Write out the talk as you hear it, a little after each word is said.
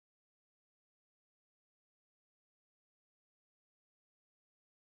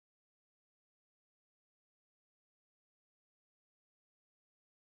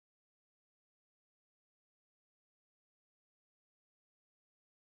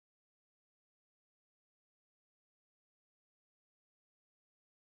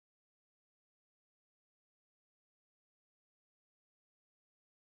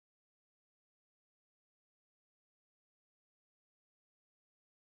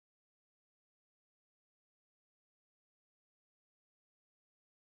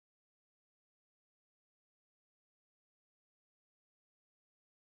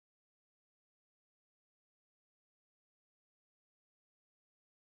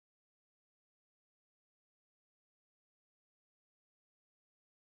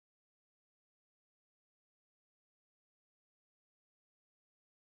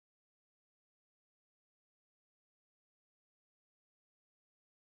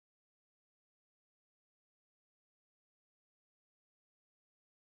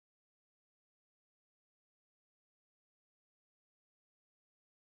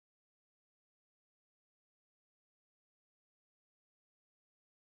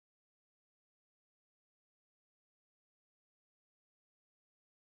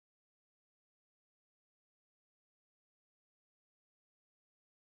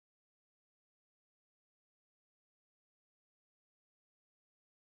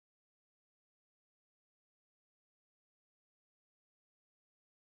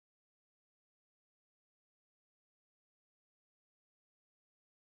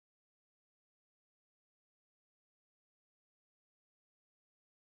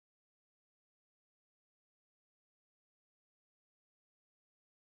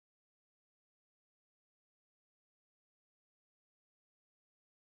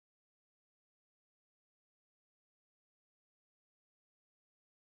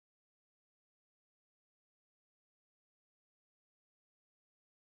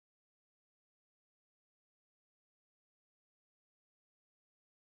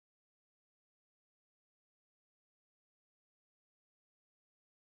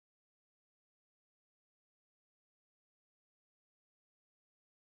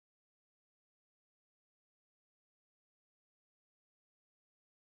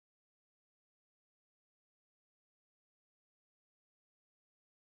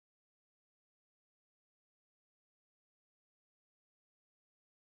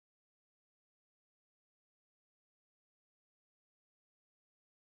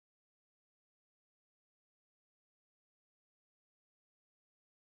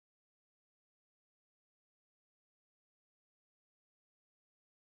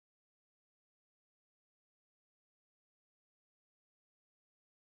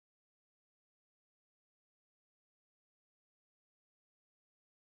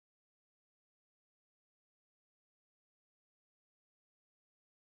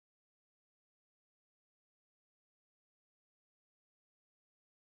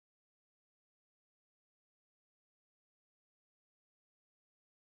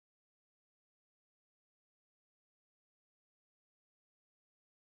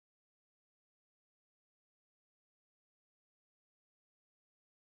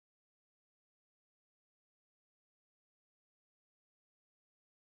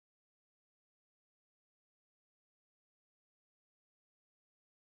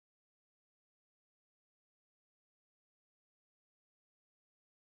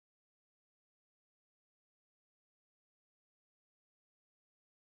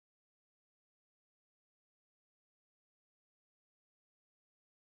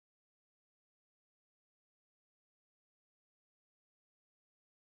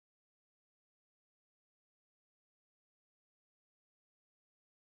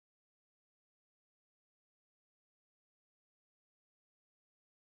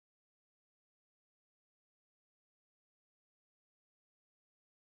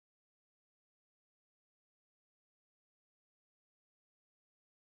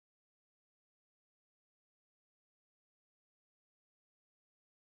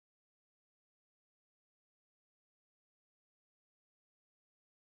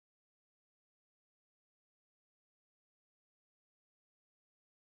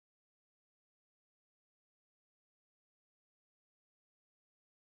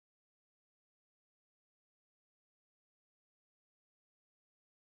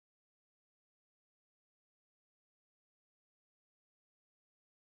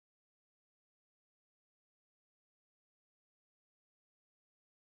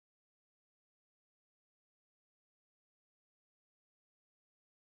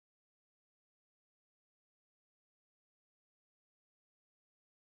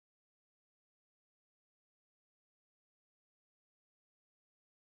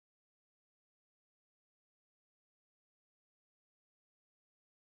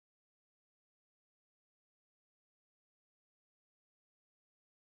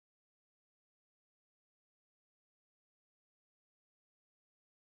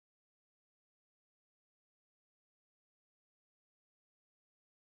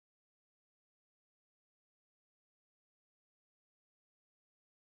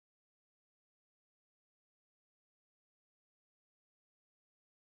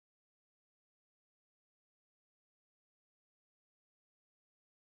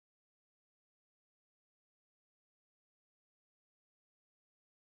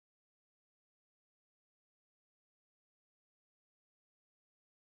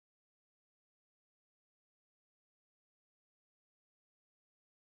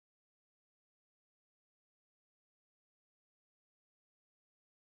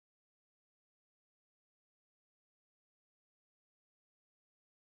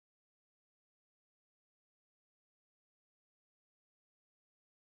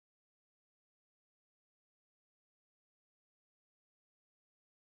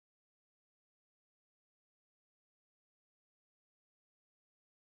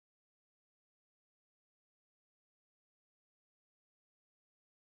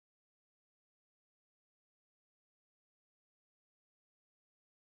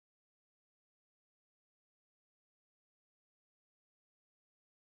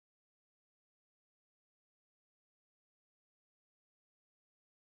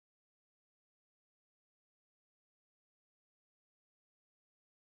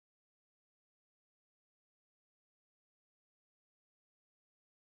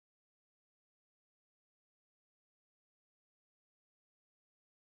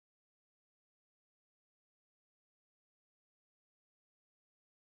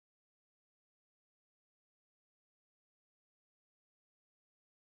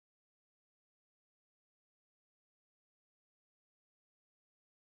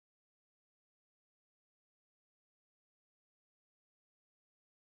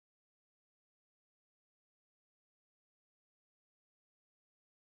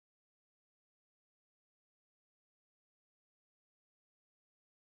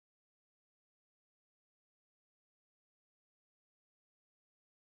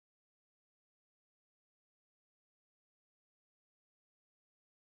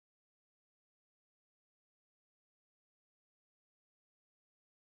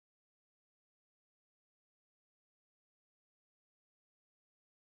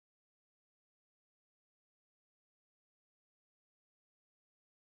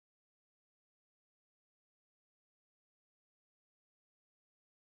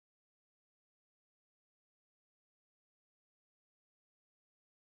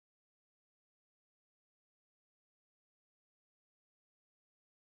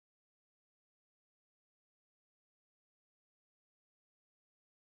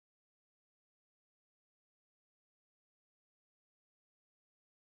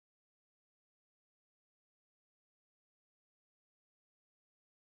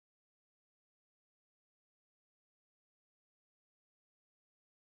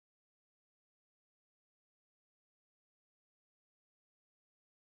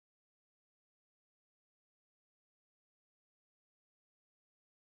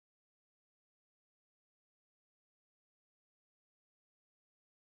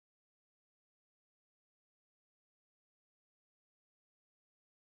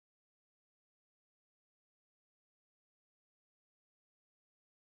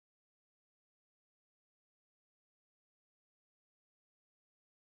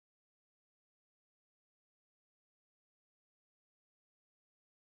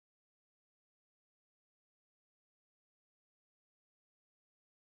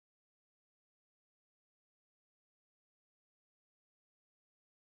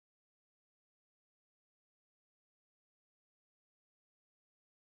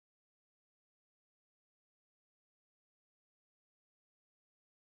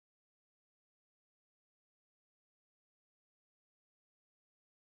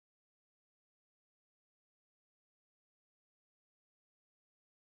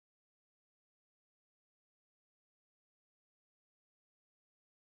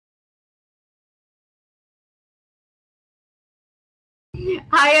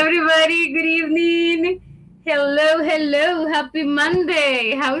Hi, everybody. Good evening. Hello, hello. Happy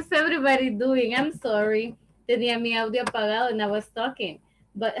Monday. How's everybody doing? I'm sorry. Tenía mi audio apagado and I was talking.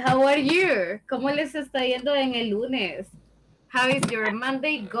 But how are you? ¿Cómo les está yendo en el lunes? How is your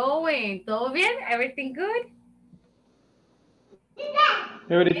Monday going? ¿Todo bien? Everything good?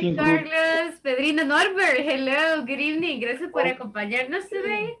 Everything good. Carlos, Pedrino, Norbert, hello, good evening. Gracias por acompañarnos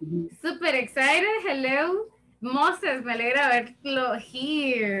today. Super excited, hello. Moses, me alegra verlo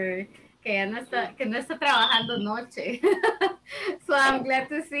here. Que ya no está trabajando noche. So I'm glad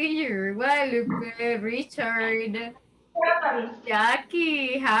to see you. Guadalupe, Richard,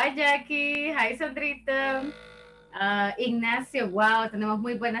 Jackie, hi Jackie, hi Sandrita. Ignacio, wow, tenemos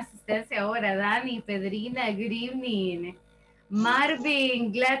muy buena asistencia ahora. Dani, Pedrina, good evening.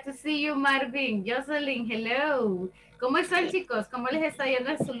 Marvin, glad to see you, Marvin. Jocelyn, hello. ¿Cómo están, chicos? ¿Cómo les está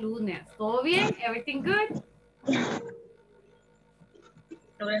yendo su lunes? ¿Todo bien? Everything good?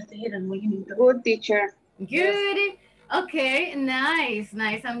 Good, teacher. Good. Yes. Okay, nice,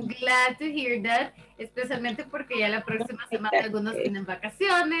 nice. I'm glad to hear that. Especialmente porque ya la próxima semana algunos tienen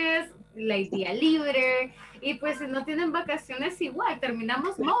vacaciones, la día libre. Y pues si no tienen vacaciones, igual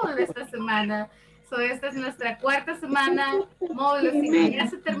terminamos módulo esta semana. So, esta es nuestra cuarta semana. Módulo 5 ya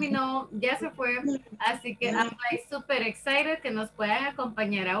se terminó, ya se fue. Así que I'm like super excited que nos puedan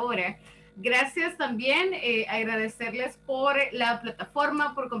acompañar ahora. Gracias también, agradecerles por la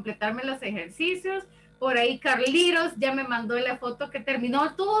plataforma, por completarme los ejercicios. Por ahí Carlitos ya me mandó la foto que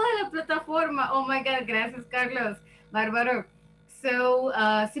terminó toda la plataforma. Oh my God, gracias Carlos. Bárbaro. So,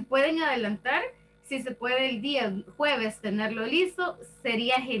 si pueden adelantar, si se puede el día jueves tenerlo listo,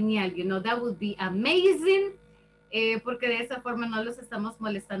 sería genial. You know, that would be amazing. Porque de esa forma no los estamos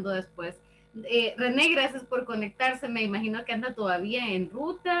molestando después. René, gracias por conectarse. Me imagino que anda todavía en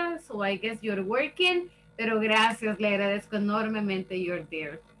ruta. So I guess you're working. Pero gracias, le agradezco enormemente. You're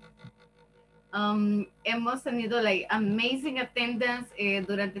there. Hemos tenido like amazing attendance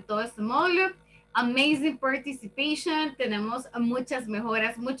durante todo este módulo, amazing participation, tenemos muchas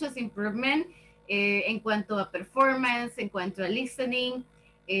mejoras, muchos improvements en cuanto a performance, en cuanto a listening.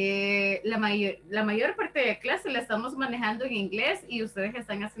 La mayor parte de la clase la estamos manejando en inglés y ustedes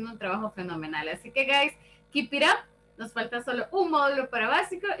están haciendo un trabajo fenomenal. Así que, guys, keep it up. Nos falta solo un módulo para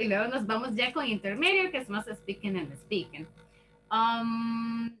básico y luego nos vamos ya con intermedio, que es más speaking and speaking.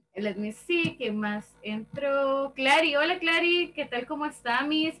 Let me see, ¿qué más entró? Clary, hola Clary, ¿qué tal? ¿Cómo está,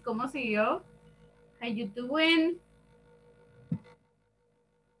 Miss? ¿Cómo siguió? How you doing?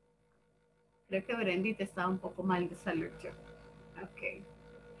 Creo que Brendita está un poco mal de salud. Ok.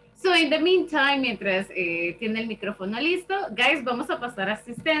 So, in the meantime, mientras tiene el micrófono listo, guys, vamos a pasar a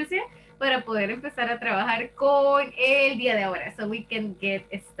asistencia para poder empezar a trabajar con el día de ahora. So we can get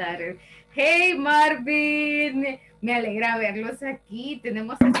started. Hey, Marvin. Me alegra verlos aquí.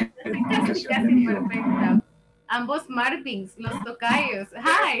 Tenemos casi perfecta. Ambos Marvins, los tocayos.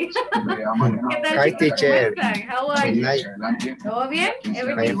 Hi. ¿Qué tal? Hi, teacher. How are you? ¿Todo bien?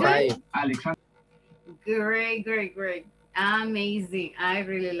 Everything good? Alexander. Great, great, great. Amazing. I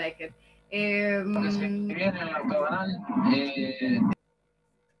really like it.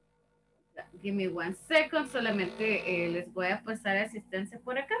 Give me one second. Solamente les voy a pasar asistencia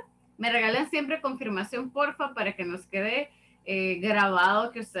por acá. Me regalan siempre confirmación, porfa, para que nos quede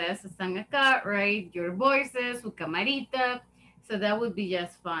grabado que ustedes están acá, right? Your voices, su camarita. So that would be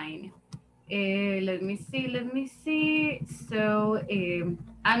just fine. Let me see. So,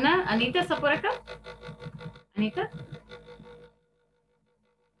 Anita está por acá. Anita.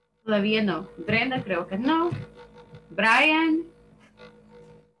 Todavía no. Brenda creo que no. Brian.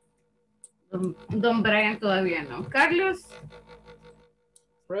 Don Brian todavía no. Carlos.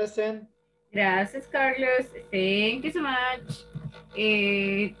 Present. Gracias, Carlos. Thank you so much.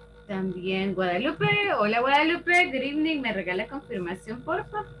 También Guadalupe. Hola, Guadalupe. Good evening. ¿Me regala confirmación,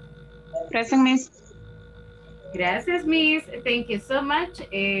 porfa? Present, Miss. Gracias, Miss. Thank you so much.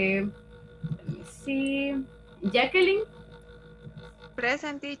 Let me see. Jacqueline.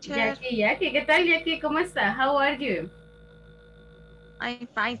 Present, teacher. Jackie. ¿Qué tal, Jackie? ¿Cómo está? How are you? I'm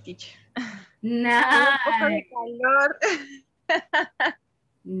fine, teacher. Nice. Un poco de calor.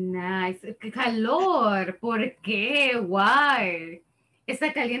 Nice. ¡Qué calor! ¿Por qué? Why?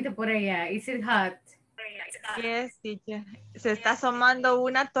 Está caliente por allá. Is it hot? Yes, teacher. Se está asomando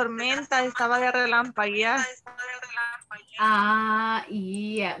una tormenta, estaba de relampaguear.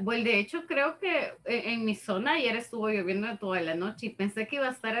 Yeah. Bueno, de hecho, creo que en mi zona ayer estuvo lloviendo toda la noche y pensé que iba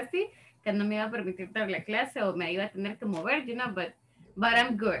a estar así, que no me iba a permitir dar la clase o me iba a tener que mover, you know, but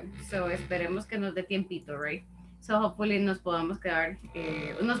I'm good. So, esperemos que nos dé tiempito, right? So, hopefully nos podamos quedar,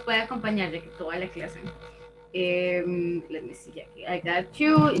 nos puede acompañar de que toda la clase. Let me see, Jackie. I got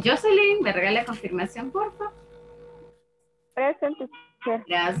you. Jocelyn, ¿me regala confirmación, por favor? Present, teacher.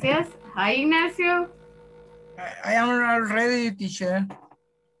 Gracias. Hi, Ignacio. I am already, teacher.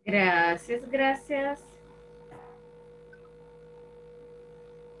 Gracias, gracias.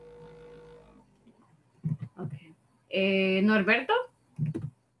 Okay. Norberto.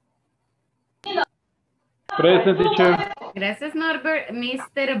 Present, teacher. Gracias, Norbert.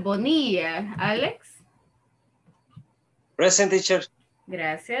 Mr. Bonilla. Alex. Present, teacher.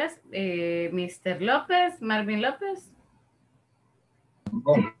 Gracias. Mr. López. Marvin López.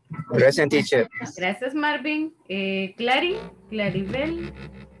 Present, teacher. Gracias, Marvin. Claribel.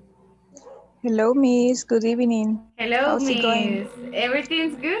 Hello, Miss. Good evening. Hello, How's it going? Miss.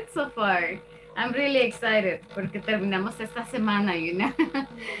 Everything's good so far. I'm really excited porque terminamos esta semana, you know?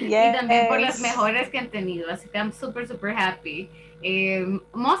 Yes. Y también por las mejores que han tenido. Así que I'm super, super happy.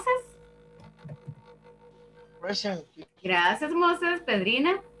 Moses. Present. Gracias, Moses.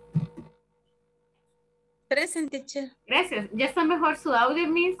 Pedrina. Present, teacher. Gracias. ¿Ya está mejor su audio,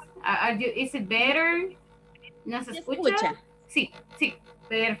 Miss? Is it better? ¿Nos ¿Se escucha? escucha? Sí, sí.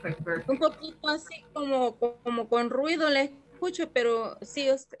 Perfecto, perfecto. Un poquito así como con ruido le escucho, pero sí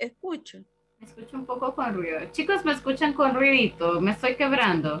os escucho. Me escucho un poco con ruido. Chicos, me escuchan con ruidito. Me estoy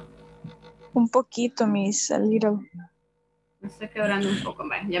quebrando. Un poquito, Miss. A little. Me estoy quebrando un poco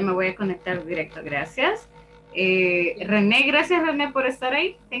más. Ya me voy a conectar directo. Gracias. René, gracias, René, por estar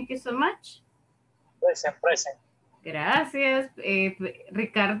ahí. Thank you so much. Present, present. Gracias.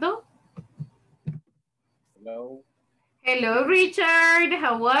 Ricardo. Hello. Hello, Richard.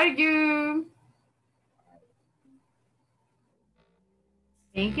 How are you?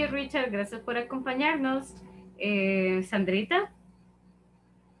 Thank you, Richard. Gracias por acompañarnos. Sandrita.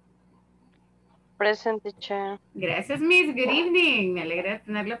 Present, teacher. Gracias, Miss. Good evening. Me alegra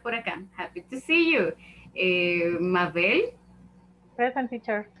tenerla por acá. Happy to see you. Mabel. Present,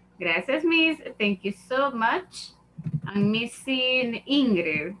 teacher. Gracias, Miss. Thank you so much. I'm missing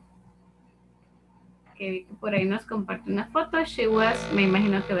Ingrid. Que por ahí nos comparte una foto. She was, me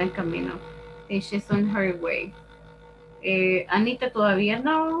imagino que va en camino. And she's on her way. Anita todavía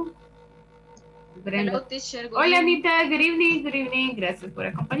no. Brenda. Hello, teacher. Good Hola, evening. Anita. Good evening. Good evening. Gracias por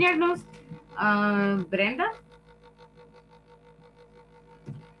acompañarnos. Brenda.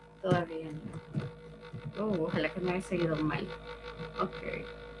 Todavía no. Ojalá que me haya seguido mal. Okay.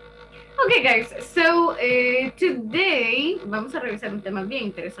 Okay, guys. So, today vamos a revisar un tema bien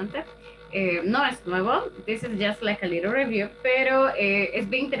interesante. No es nuevo. This is just like a little review, pero es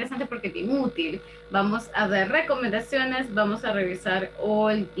bien interesante porque es bien útil. Vamos a dar recomendaciones. Vamos a revisar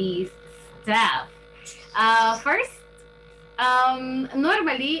all this stuff. First,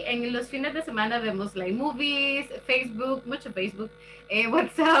 normally en los fines de semana vemos like movies, Facebook, mucho Facebook,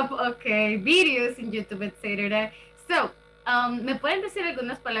 WhatsApp, okay, videos en YouTube, etc. So, ¿me pueden decir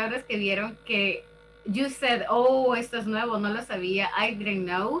algunas palabras que vieron que you said, oh, esto es nuevo, no lo sabía, I didn't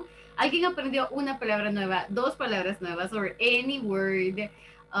know? ¿Alguien aprendió una palabra nueva, dos palabras nuevas, or any word,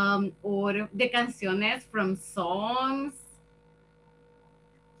 or de canciones from songs?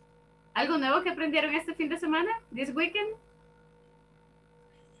 ¿Algo nuevo que aprendieron este fin de semana, this weekend?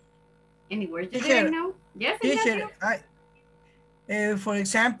 Any words you didn't know? Yes, Teacher, for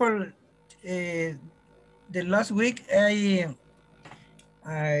example, the last week I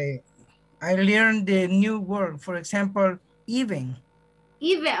learned the new word. For example, even.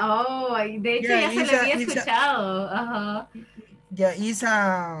 Even, oh, de hecho Yeah, ya se lo había escuchado. Ajá. Yeah, it's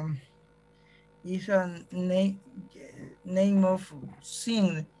a name of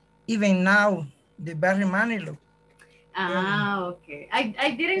sing. Even now, the Barry Manilow. Okay.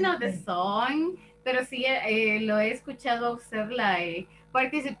 I didn't know the song, pero sí lo he escuchado a usted like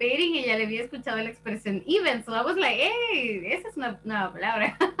participating y ya le había escuchado la expresión even, so I was like, hey, esa es una nueva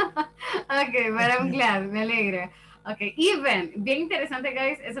palabra. Okay, but I'm glad, me alegra. Okay, even, bien interesante,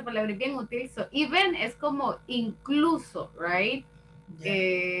 guys, esa palabra es bien útil. So even es como incluso, right?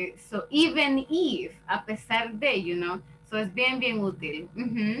 Yeah. So even if, a pesar de, you know, so es bien, bien útil.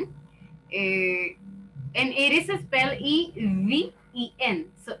 And it is spelled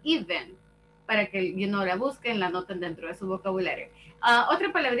E-V-E-N, so even, para que la busquen, la noten dentro de su vocabulario.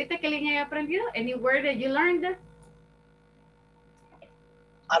 Otra palabrita que alguien haya aprendido, any word that you learned?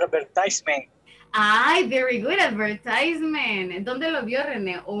 Advertisement. Ay, very good, advertisement. ¿Dónde lo vio,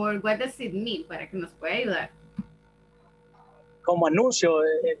 René? Or what does it mean? Para que nos pueda ayudar. Como anuncio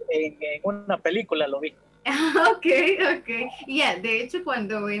en una película lo vi. Okay. Yeah, de hecho,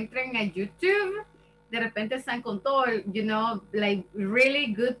 cuando entran a YouTube, de repente están con todo, you know, like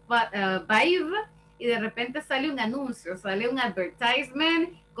really good vibe, y de repente sale un anuncio, sale un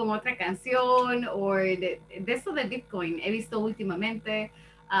advertisement, con otra canción o de eso de Bitcoin. He visto últimamente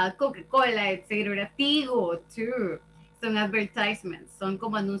Coca-Cola, etcétera. Tigo, too. Son advertisements, son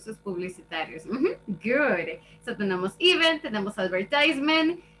como anuncios publicitarios. Good. So tenemos event, tenemos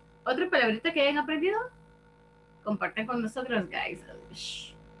advertisement. ¿Otra palabrita que hayan aprendido? Compartan con nosotros, guys.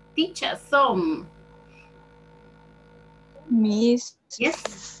 Teach us some. Miss.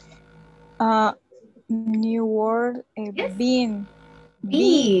 Yes. New word. Yes. Bean.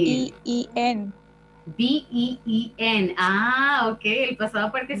 Bean. B-E-E-N. B-E-E-N. Ah, ok. El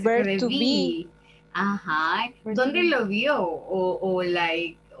pasado participio Verb de to be. be. Ajá. Verb ¿Dónde to be. lo vio? O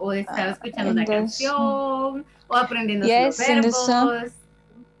estaba escuchando una In the canción, o aprendiéndose los Yes, in the song. verbos.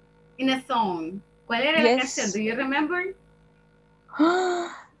 In a song. ¿Cuál era la canción? Do Yes. you remember?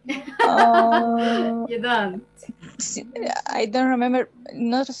 You don't. Sí, I don't remember.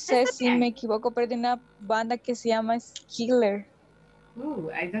 No sé That's si okay. me equivoco, pero de una banda que se llama Skiller.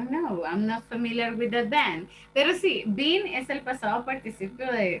 I don't know. I'm not familiar with that band. Pero sí, been es el pasado participio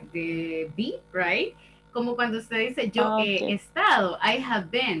de be, right? Como cuando usted dice, yo he Okay. estado. I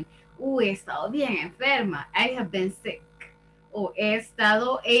have been. He estado bien enferma. I have been sick. O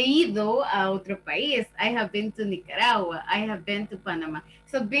he ido a otro país. I have been to Nicaragua. I have been to Panamá.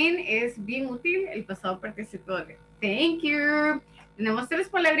 So, been es bien útil el pasado participio de. Thank you. Tenemos 3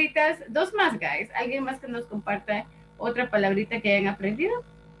 palabritas. 2 más, guys. ¿Alguien más que nos comparta otra palabrita que hayan aprendido?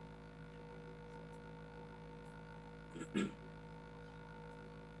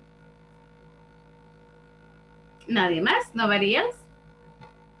 ¿Nadie más? ¿Nobody else?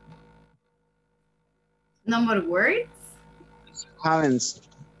 No more words? Haven't.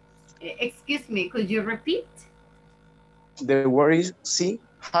 Excuse me, could you repeat? The word is sí,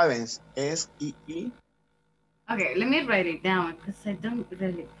 haven't. S-E-E. Okay, let me write it down because I don't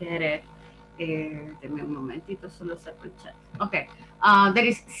really get it. Deme un momentito, solo saco el chat. Okay, that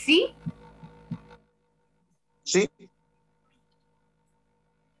is sí. Sí.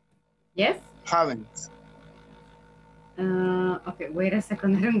 Yes? Haven't. Okay, wait a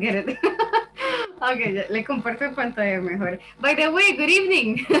second, I don't get it. Okay, ya, le comparto en pantalla mejor. By the way, good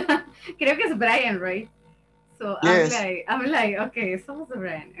evening. Creo que es Brian, right? So Yes. I'm like, okay, somos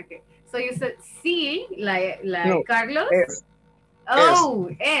Brian. Okay, so you said sí, like No, Carlos? S. Oh,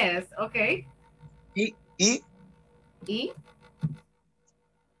 S, okay. Y. ¿Y?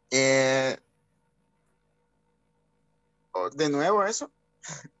 De nuevo eso.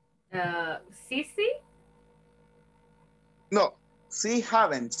 Sí, sí. No, sí,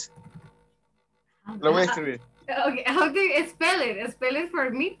 haven't. Lo voy a escribir. Okay, how do you spell it? Spell it for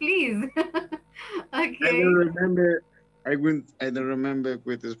me, please. Okay. I don't remember. I don't remember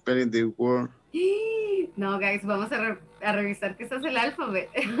with the spelling the word. No, guys, vamos a revisar que ese es el alfabet.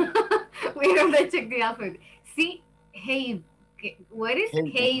 We have to check the alphabet. Sí, what is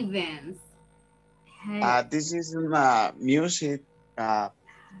havens? This is music.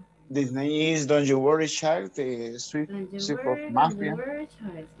 This name is Don't You Worry Child, the sweet of Mafia.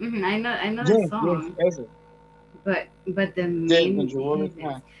 I know the song. Yes, but the main Don't You Worry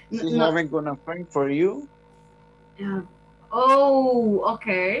Child. She's no. having gonna find for you.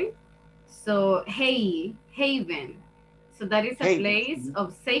 Okay. So, haven. So that is a place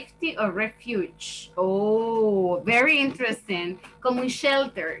of safety or refuge. Oh, very interesting. Como un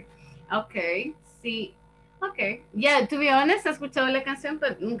shelter. Okay, sí. Okay. Yeah, to be honest, he escuchado la canción,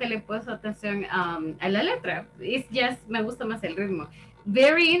 pero nunca le he puesto atención a la letra. It's just, me gusta más el ritmo.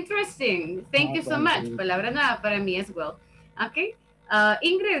 Very interesting. Thank you so much. Palabra nueva para mí as well. Okay.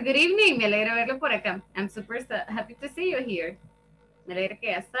 Ingrid, good evening. Me alegra verlo por acá. I'm super happy to see you here. Me alegra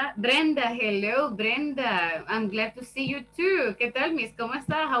que ya está. Brenda, hello, Brenda. I'm glad to see you too. ¿Qué tal, Miss? ¿Cómo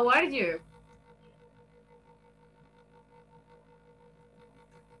está? How are you?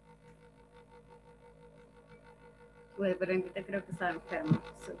 Well, Brenda creo que está enferma.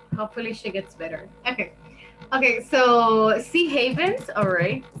 So hopefully she gets better. Okay, so sea havens, all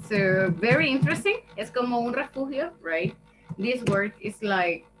right. So very interesting. Es como un refugio, right? This word is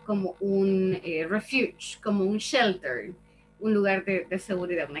like como un refuge, como un shelter, un lugar de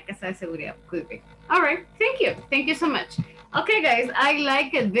seguridad, una casa de seguridad. Could be. All right, thank you so much. Okay, guys, I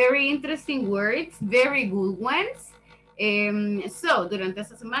like it. Very interesting words, very good ones. So, durante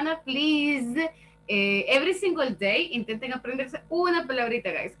esta semana, please, every single day, intenten aprenderse una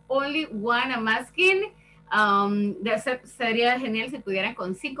palabrita, guys. Only one, I'm asking. Sería genial si pudieran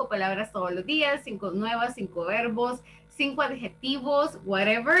con 5 palabras todos los días, 5 nuevas, 5 verbos, 5 adjetivos,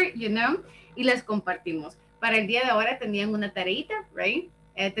 whatever, you know, y las compartimos. Para el día de ahora tenían una tareita, right?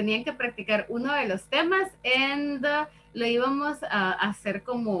 Tenían que practicar uno de los temas and lo íbamos a hacer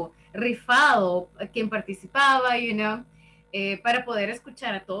como rifado, quien participaba, you know. para poder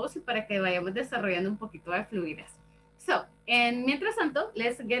escuchar a todos y para que vayamos desarrollando un poquito de fluidez. So, mientras tanto,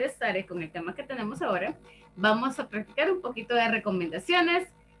 let's get started con el tema que tenemos ahora. Vamos a practicar un poquito de recomendaciones,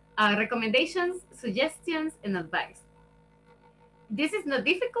 recommendations, suggestions, and advice. This is not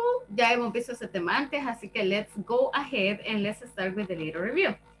difficult. Ya hemos visto ese tema antes, así que let's go ahead and let's start with the little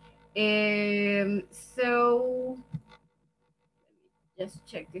review. So, just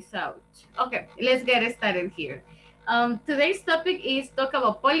check this out. Okay, let's get started here. Today's topic is talk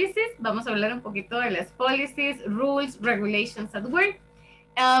about policies. Vamos a hablar un poquito de las policies, rules, regulations at work.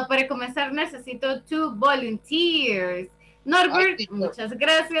 Para comenzar necesito 2 volunteers. Norbert, muchas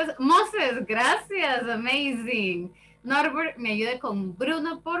gracias. Moses, gracias, amazing. Norbert, me ayude con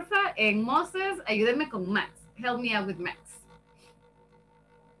Bruno, porfa. En Moses, ayúdeme con Max. Help me out with Max.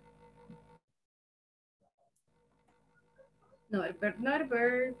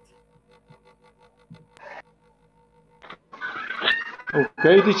 Norbert.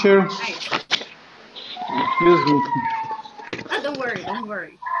 Okay, teacher. Hi. Excuse me. Oh, don't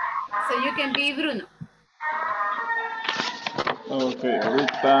worry. So you can be Bruno. Okay,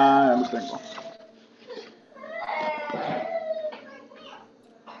 ahorita ya lo tengo.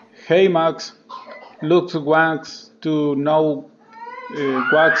 Hey Max, Lux wants to know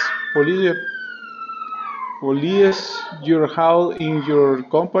what's police you have in your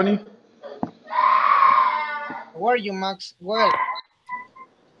company. How are you, Max? Well,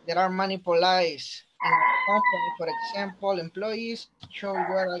 there are many policies in the company. For example, employees should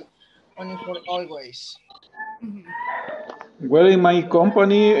wear a uniform always. Well, in my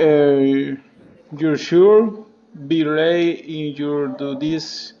company, you should be late in your do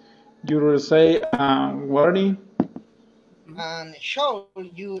this. You will say warning. And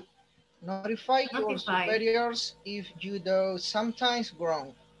should you notify your superiors if you do sometimes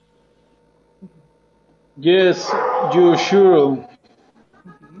wrong? Yes, you should.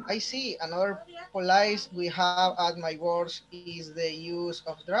 I see. Another policy we have at my work is the use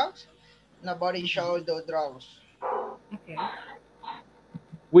of drugs. Nobody should do drugs. Okay.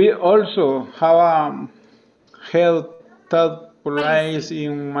 We also have a health policy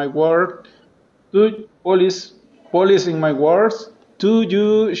in my work. To police in my words. Do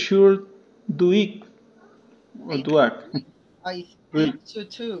you should do it or do it? I think so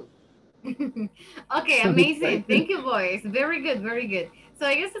too. Okay, amazing. Thank you, boys. Very good, very good. So,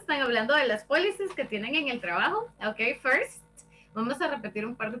 ellos están hablando de las policies que tienen en el trabajo. Okay, first, vamos a repetir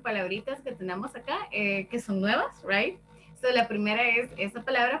un par de palabritas que tenemos acá, que son nuevas, right? So, la primera es esa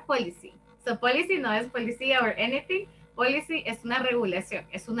palabra policy. So, policy no es policía or anything. Policy es una regulación,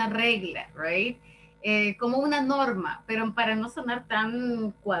 es una regla, right? Como una norma, pero para no sonar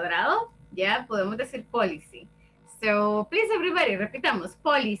tan cuadrado, ya podemos decir policy. So, please everybody, repitamos,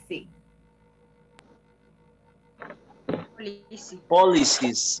 policy.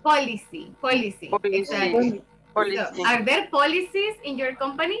 Policies. Policy. Exactly. So, are there policies in your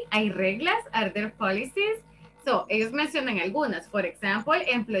company? ¿Hay reglas? Are there policies? So, ellos mencionan algunas. For example,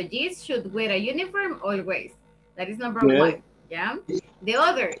 employees should wear a uniform always. That is number one. Yeah. The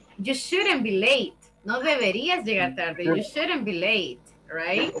other, you shouldn't be late. No deberías llegar tarde. You shouldn't be late,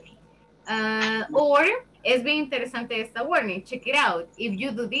 right? Or, es bien interesante esta warning. Check it out. If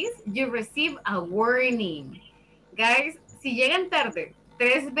you do this, you receive a warning. Guys, si llegan tarde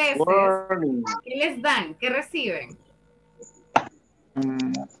 3 veces, warning. ¿Qué les dan? ¿Qué reciben?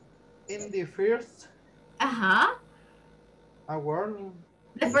 In the first, a warning.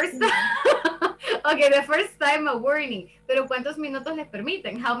 The first time. Okay, the first time a warning. Pero ¿cuántos minutos les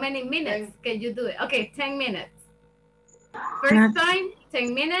permiten? How many minutes can you do it? Okay, 10 minutes. First time,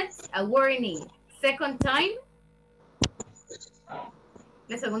 10 minutes, a warning. Second time.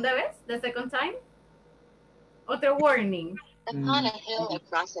 La segunda vez, the second time. Otro warning. Upon a hill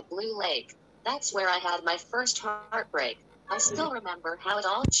across a blue lake. That's where I had my first heartbreak. I still remember how it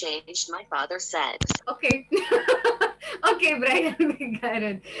all changed, my father said. Okay. Okay, Brian, we got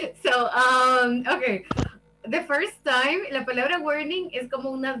it. So, okay. The first time, la palabra warning es como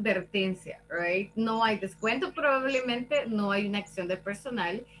una advertencia, right? No hay descuento probablemente, no hay una acción de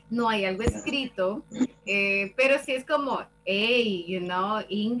personal, no hay algo escrito, pero sí es como, hey, you know,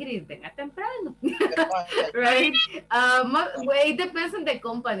 Ingrid, venga temprano, right? It depends on the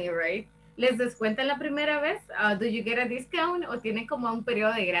company, right? ¿Les descuentan la primera vez? Do you get a discount? ¿O tienen como un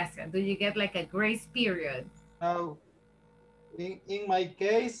periodo de gracia? Do you get like a grace period? No. In my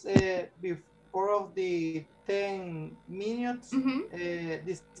case, before of the 10 minutes,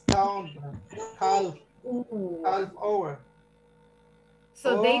 discount half hour.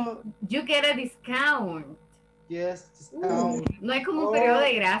 So you get a discount. Yes, discount. No hay como un periodo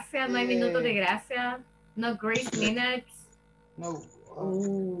de gracia, no hay minutos de gracia, no grace minutes. No.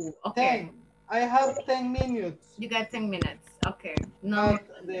 Ooh, okay. 10. I have 10 minutes. You got 10 minutes. Okay. No.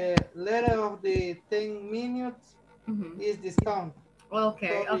 But the letter of the 10 minutes is discount.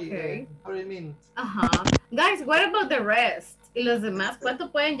 Okay, 30, okay. 30 minutes. Guys, what about the rest? ¿Y los demás?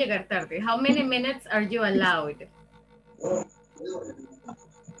 ¿Cuánto pueden llegar tarde? How many minutes are you allowed?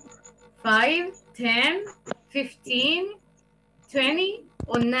 5, 10, 15, 20,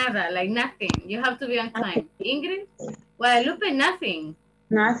 or nada, like nothing. You have to be on time. Ingrid? Guadalupe, nothing.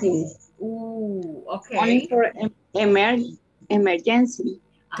 Nothing. Ooh, okay. Only for emergency.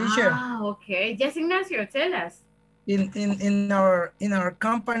 Teacher. Okay. Yes, Ignacio, tell us. In our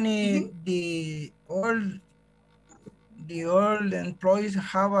company, the all employees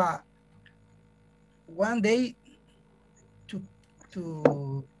have a 1 day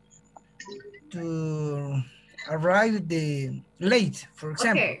to arrive late, for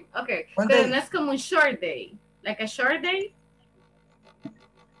example. Okay, okay. One Pero day. no es como un short day. Like a short day?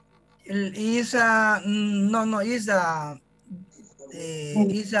 It's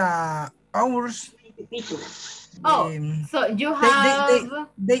hours. Oh, so you have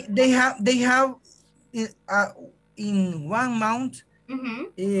they have in 1 month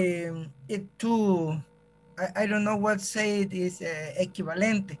I don't know what say it is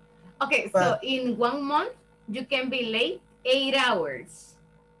equivalente. Okay, so in 1 month you can be late 8 hours.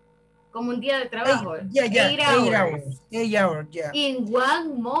 Como un día de trabajo. 8 hours. 8 hours, yeah. In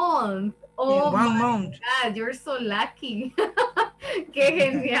 1 month. Oh in 1 my month. God, you're so lucky. Qué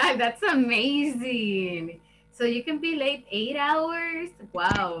genial. That's amazing. So you can be late 8 hours.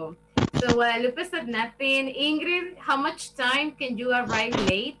 Wow. So Guadalupe said nothing. Ingrid, how much time can you arrive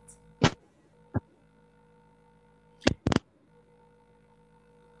late?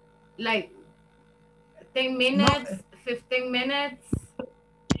 Like 10 minutes, 15 minutes?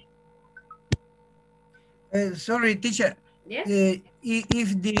 Sorry, teacher. Yes?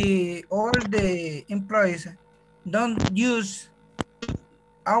 If all the employees don't use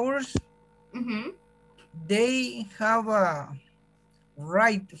hours, they have a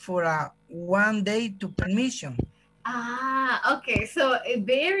right for a 1 day to permission. Okay. So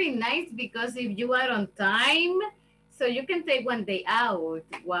very nice, because if you are on time, so you can take 1 day out.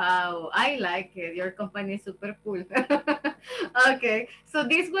 Wow, I like it. Your company is super cool. Okay, so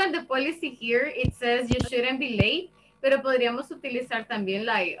this one, the policy here, it says you shouldn't be late, pero podríamos utilizar también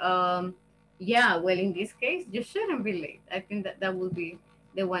like, yeah, well, in this case, you shouldn't be late. I think that would be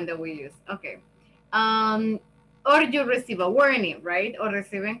the one that we use. Okay. Or you receive a warning, right? O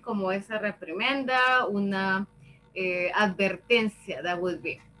reciben como esa reprimenda, una advertencia, that would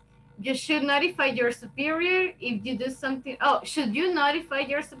be. You should notify your superior if you do something. Oh, should you notify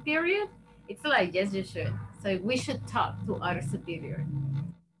your superior? It's like, yes, you should. So we should talk to our superior.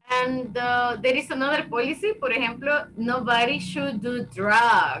 And there is another policy, por ejemplo, nobody should do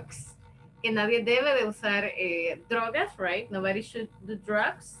drugs. Que nadie debe de usar drogas, right? Nobody should do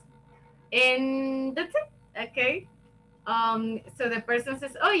drugs. And that's it, okay? So the person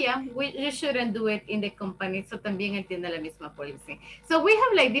says, oh yeah, you shouldn't do it in the company. So también entiende la misma policy. So we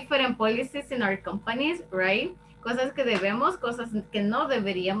have like different policies in our companies, right? Cosas que debemos, cosas que no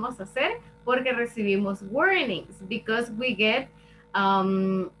deberíamos hacer porque recibimos warnings, because we get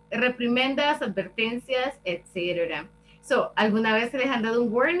reprimendas, advertencias, etc. So, ¿alguna vez les han dado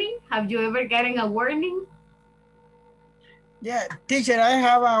un warning? Have you ever gotten a warning? Yeah, teacher, I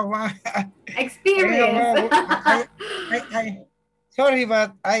have a one experience. Sorry,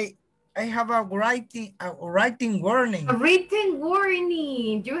 but I have a writing warning. A written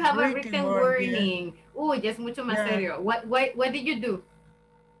warning. You have a written warning. Yeah. Uy, ya es mucho más serio. What did you do?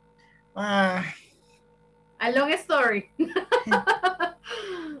 A long story.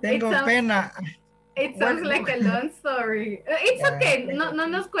 Tengo pena. It sounds like a long story. It's okay. No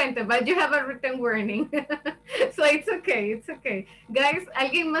nos cuente, but you have a written warning. So it's okay. It's okay. Guys,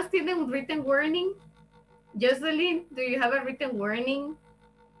 ¿alguien más tiene un written warning? Jocelyn, do you have a written warning?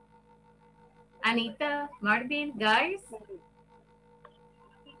 Anita, Marvin, guys?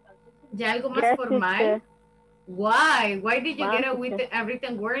 ¿Ya algo más formal? Teacher. Why? Why did you get a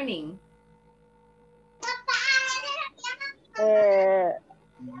written warning?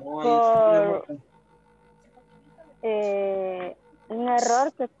 Por un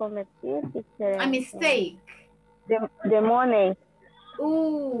error que cometí. A mistake. The money.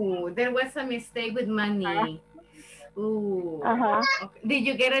 Ooh, there was a mistake with money. Ooh. Okay. Did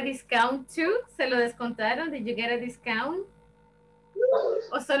you get a discount too? ¿Se lo descontaron? Did you get a discount?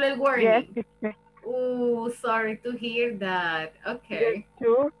 ¿O solo el warning? Yes. Ooh, sorry to hear that. Okay.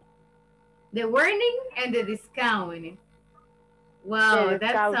 Yes, The warning and the discount. Wow,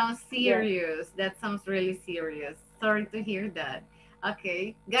 that scout. sounds serious. That sounds really serious. Sorry to hear that.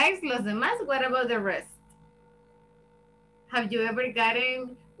 Okay. Guys, los demás, what about the rest? Have you ever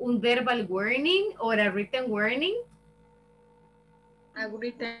gotten un verbal warning or a written warning? A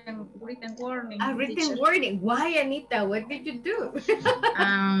written warning. A written teacher. warning. Why, Anita? What did you do?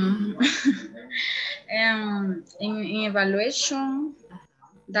 In evaluation,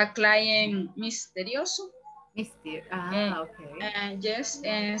 the client misterioso. Okay. Yes,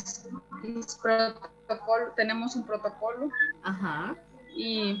 es protocolo, tenemos un protocolo. Ajá.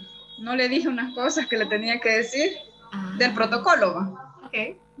 Y no le dije unas cosas que le tenía que decir del protocolo.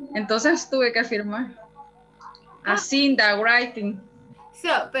 Okay. Entonces tuve que firmar. Así in the writing.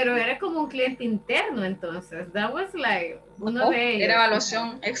 So, pero era como un cliente interno entonces. That was like uno de ellos. Era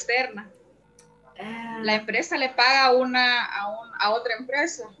evaluación externa. La empresa le paga a otra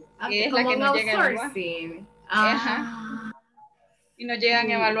empresa. Que es la que nos llega a evaluar. Y nos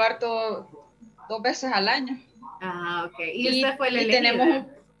llegan a evaluar 2 veces al año. Ok. ¿Y usted fue el elegido? Tenemos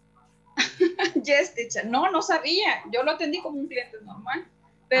yes, teacher. No sabía. Yo lo atendí como un cliente normal.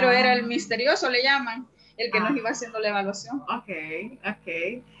 Pero era el misterioso, le llaman, el que nos iba haciendo la evaluación. Okay.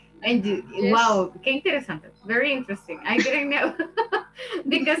 And wow, qué interesante. Very interesting. I didn't know.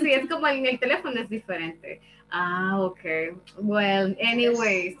 Because si es como en el teléfono es diferente. Okay. Well,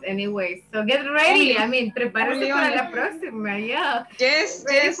 anyways. So get ready. I mean, prepárese para la próxima. Yeah. Yes.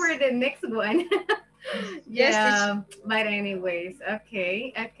 Ready for the next one. Yes. But anyways,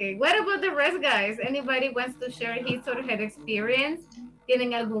 okay. What about the rest, guys? Anybody wants to share his or her experience?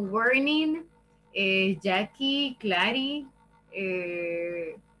 ¿Tienen algún warning? Jackie, Clary,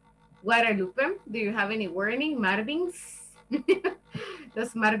 Guadalupe, do you have any warning? Marvins?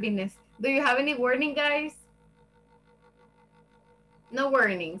 Los Marvines. Do you have any warning, guys? No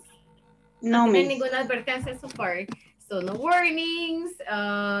warnings. No, tienen miss. ninguna advertencia so far. So no warnings,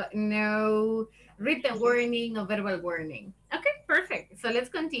 no written warning, no verbal warning. Okay, perfect. So let's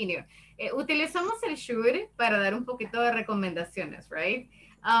continue. Utilizamos el should para dar un poquito de recomendaciones, right?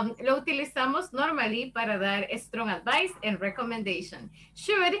 Lo utilizamos normally para dar strong advice and recommendation.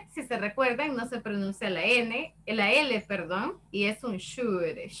 Should, si se recuerdan, no se pronuncia la L, perdón, y es un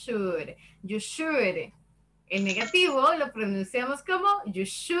should. You should. El negativo lo pronunciamos como you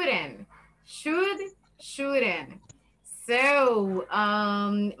shouldn't. Shouldn't. So,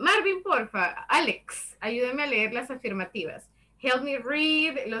 Marvin, porfa, Alex, ayúdame a leer las afirmativas. Help me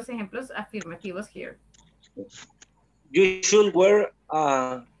read los ejemplos afirmativos here. You should wear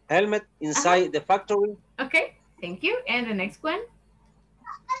a helmet inside the factory. Okay, thank you. And the next one?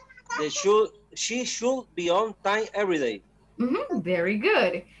 She should be on time every day. Very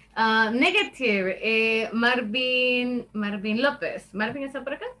good. Negative, Marvin López. Marvin, ¿está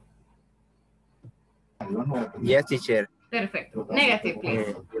por acá? Yes, teacher. Perfecto. Negative,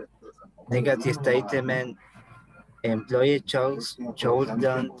 please. Negative statement. Employee don't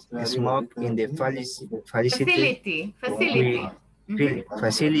smoke in the facility.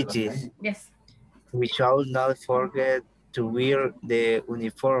 Facilities. Yes. We shall not forget to wear the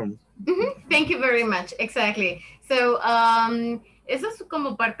uniform. Thank you very much. Exactly. So, eso es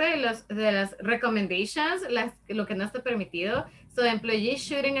como parte de las recommendations, lo que no está permitido. So, employees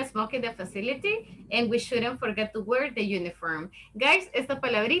shouldn't smoke in the facility and we shouldn't forget to wear the uniform. Guys, esta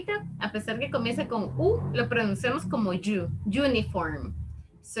palabrita, a pesar que comienza con U, lo pronunciamos como uniform.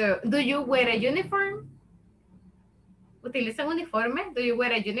 So, do you wear a uniform? ¿Utilizan uniforme? Do you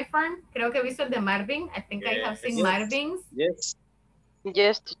wear a uniform? Creo que he visto el de Marvin. I think I have seen Marvin's. Yes.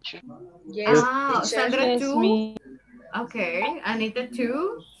 Yes, teacher. Yes, Sandra too. Okay, Anita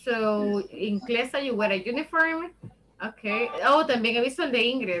too. So, in Clesa, you wear a uniform. Okay. Oh, también he visto el de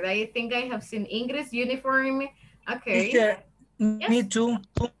Ingrid. I think I have seen Ingrid's uniform. Okay. Teacher, yes. Me too.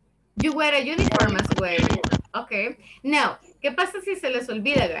 You wear a uniform as well. Okay. Now, ¿qué pasa si se les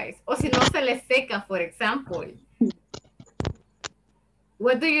olvida, guys? O si no se les seca, for example.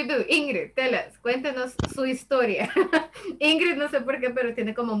 What do you do? Ingrid, tell us. Cuéntenos su historia. Ingrid, no sé por qué, pero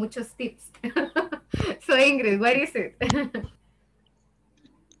tiene como muchos tips. So, Ingrid, what is it?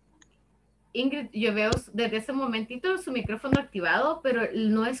 Ingrid, yo veo desde ese momentito su micrófono activado, pero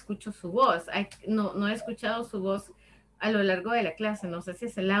no escucho su voz. No he escuchado su voz a lo largo de la clase. No sé si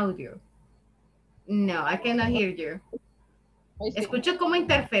es el audio. No, I cannot hear you. Escucho como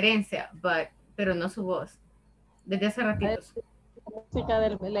interferencia, pero no su voz. Desde hace ratitos.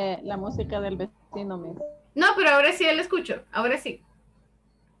 La música del vecino mismo. No, pero ahora sí la escucho. Ahora sí.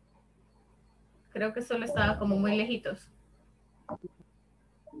 Creo que solo estaba como muy lejitos.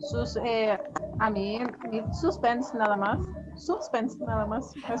 A mí, suspense nada más. Suspense nada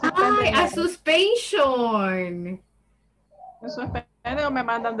más. ¡Ay, a suspension! ¿Me suspenden o me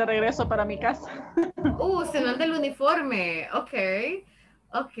mandan de regreso para mi casa? Se manda el uniforme. Okay.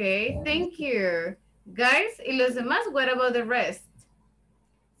 Okay, thank you. Guys, ¿y los demás? What about the rest?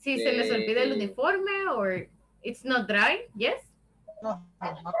 Si se les olvida el uniforme or it's not dry, yes? No,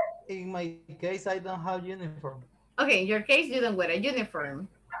 in my case, I don't have uniform. Okay, in your case, you don't wear a uniform.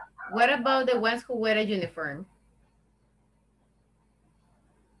 What about the ones who wear a uniform?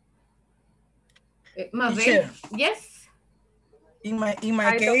 Mabel, Teacher. yes? In my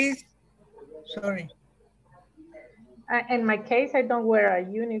case, sorry. In my case, I don't wear a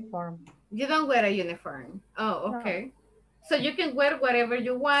uniform. You don't wear a uniform. Oh, okay. No. So you can wear whatever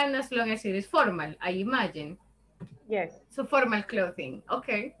you want as long as it is formal, I imagine. Yes. So formal clothing.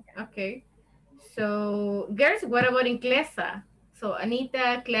 Okay, okay. So girls, what about in Clesa? So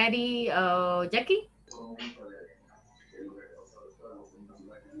Anita, Clary, Jackie?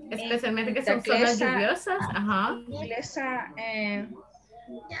 Especialmente que son zonas lluviosas. Ajá. Inglesa,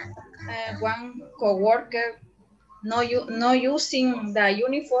 one coworker no using the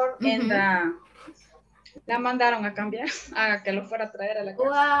uniform and la mandaron a cambiar, a que lo fuera a traer a la casa.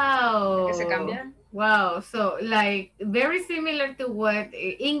 Wow. Que se cambiara. Wow. So like very similar to what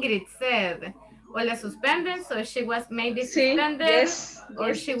Ingrid said. O la suspenden, so she was maybe suspended, yes,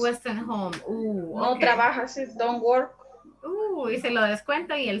 or she wasn't home. Ooh, no trabaja, don't work. Y se lo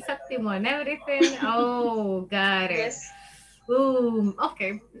descuentan y el séptimo and everything. Oh, got it. Yes.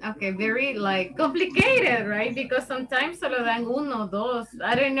 Okay, very like complicated, right? Because sometimes solo dan uno, dos.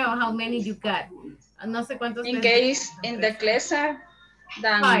 I don't know how many you got. No sé cuántos. In case in the clase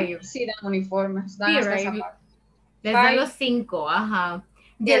dan, sí dan uniformes. Dan hasta right? zapatos. Les dan los 5, ajá.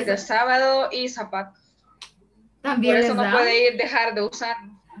 Y el de sábado y zapatos. También por eso les no puede dejar de usar.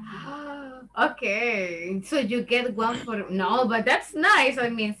 Okay, so you get one for, no, but that's nice. I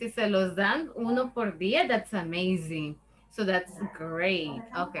mean, si se los dan uno por día, that's amazing. So that's great.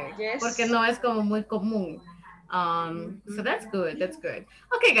 Okay, yes. Porque no es como muy común. So that's good, that's good.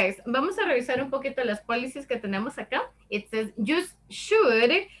 Okay, guys, vamos a revisar un poquito las policies que tenemos acá. It says, you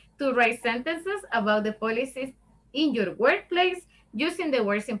should to write sentences about the policies in your workplace using the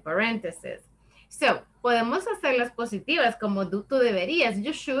words in parentheses. So, podemos hacerlas positivas como tú deberías,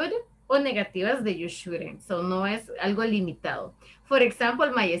 you should, o negativas de you shouldn't. So, no es algo limitado. For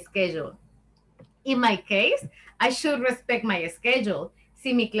example, my schedule. In my case, I should respect my schedule.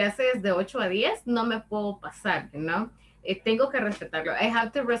 Si mi clase es de 8 a 10, no me puedo pasar, ¿no? Tengo que respetarlo. I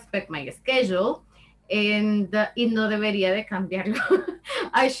have to respect my schedule. Y no debería de cambiarlo.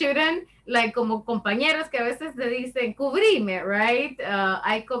 I shouldn't, like como compañeros que a veces te dicen, cubrime, right?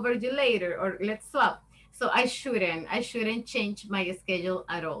 I cover you later, or let's swap. So I shouldn't change my schedule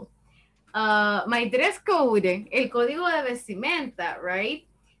at all. My dress code, el código de vestimenta, right?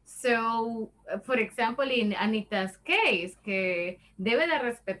 So, for example, in Anita's case, que debe de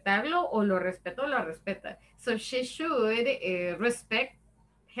respetarlo o lo respeta o lo respeta. So she should respect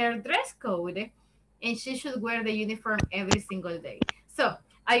her dress code and she should wear the uniform every single day. So,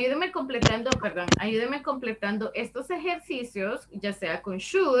 ayúdenme completando estos ejercicios, ya sea con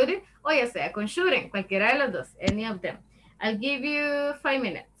should o ya sea con shouldn't, cualquiera de los dos, any of them. I'll give you 5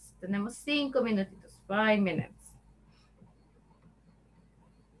 minutes. Tenemos 5 minutitos, 5 minutes.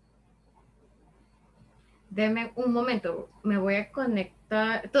 Deme un momento, me voy a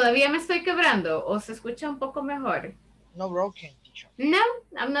conectar. ¿Todavía me estoy quebrando o se escucha un poco mejor? No broken, teacher. No,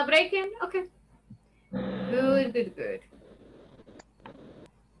 I'm not breaking. Okay. Good, good, good.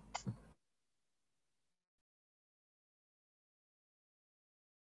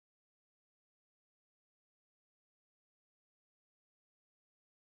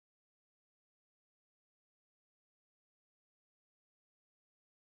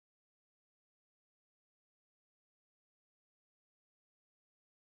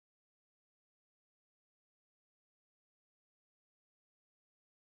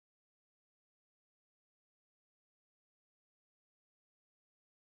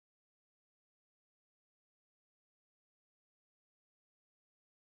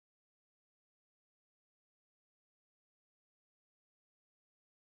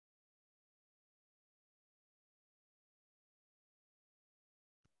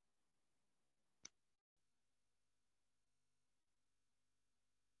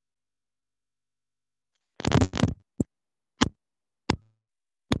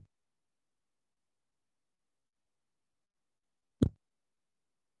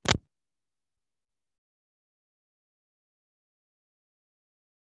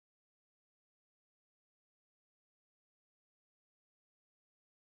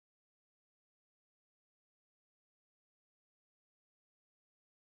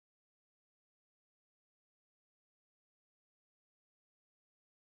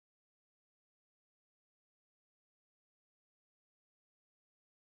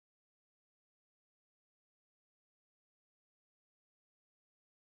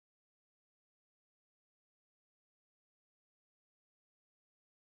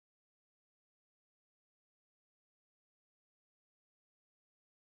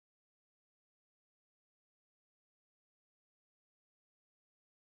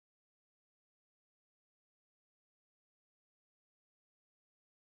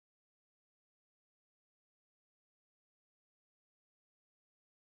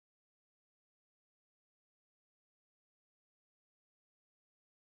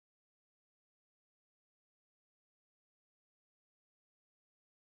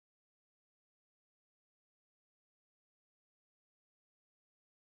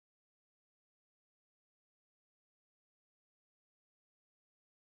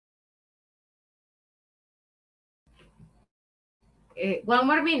 one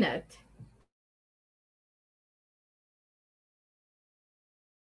more minute.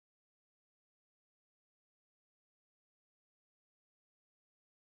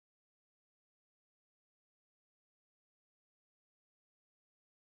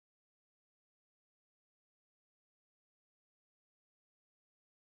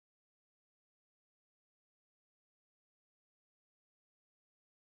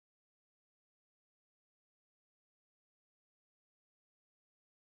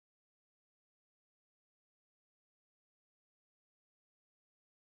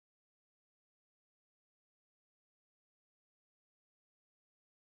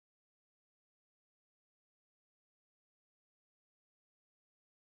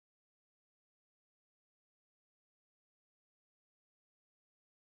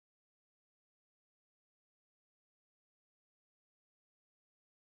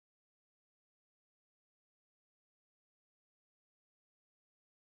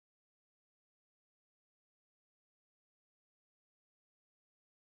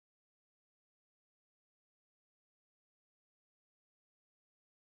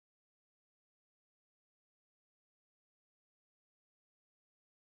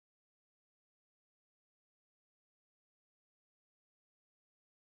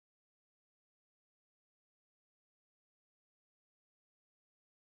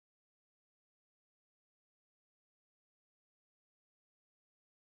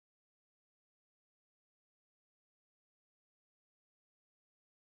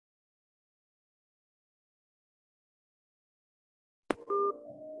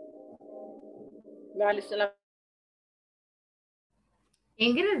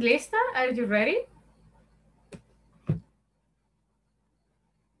 Ingrid, ¿lista? Are you ready?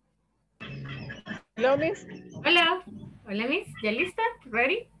 Hello, Miss. Hola. Hola, Miss. ¿Ya lista?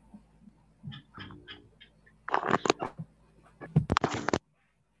 Ready?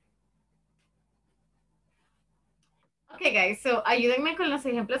 Okay, guys, so ayúdenme con los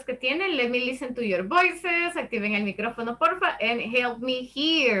ejemplos que tienen. Let me listen to your voices. Activen el micrófono, porfa, and help me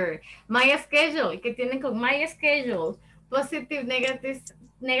here. My schedule. ¿Qué tienen con my schedule? Positive,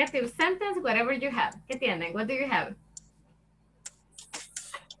 negative sentence, whatever you have. ¿Qué tienen? What do you have?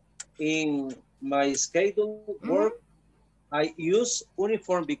 In my schedule work, I use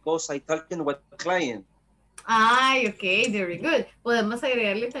uniform because I talking with client. Ay, ok, very good. Podemos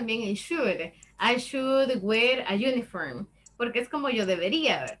agregarle también el should. I should wear a uniform. Porque es como yo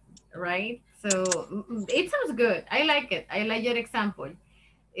debería, right? So, it sounds good. I like it. I like your example.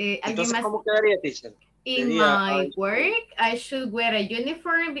 Entonces, ¿cómo quedaría, teacher? In my work, I should wear a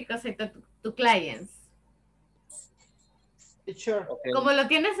uniform because I talk to clients. Sure. Okay. Como lo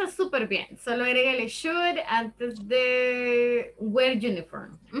tienes es súper bien. Solo agrégale should antes de wear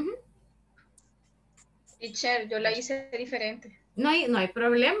uniform. Teacher, yo la hice diferente. No hay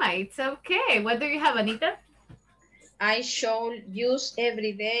problema. It's okay. What do you have, Anita? I should use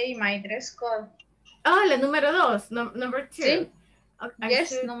every day my dress code. Oh, la número 2, number 2. Sí. I Yes,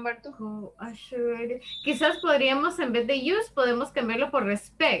 should number 2. I should. Quizás podríamos, en vez de use, podemos cambiarlo por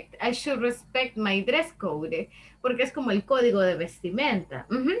respect. I should respect my dress code. Porque es como el código de vestimenta.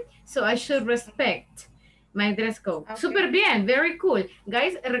 So I should respect my dress code. Okay. Súper bien, very cool.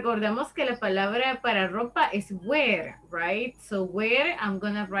 Guys, recordemos que la palabra para ropa es wear, right? So wear, I'm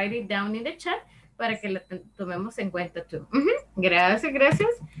gonna write it down in the chat para que la tomemos en cuenta tú. Gracias, gracias.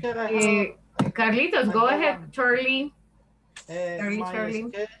 Carlitos, go ahead, Charlie.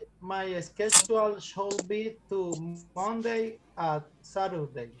 My schedule should be to Monday at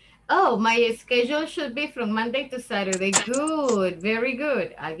Saturday. Oh, my schedule should be from Monday to Saturday. Good, very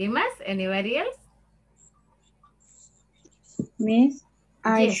good. ¿Alguien más? Anybody else? Miss,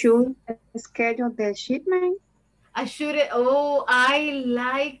 I Yes. should schedule the shipment. I should, oh, I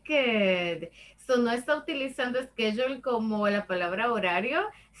like it. So no está utilizando schedule como la palabra horario,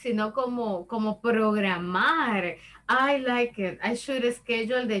 sino como programar. I like it. I should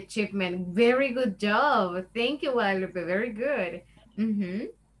schedule the shipment. Very good job. Thank you, Guadalupe. Very good.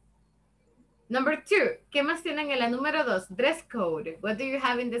 Number 2. ¿Qué más tienen en la número 2? Dress code. What do you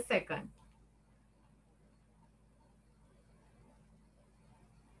have in the second?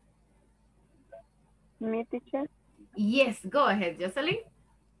 Me, teacher? Yes, go ahead, Jocelyn.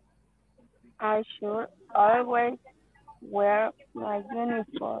 I should always wear my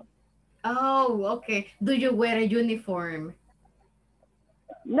uniform. Oh, okay. Do you wear a uniform?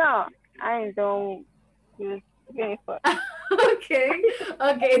 No, I don't use uniform. Okay.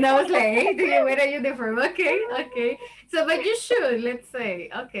 And I was like, hey, do you wear a uniform? Okay. So, but you should, let's say,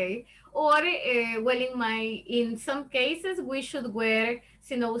 okay. Or, in some cases, we should wear,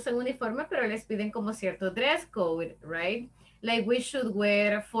 si no usan uniforme, pero les piden como cierto dress code, right? Like we should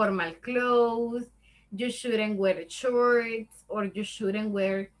wear formal clothes, you shouldn't wear shorts, or you shouldn't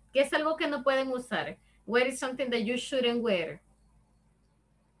wear, ¿qué es algo que no pueden usar? What is something that you shouldn't wear?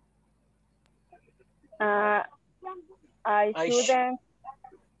 I shouldn't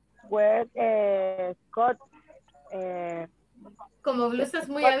wear coat. Como blusas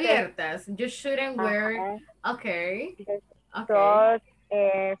muy abiertas. You shouldn't wear. Okay. Okay.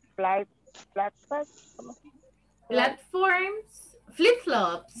 Platforms.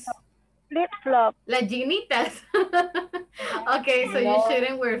 Flip-flops. Flip-flops. Las ginitas. Okay, so you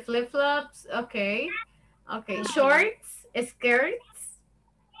shouldn't wear flip-flops. Okay. Okay. Shorts, skirts,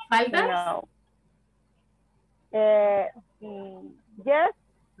 faldas. No. Yes,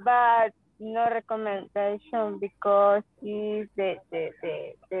 but no recommendation because it's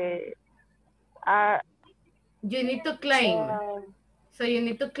you need to climb. So you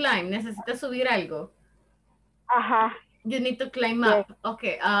need to climb. Necesitas subir algo. Ajá. You need to climb up. Yes.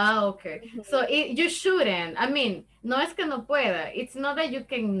 Okay. Okay. So you shouldn't. I mean, no es que no pueda. It's not that you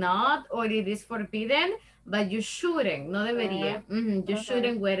cannot or it is forbidden, but you shouldn't. No debería. You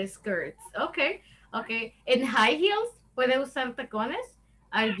shouldn't wear skirts. Okay. Okay. In high heels, ¿puede usar tacones?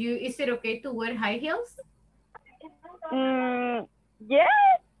 Is it okay to wear high heels?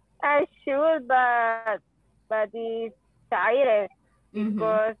 Yes, I should, but it's tired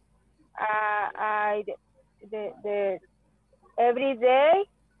because every day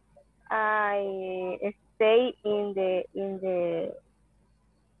I stay in the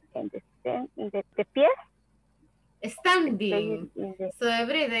pies. Standing. So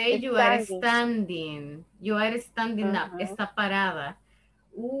every day you are standing. You are standing up. Está parada.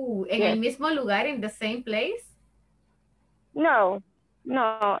 ¿En el mismo lugar, in the same place? No.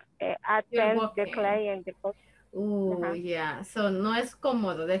 Attend the client. Yeah. So no es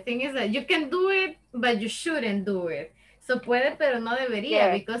cómodo. The thing is that you can do it, but you shouldn't do it. So puede, pero no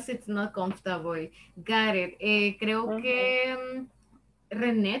debería, because it's not comfortable. Got it. Creo que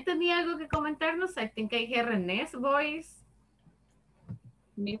René tenía algo que comentarnos. I think I hear René's voice.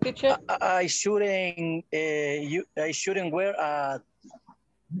 Me, teacher. I shouldn't wear a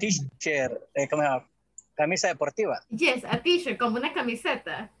t-shirt, camisa deportiva. Yes, a t-shirt, como una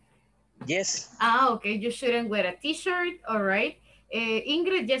camiseta. Yes. Okay. You shouldn't wear a t-shirt. All right.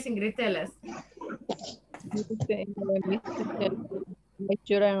 Ingrid, yes, Ingrid, tell us.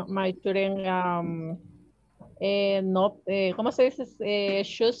 ¿cómo se dice?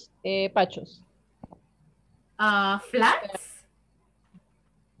 Shoes, pachos. Flats?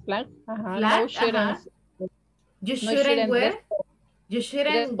 Flat? Flat? No shouldn't. You shouldn't wear? You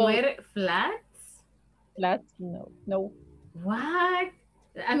shouldn't wear flats? Flats? No. What?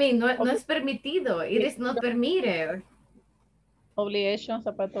 I mean, no es permitido. It is not permitted. Obligation,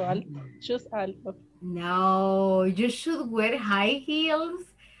 zapato alto. Shoes alto. No, you should wear high heels.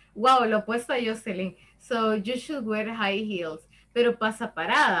 Wow, lo opuesto a Jocelyn. So you should wear high heels. Pero pasa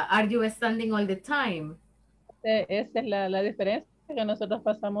parada. Are you standing all the time? Esa es la diferencia, que nosotros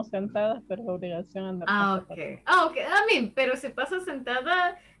pasamos sentadas, pero la obligación andar. Okay. I mean, pero si pasa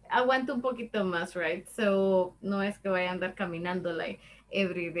sentada, aguanta un poquito más, right? So no es que vaya a andar caminando like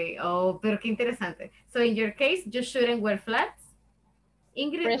every day. Oh, pero qué interesante. So in your case, you shouldn't wear flats?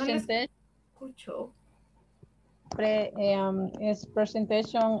 Ingrid, no les escucho. Es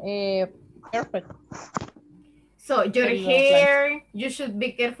presentation perfect. So your hair, you should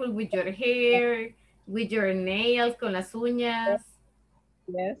be careful with your hair, with your nails, con las uñas.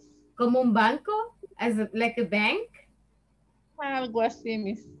 Yes. ¿Como un banco? Like a bank? Algo así,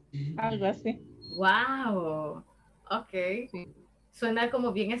 miss. Algo así. Wow. Okay. Sí. Suena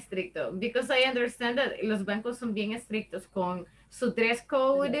como bien estricto. Because I understand that los bancos son bien estrictos con su dress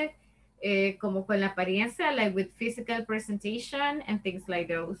code, como con la apariencia, like with physical presentation and things like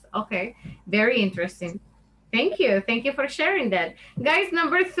those. Okay. Very interesting. Thank you. Thank you for sharing that. Guys,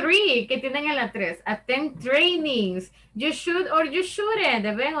 number 3, ¿qué tienen en la 3? Attend trainings. You should or you shouldn't.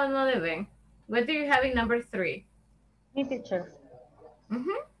 ¿Deben o no deben? What do you have in number 3? Me, teacher.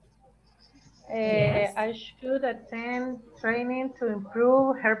 Yes. I should attend training to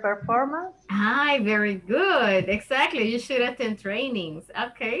improve her performance. Hi, very good. Exactly. You should attend trainings.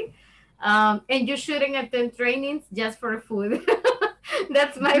 Okay. And you shouldn't attend trainings just for food.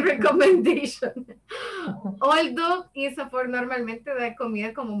 That's my recommendation. Although INSAFORP normalmente da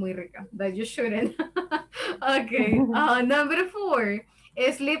comida como muy rica, but you shouldn't. Okay. Number 4.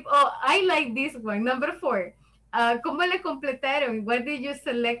 Sleep. Oh, I like this one. Number 4. ¿Cómo le completaron? What did you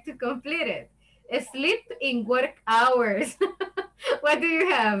select to complete it? Sleep in work hours. What do you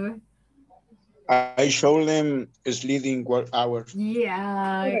have? I show them sleeping work hours.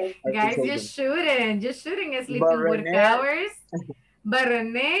 Yeah, guys, show you them. shouldn't. You shouldn't But sleeping work René, hours. But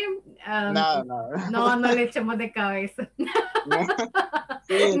René, no. no le echemos de cabeza. No.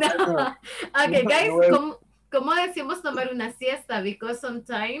 Sí, No. no. Okay, guys, No, ¿cómo decimos tomar una siesta? Because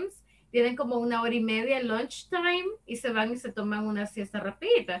sometimes tienen como 1 hora y media lunchtime y se van y se toman una siesta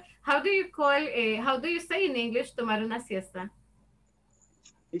rapidita. How do you say in English tomar una siesta?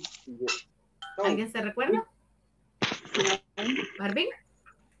 ¿Alguien se recuerda? ¿Marvin?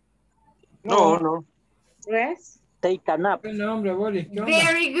 No. Rest. Take a nap.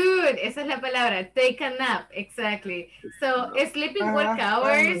 Very good. Esa es la palabra. Take a nap. Exactly. So, sleeping work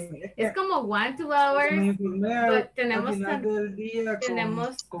hours es como 1 to 2 hours. But tenemos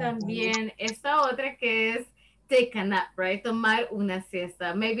también esta otra que es take a nap, right? Tomar una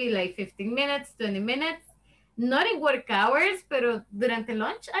siesta. Maybe like 15 minutes, 20 minutes. Not in work hours, pero durante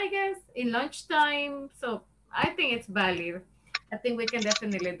lunch, I guess. In lunchtime. So, I think it's valid. I think we can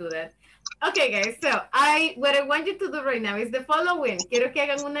definitely do that. Okay, guys, so what I want you to do right now is the following. Quiero que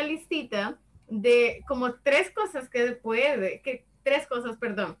hagan una listita de como 3 cosas que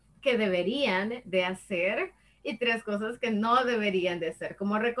deberían de hacer y 3 cosas que no deberían de hacer.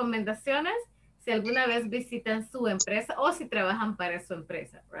 Como recomendaciones, si alguna vez visitan su empresa o si trabajan para su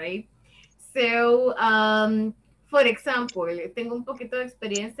empresa, right? So, for example, tengo un poquito de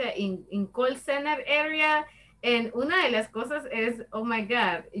experiencia en call center area. And una de las cosas es, oh my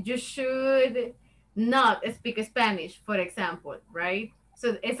God, you should not speak Spanish, for example, right?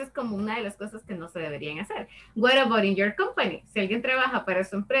 So, esa es como una de las cosas que no se deberían hacer. What about in your company? Si alguien trabaja para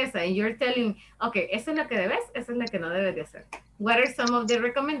su empresa and you're telling, okay, eso es lo que debes, eso es lo que no debes de hacer. What are some of the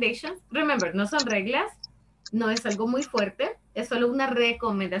recommendations? Remember, no son reglas, no es algo muy fuerte, es solo una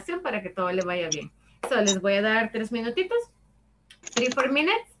recomendación para que todo le vaya bien. So, les voy a dar 3 minutitos, 3-4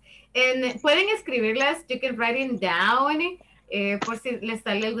 minutes. Pueden escribirlas, you can write it down, por si les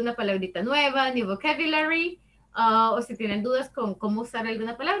sale alguna palabrita nueva, new vocabulary, o si tienen dudas con cómo usar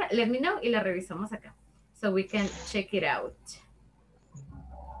alguna palabra, let me know y la revisamos acá. So we can check it out.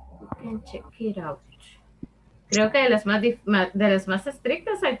 Creo que de las más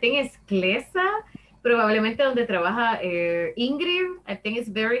estrictas, I think es Clesa, probablemente donde trabaja Ingrid, I think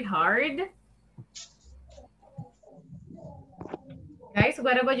it's very hard. Guys,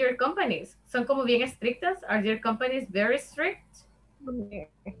 what about your companies? ¿Son como bien estrictas? Are your companies very strict?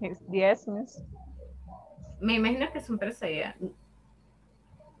 Yes, miss. Me imagino que su empresa ya.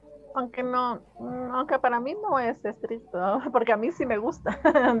 Aunque para mí no es estricto, porque a mí sí me gusta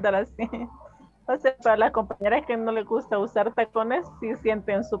andar así. O sea, para las compañeras que no les gusta usar tacones, sí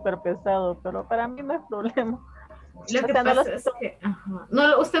sienten súper pesado, pero para mí no es problema. Lo que pasa es que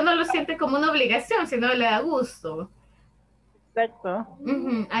usted no lo siente como una obligación, sino le da gusto. Exacto.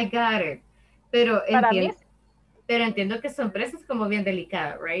 I got it. Pero entiendo que su empresa es como bien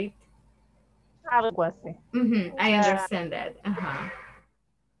delicada, right? Algo así. I understand that.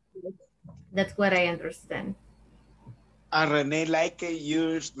 That's what I understand. René like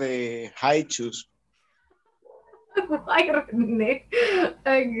use the high shoes. Ay, René.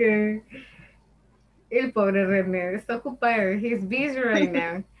 Okay. El pobre René está ocupado. He's busy right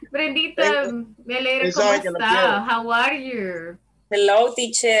now. Brendita, me alegra, ¿cómo está? How are you? Hello,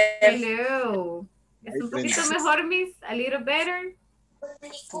 teacher. Hello. ¿Es un poquito mejor, Miss? A little better?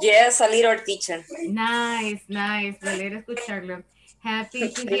 Yes, a little, teacher. Nice. Me alegra escucharlo.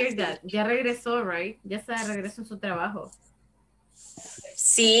 Happy to hear that. Ya regresó, right? Ya está de regreso en su trabajo.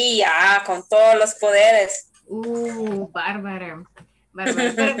 Sí, ya, con todos los poderes. Bárbara.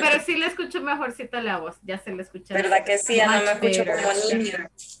 Pero sí le escucho mejorcita la voz. Ya se le escucha. ¿Verdad que sí? Ya no me escucho como niña.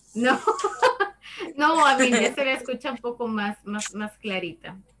 No, a mí ya se le escucha un poco más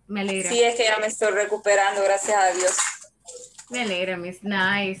clarita. Me alegra. Sí, es que ya me estoy recuperando, gracias a Dios. Me alegra, Miss.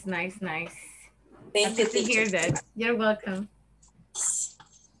 Nice. Thank you, to hear that. You're welcome.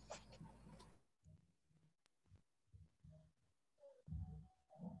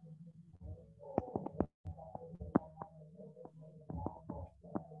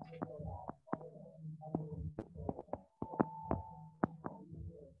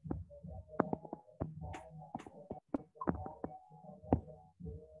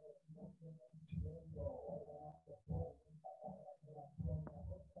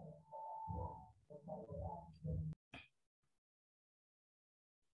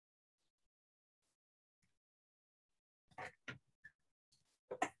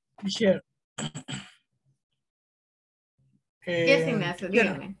 Sure. Yes, Ignacio,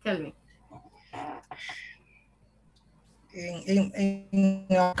 dígame, tell me. In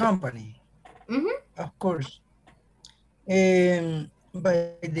our company, of course,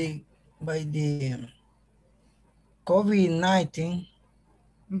 by the by the COVID-19,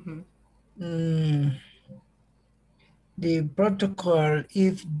 the protocol,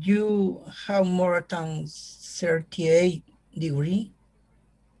 if you have more than 38 degree,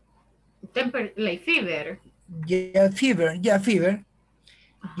 like fever. Yeah, fever.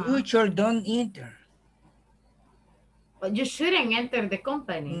 You should don't enter. But you shouldn't enter the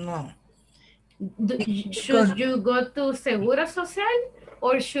company. No. Should you go to Seguro Social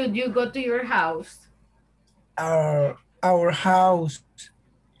or should you go to your house? Our house.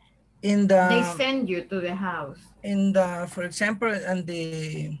 They send you to the house. For example, in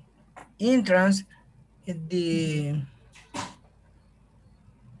the entrance, the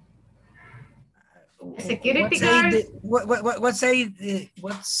security guard. What says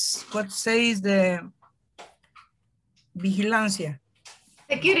the vigilancia?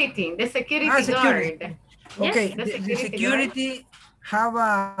 Security, the security guard. Okay, Yes, the security have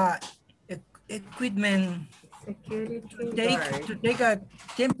a equipment to take a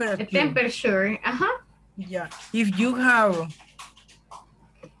temperature. A temperature, Yeah, if you have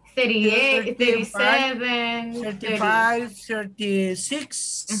 38, 37, 35,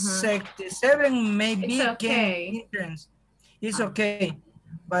 36, 37, maybe it's okay. entrance. It's okay.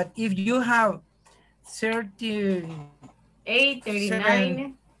 But if you have 38,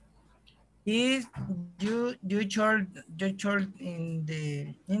 39, is you should in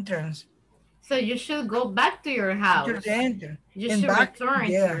the entrance. So you should go back to your house. You should return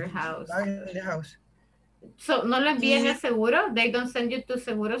to your house. Back in the house. So, ¿no lo envían a seguro? They don't send you to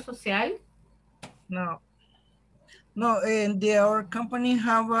Seguro Social? No. No, and our company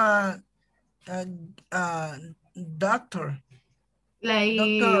have a doctor. Like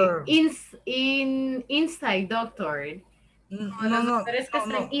doctor. Inside doctor. No,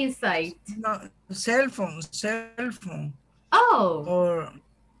 inside. No, cell phone. Oh. Or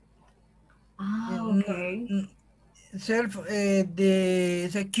okay. The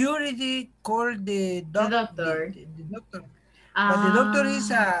security called the doctor. The doctor. But the doctor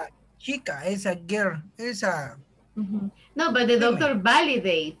is a chica, is a girl, is a... No, but the doctor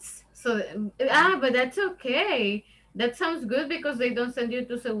validates. So, but that's okay. That sounds good because they don't send you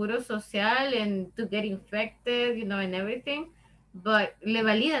to Seguro Social and to get infected, and everything. But le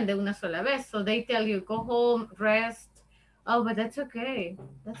validan de una sola vez. So they tell you, go home, rest. Oh, but that's okay.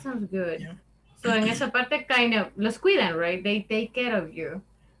 That sounds good. Yeah. So en esa parte kind of los cuidan, right? They take care of you.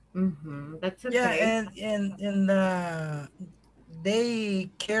 That's okay. Yeah, and they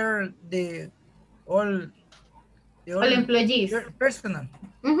care all employees. Personnel.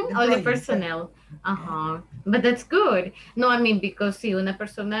 All the personnel. But that's good. No, I mean, because si una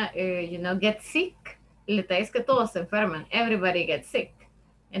persona, gets sick, el detalle es que todos se enferman. Everybody gets sick.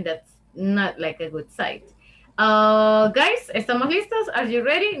 And that's not like a good sight. Guys, ¿estamos listos? Are you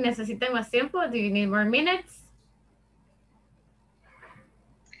ready? ¿Necesitan más tiempo? Do you need more minutes?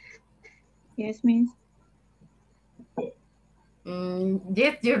 Yes, miss.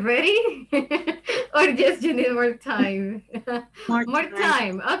 Yes, you're ready? Or just you need more time? More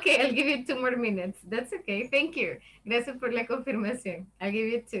time. Okay, I'll give you 2 more minutes. That's okay. Thank you. Gracias por la confirmación. I'll give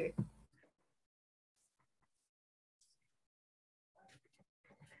you 2.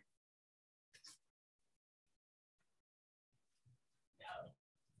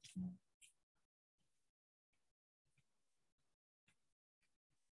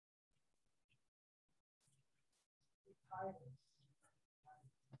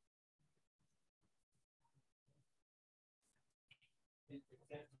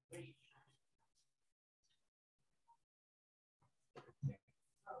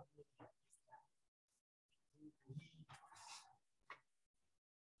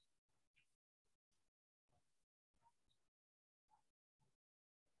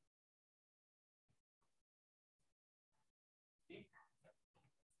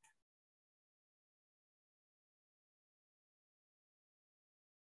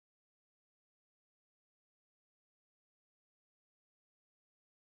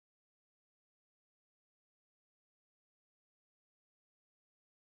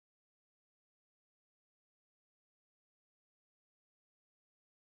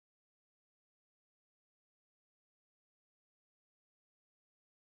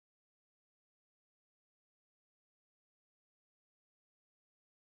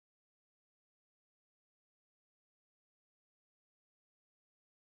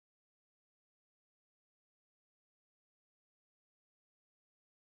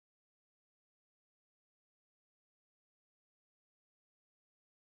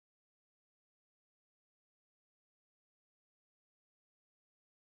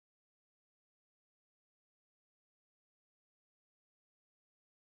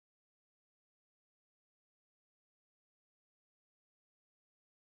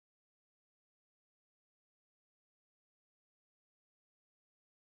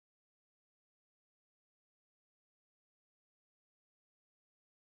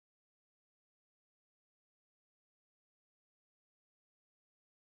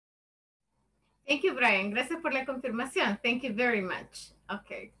 Thank you, Brian. Gracias por la confirmación. Thank you very much.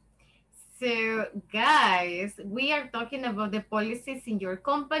 Okay. So, guys, we are talking about the policies in your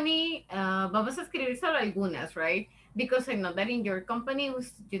company. Vamos a escribir solo algunas, right? Because I know that in your company,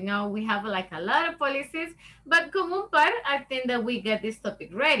 you know, we have like a lot of policies, but como un par, I think that we get this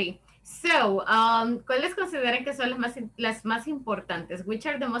topic ready. So, ¿cuáles consideran que son las más importantes? Which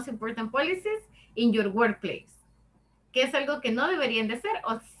are the most important policies in your workplace? ¿Qué es algo que no deberían de hacer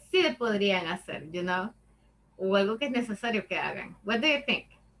o sí podrían hacer, you know? O algo que es necesario que hagan. What do you think?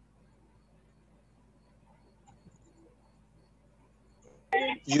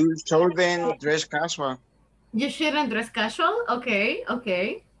 You shouldn't dress casual. You shouldn't dress casual? Okay,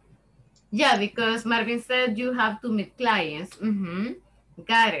 okay. Yeah, because Marvin said you have to meet clients.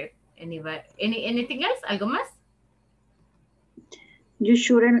 Got it. Anything else? ¿Algo más? You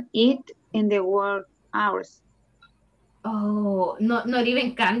shouldn't eat in the work hours. Oh, no, not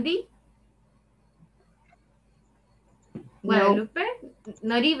even candy? Guadalupe? No.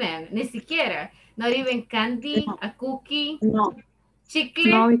 Not even, ni siquiera. Not even candy, no. A cookie? No. Chicle?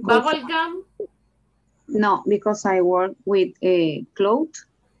 No, bubble gum? No, because I work with clothes.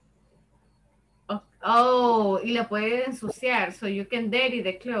 Oh, y la puede ensuciar, so you can dirty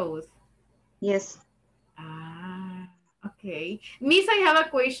the clothes. Yes. Ah, okay. Miss, I have a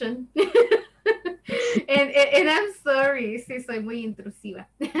question. and I'm sorry si soy muy intrusiva.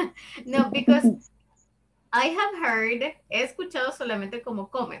 No, because I have heard, he escuchado solamente como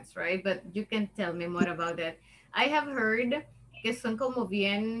comments, right? But you can tell me more about that. I have heard que son como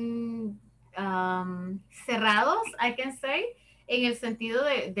bien cerrados, I can say, en el sentido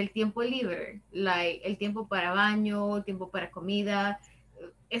del tiempo libre, like el tiempo para baño, el tiempo para comida.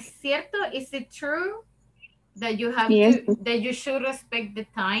 ¿Es cierto? Is it true that you have that you should respect the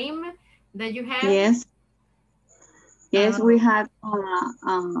time that you have? Yes. Yes, we had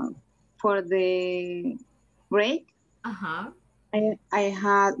for the break. We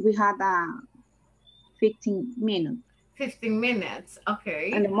had 15 minutes. 15 minutes,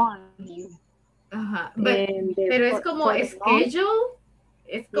 okay. In the morning. Pero es como schedule,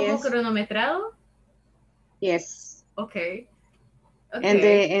 es como cronometrado. Yes. Okay. And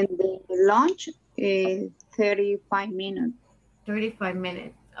the lunch is 35 minutes. 35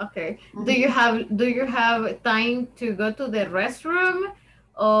 minutes. Okay. Do you have time to go to the restroom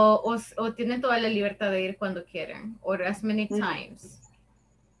o tienen toda la libertad de ir cuando quieran? Or as many times?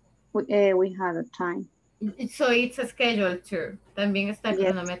 We had a time. So it's a schedule too. También está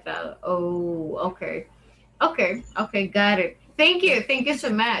cronometrado. Oh, okay. Okay, got it. Thank you so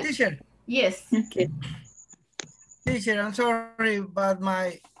much. Teacher. Yes. Okay. Teacher, I'm sorry, but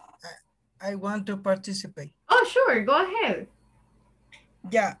I want to participate. Oh, sure, go ahead.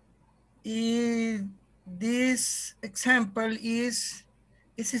 Yeah, this example is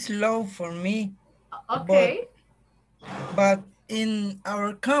slow for me. Okay. But in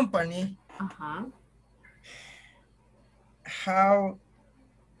our company, how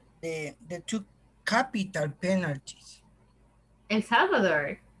the two capital penalties. El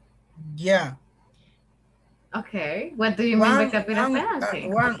Salvador. Yeah. Okay. What do you mean by capital penalty?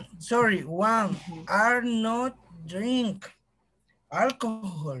 One are not drink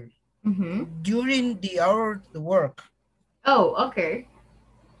alcohol during the hour to work. Oh, okay.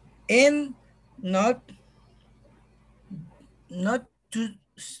 And not to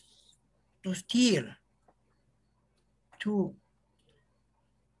steal, to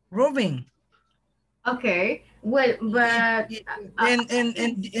robbing. Okay. Well, but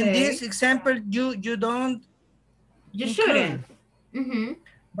in this example, you don't. You shouldn't.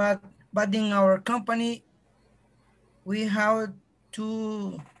 But in our company, we have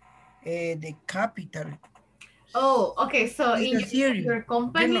to the capital. Oh, okay. So in your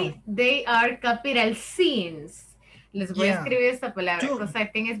company, they are capital sins. Les voy a escribir esta palabra because I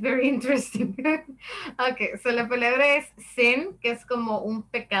think it's very interesting. Okay, so la palabra es sin, que es como un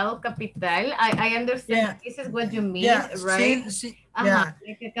pecado capital. I understand this is what you mean, right? Sin,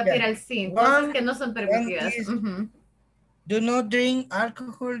 like a capital sin, cosas que no son permitidas. Do not drink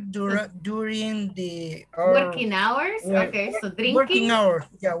alcohol during the working hours. Okay, so drinking. Working hours.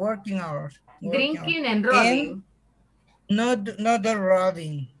 Yeah, working hours. Drinking and robbing. And not the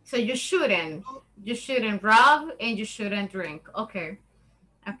robbing. So you shouldn't rob and you shouldn't drink. Okay.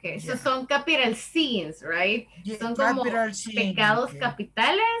 So son capital sins, right? Son como pecados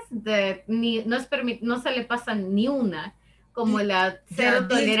capitales de no se le pasa ni una, como la cero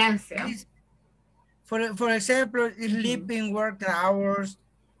tolerancia. For example, sleeping work hours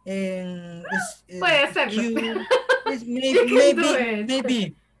and puede hacerlo.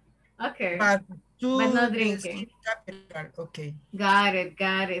 Maybe. Okay. But no drinking. Okay. Got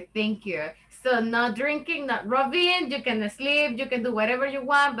it. Thank you. So not drinking, not robbing, you can sleep, you can do whatever you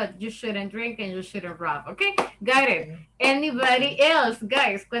want, but you shouldn't drink and you shouldn't rob, okay? Got it. Anybody else?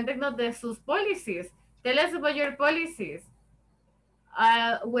 Guys, cuéntenos de sus policies. Tell us about your policies.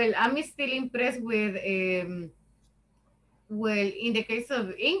 Well, I'm still impressed with, well, in the case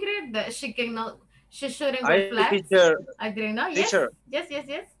of Ingrid, that she shouldn't wear flats. I didn't know. Teacher. Yes.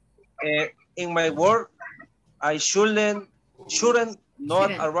 In my work, I shouldn't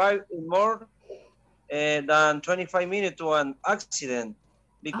not arrive in more than 25 minutes to an accident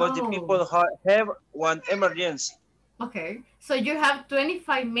because the people have one emergency. Okay, so you have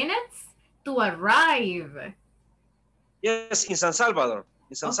 25 minutes to arrive. Yes, in San Salvador.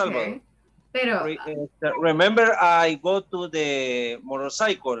 Salvador. Pero, remember, I go to the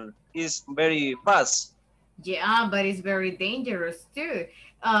motorcycle. It's very fast. Yeah, but it's very dangerous too.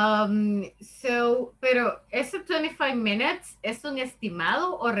 Pero ¿ese 25 minutes es un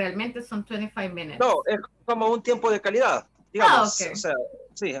estimado o realmente son 25 minutes? No, es como un tiempo de calidad, digamos. O sea,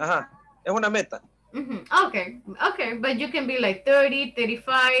 sí, ajá. Es una meta. Okay, but you can be like 30,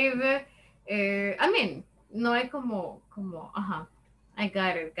 35. I mean, no hay como, ajá. I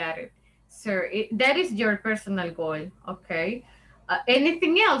got it. So that is your personal goal, okay?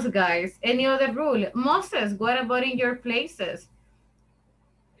 Anything else, guys? Any other rule? Moses, what about in your places?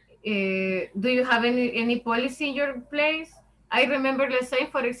 Do you have any policy in your place? I remember, let's say,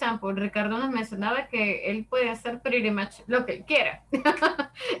 for example, Ricardo nos mencionaba que él puede hacer pretty much lo que él quiera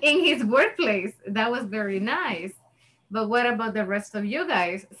in his workplace. That was very nice. But what about the rest of you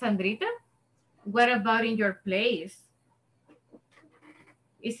guys? Sandrita, what about in your place?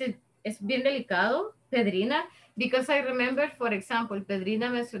 ¿Es bien delicado? Pedrina? Because I remember, for example, Pedrina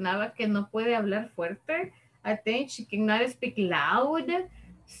mencionaba que no puede hablar fuerte. I think she cannot speak loud.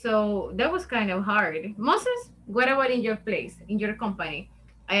 So that was kind of hard. Moses, what about in your place, in your company?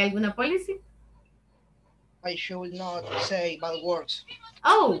 ¿Hay alguna policy? I should not say bad words.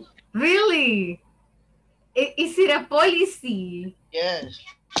 Oh, really? Is it a policy? Yes.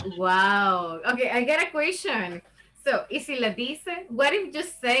 Wow. Okay, I got a question. So, ¿y si la dice? What if you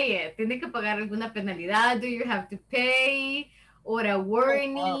say it? ¿Tiene que pagar alguna penalidad? Do you have to pay? Or a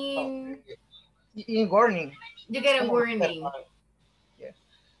warning? Warning. You get a warning. Yeah.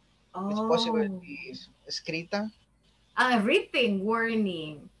 It's possible to be escrita. Written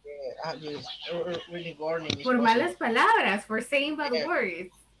warning. Yeah, yes, really warning. Por malas palabras, for saying bad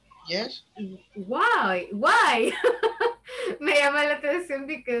words. Yes. Why? Me llama la atención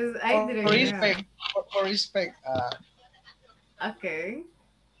because I didn't know. For respect. Okay.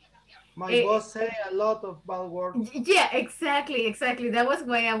 My boss say a lot of bad words. Yeah, exactly. That was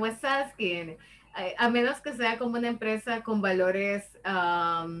why I was asking. A menos que sea como una empresa con valores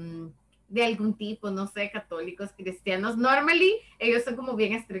de algún tipo, no sé, católicos, cristianos. Normally, ellos son como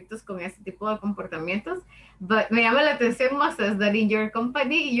bien estrictos con ese tipo de comportamientos. But me llama la atención, Moses, that in your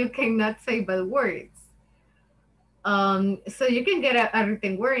company, you cannot say bad words. So you can get a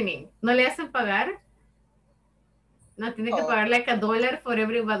written warning. ¿No le hacen pagar? No, tiene que pagar like $1 for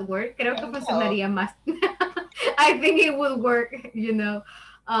every bad word. Creo que funcionaría más. I think it would work, you know.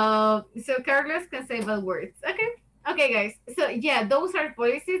 So Carlos can say bad words. Okay, guys. So yeah, those are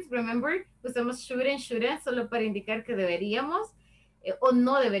policies. Remember, usamos shouldn't solo para indicar que deberíamos o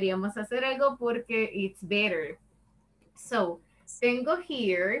no deberíamos hacer algo porque it's better. So, tengo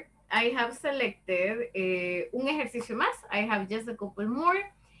here, I have selected un ejercicio más. I have just a couple more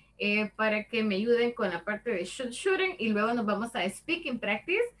para que me ayuden con la parte de shouldn't y luego nos vamos a speaking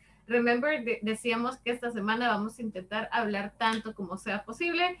practice. Remember, decíamos que esta semana vamos a intentar hablar tanto como sea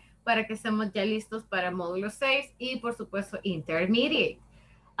posible para que estemos ya listos para módulo 6 y por supuesto intermediate.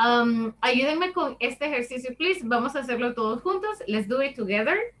 Ayúdenme con este ejercicio, please. Vamos a hacerlo todos juntos. Let's do it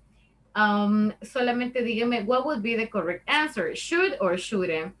together. Solamente díganme what would be the correct answer, should or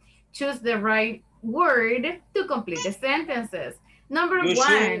shouldn't. Choose the right word to complete the sentences. Number one.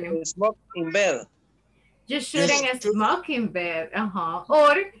 Shouldn't smoke in bed. You shouldn't smoke in bed.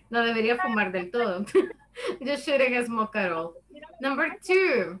 Or no debería fumar del todo. You shouldn't smoke at all. Number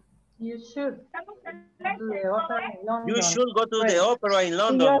two. You should go to the opera in London. You should go to the opera in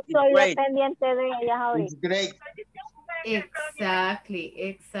London. Yo soy dependiente de ellas ahorita. It's great. Exactly.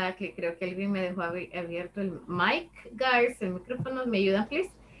 Creo que alguien me dejó abierto el mic. Guys, el micrófono, ¿me ayudan,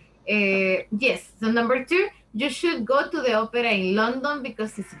 please? Yes, so number two, you should go to the opera in London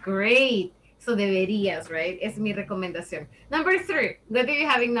because it's great. So deberías, right? Es mi recomendación. Number three, what do you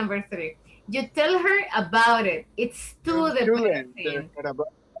have in number three? You tell her about it. It's too depressing.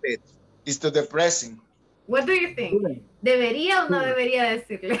 It's too depressing. What do you think? ¿Debería o no debería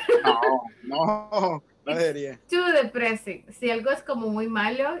decirle? No. No debería. Too depressing. Si algo es como muy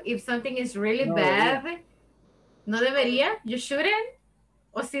malo, if something is really No bad, debería. ¿no debería? You shouldn't?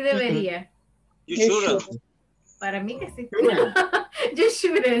 ¿O sí debería? You shouldn't. Para mí que sí. Shouldn't. You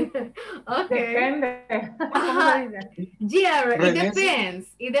shouldn't. Okay. Depende. ¿Cómo Ajá. se dice? Yeah, it René,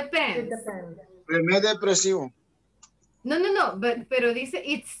 depends. It depends. Depende. René es depresivo. No, pero dice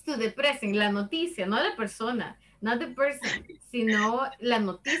it's too depressing, la noticia, no la persona, not the person, sino la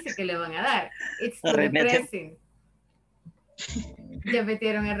noticia que le van a dar. It's too René, depressing. Ya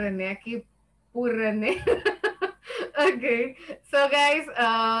metieron a René aquí, pur René. Ok, so guys,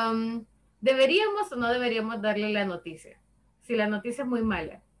 ¿deberíamos o no deberíamos darle la noticia? Si la noticia es muy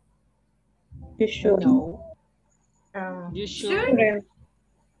mala. You should. No. You Should?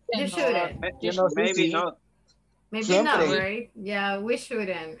 You No. shouldn't. Maybe not. Maybe Siempre. not, right? Yeah, we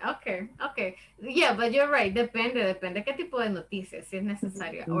shouldn't. Okay. Yeah, but you're right. Depende qué tipo de noticias, si es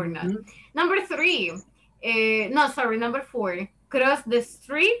necesaria or not. Number 3. Number 4. Cross the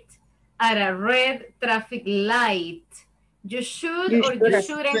street at a red traffic light. You should or you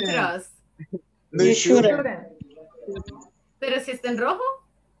shouldn't cross. You shouldn't. Pero si está en rojo.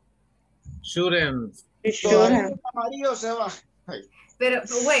 Shouldn't. You shouldn't. Amarillo se va. Pero,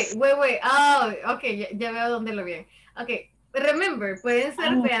 wait. Oh, ok, ya veo dónde lo vi. Ok, remember, pueden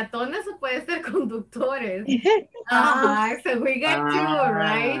ser peatones o pueden ser conductores. Ajá, so we got two,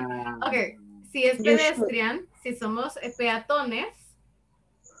 right? Ok, si es pedestrian, si somos peatones,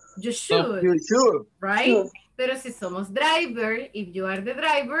 you should, right? Pero si somos driver, if you are the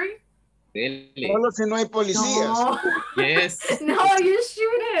driver, solo si no hay policías. no. Yes. No, you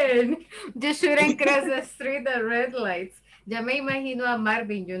shouldn't. You shouldn't cross the street at red lights. Ya me imagino a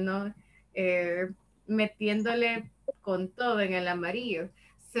Marvin, metiéndole con todo en el amarillo.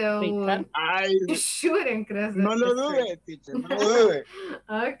 So, you shouldn't cross No lo dude, teacher, no lo dude.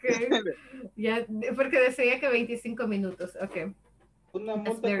 Ok. Ya, porque decía que 25 minutos. Ok. Una That's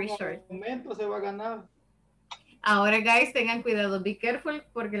multa very como short. argumento se va a ganar. Ahora, guys, tengan cuidado. Be careful,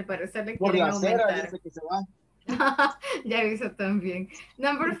 porque al parecer le Por quieren la acera aumentar. dice que se va. Ya aviso también.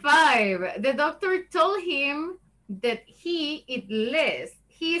 Number 5. The doctor told him that he eat less.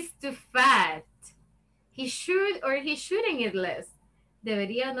 He's too fat. He should or he shouldn't eat less.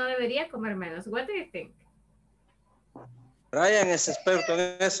 ¿Debería o no debería comer menos? What do you think? Brian es experto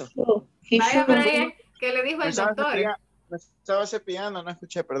en eso. Vaya, Brian, ¿qué le dijo el doctor? Me estaba cepillando, no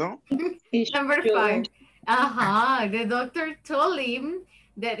escuché, perdón. Number 5. The doctor told him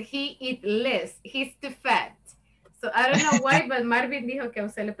that he eat less. He's too fat. So I don't know why, but Marvin dijo que a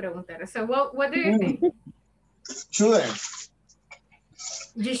usted le preguntara. So what do you think? Shouldn't.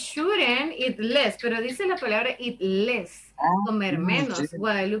 You shouldn't eat less, pero dice la palabra eat less, comer menos. Sí.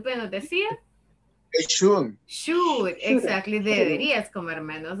 Guadalupe nos decía. Should. Should, exactly. Deberías comer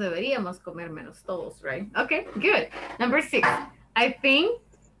menos, deberíamos comer menos todos, right? Okay, good. Number 6. I think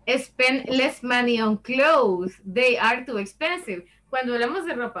spend less money on clothes. They are too expensive. Cuando hablamos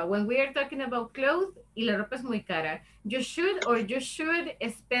de ropa, when we are talking about clothes y la ropa es muy cara, you should or you should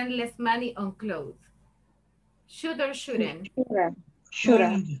spend less money on clothes. Should or shouldn't?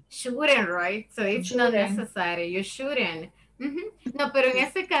 Shouldn't. Shouldn't, right? So it's not necessary. You shouldn't. No, pero en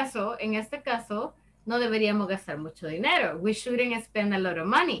este caso, no deberíamos gastar mucho dinero. We shouldn't spend a lot of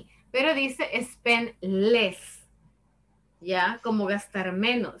money. Pero dice spend less. ¿Ya? Como gastar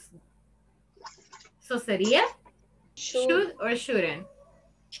menos. ¿Eso sería? Should or shouldn't?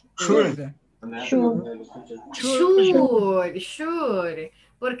 Should. Should.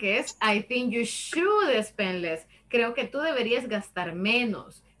 Porque es I think you should spend less. Creo que tú deberías gastar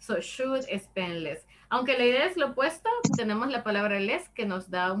menos. So should spend less. Aunque la idea es lo opuesto, tenemos la palabra less que nos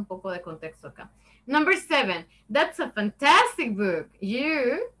da un poco de contexto acá. Number 7. That's a fantastic book.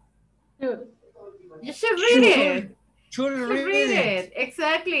 You should read it. Should read it.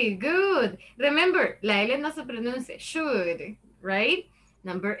 Exactly. Good. Remember, la L no se pronuncia. Should. Right?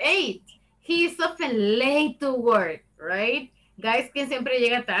 Number 8. He is often late to work. Right? Guys, ¿quién siempre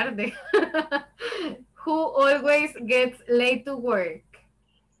llega tarde? Who always gets late to work?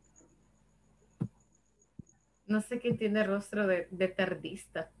 No sé quién tiene rostro de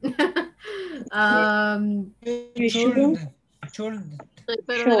tardista.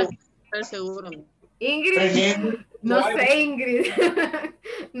 Pero seguro. Ingrid. No sé, Ingrid.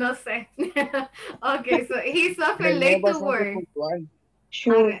 No sé. Okay, so he's often late to work.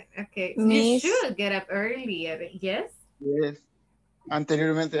 Okay, so you should get up earlier. Yes? Yes.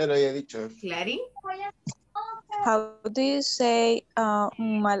 Anteriormente ya lo había dicho. Clary? How do you say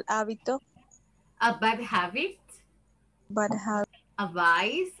mal hábito? A bad habit? Bad habit. A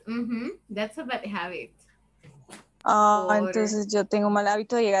vice? That's a bad habit. Entonces yo tengo mal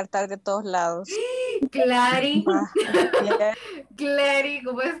hábito de llegar tarde a todos lados. Clary. Yeah. Clary,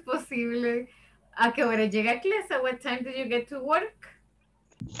 ¿cómo es posible? ¿A qué hora llega a clase? What time do you get to work?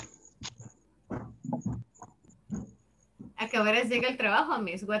 ¿A qué horas llega el trabajo,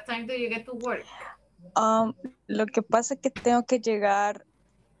 Miss? What time do you get to work? Lo que pasa es que tengo que llegar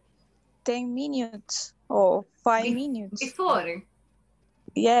 10 minutes o 5 minutes. Before.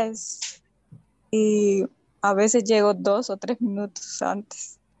 Yes. Y a veces llego 2 o 3 minutos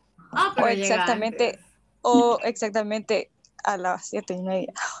antes. Pero o exactamente a las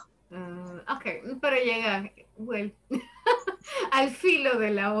 7:30. Ok, pero llega, well, al filo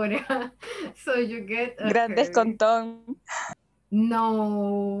de la hora. So you get. Okay. Gran descontón.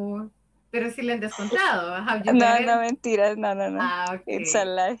 No, pero si le han descontado. No, mentiras, no. Okay. It's a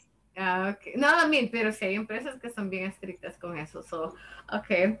lie. Okay. No, I mean, pero sí hay empresas que son bien estrictas con eso. So,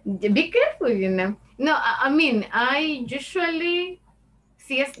 okay, be careful, you know. No, I mean, I usually,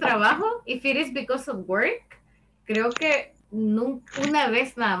 si es trabajo, if it is because of work, creo que una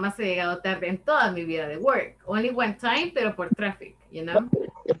vez nada más he llegado tarde en toda mi vida de work. Only one time, pero por traffic, you know.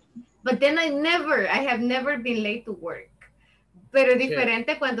 But then I have never been late to work. Pero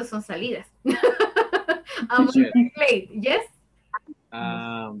diferente cuando son salidas. I'm late, yes?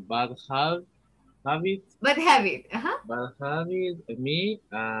 Bad habit. Bad habit, Bad habit, me,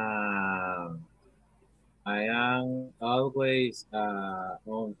 I am always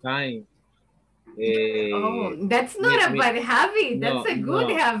on time. That's not a bad habit, that's a good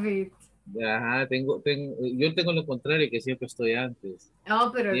habit. Ajá, yo tengo lo contrario, que siempre estoy antes.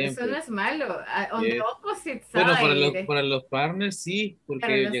 Pero siempre. Eso no es malo. On the opposite side. Pero para los partners sí,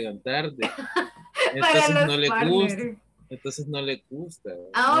 porque ellos llegan tarde. Entonces no le gusta.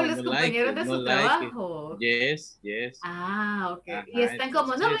 Los compañeros de su trabajo. Yes. Ok. Ajá, y están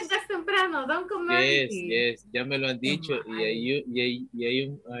como, no vengas temprano, don't come early. Yes, ya me lo han dicho. Y hay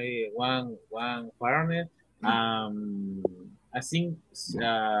one partner, I think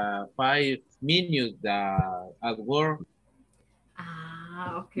 5 minutes at work.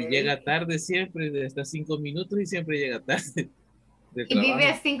 Ok. Y llega tarde siempre, hasta 5 minutos y siempre llega tarde. Y vive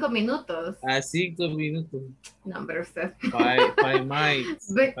a 5 minutos. A 5 minutos. No, pero usted. 5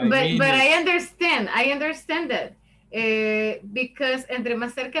 miles. But I understand that. Because entre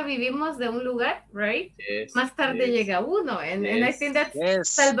más cerca vivimos de un lugar, right? Yes, más tarde llega uno. And I think that's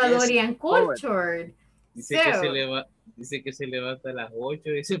Salvadorian culture. Dice que se levanta a las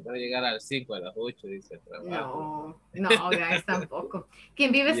 8, dice, para llegar a las 5, a las 8, dice el trabajo. No, guys, tampoco.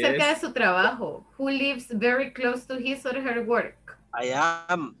 ¿Quién vive cerca de su trabajo? Who lives very close to his or her work? I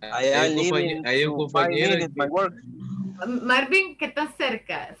am living to 5 minutes my work. Marvin, ¿qué tan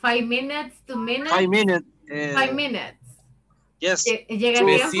cerca? 5 minutes, 2 minutes? 5 minutes. 5 minutes. Yes. ¿Llega a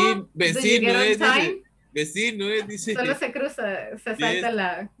tiempo? Vecino dice. Solo se cruza, se salta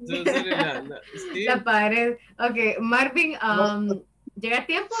la pared. Ok, Marvin, ¿llega a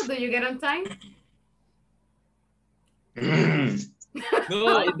tiempo? Do you get on time?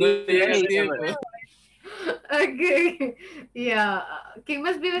 No llega a tiempo. Ok, ¿quién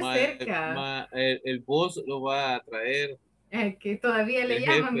más vive cerca? El boss lo va a traer. Que todavía le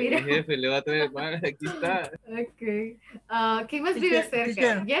llama, mira. El jefe le va a traer, aquí está. Ok. ¿Quién más vive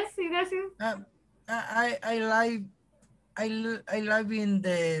cerca? Yes, Ignacio. I live in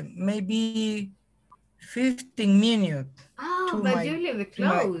the maybe 15 minutes. But you live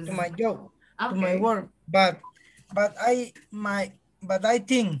close. To my job, to my work. But I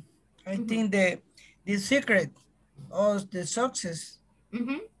think the secret of the success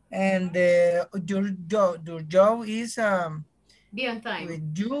and your job is be on time.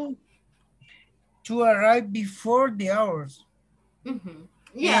 With you to arrive before the hours.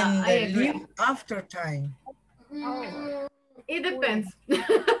 Yeah, I agree. Leave after time. It depends.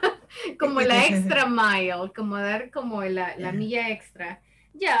 Como la extra mile, como dar como la milla extra.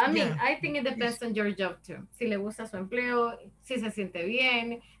 Yeah, I mean, I think it depends on your job too. Si le gusta su empleo, si se siente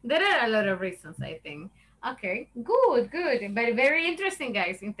bien. There are a lot of reasons, I think. Okay, good. Very, very interesting,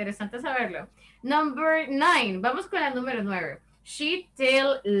 guys. Interesante saberlo. Number 9. Vamos con la número 9. She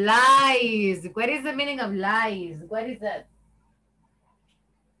tell lies. What is the meaning of lies? What is that?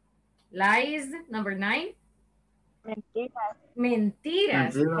 Lies, number 9.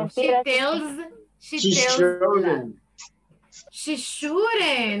 Mentiras. She tells. She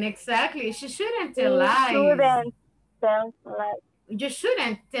shouldn't, exactly. She shouldn't tell lies. You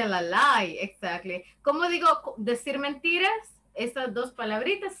shouldn't tell a lie, exactly. ¿Cómo digo decir mentiras? Estas dos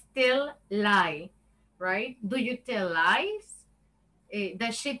palabritas, tell, lie, right? Do you tell lies?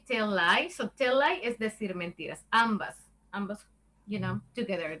 Does she tell lies? So tell lie es decir mentiras. Ambas, you know,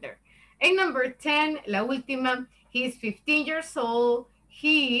 together there. En number 10, la última, he's 15 years old.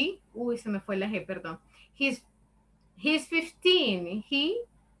 Uy, se me fue la G, perdón. He's 15. He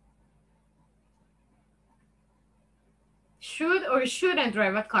should or shouldn't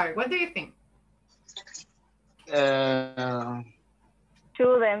drive a car. What do you think?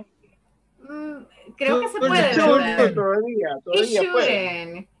 Shouldn't. Creo que se puede, ¿verdad? Todavía He puede.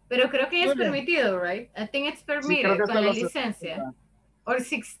 shouldn't. Pero creo que es permitido, right? I think it's Sí, creo permitted que con hasta la los licencia. Or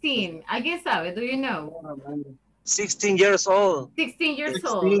 16. ¿Alguien sabe? Do you know? 16 years old. 16 years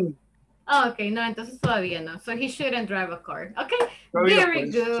old. Oh, ok, no, entonces todavía no. So he shouldn't drive a car. Ok, Todavía,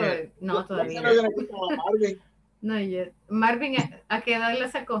 very pues. good. No, todavía no. No yet. Marvin, ¿a qué edad la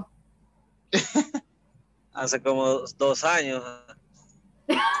sacó? Hace como 2 años.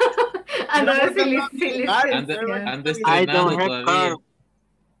 Andaba sin Anda estrenando todavía.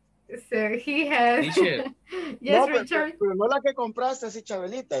 So he has. Yes, No, Richard. pero no la que compraste así,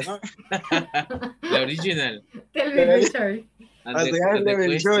 Chabelita, ¿no? La original. Tell me, Richard.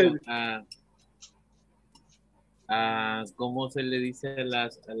 ¿Cómo se le dice a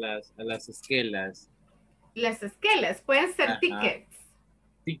las esquelas? Las esquelas pueden ser tickets.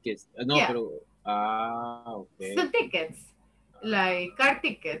 Tickets. No, Yeah. pero. Okay. Son tickets. Like car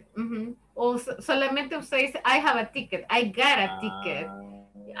ticket. O solamente usted dice, I have a ticket. I got a ticket.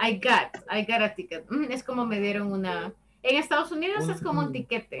 I got a ticket. Es como me dieron una. En Estados Unidos es como un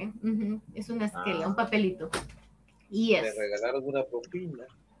tiquete. Es una esquela, un papelito. Yes. Me regalaron una propina.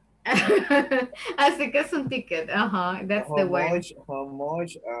 Así que es un ticket. That's the word. How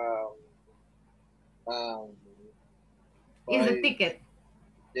much? Is the ticket.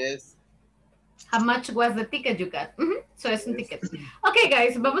 Yes. How much was the ticket you got? So es un ticket. Okay,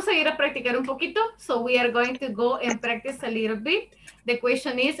 guys, vamos a ir a practicar un poquito. So we are going to go and practice a little bit. The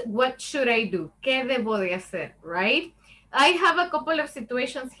question is, what should I do? ¿Qué debo de hacer? Right? I have a couple of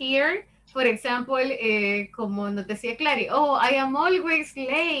situations here. For example, como nos decía Clary, oh, I am always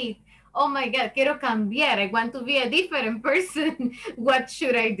late. Oh my God, quiero cambiar. I want to be a different person. What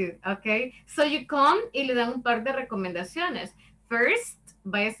should I do? Okay. So you come y le dan un par de recomendaciones. First,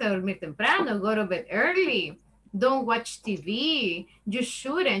 váyase a dormir temprano, go to bed early, don't watch TV, you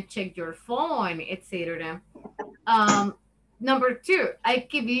shouldn't check your phone, etc. Number 2, I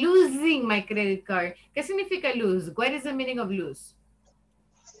keep losing my credit card. ¿Qué significa lose? What is the meaning of lose?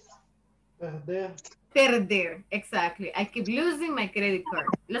 Perder, exactly. I keep losing my credit card.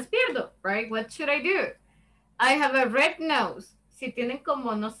 Las pierdo, right? What should I do? I have a red nose. Si tienen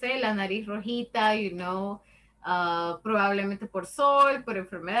como, no sé, la nariz rojita, you know, probablemente por sol, por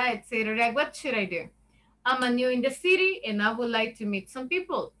enfermedad, etc. What should I do? I'm new in the city and I would like to meet some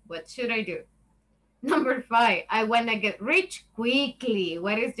people. What should I do? Number 5, I want to get rich quickly.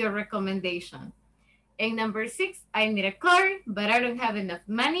 What is your recommendation? And number 6, I need a car, but I don't have enough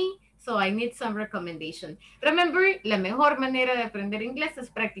money, so I need some recommendation. Remember, la mejor manera de aprender inglés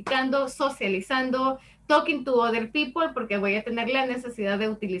es practicando, socializando, talking to other people, porque voy a tener la necesidad de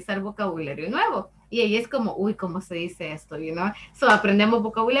utilizar vocabulario nuevo. Y ahí es como, uy, ¿cómo se dice esto? You know? So, aprendemos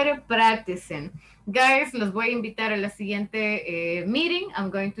vocabulario, practicing. Guys, los voy a invitar a la siguiente meeting. I'm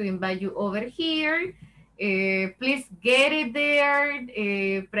going to invite you over here. Please get it there.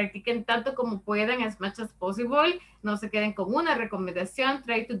 Practiquen tanto como puedan, as much as possible. No se queden con una recomendación.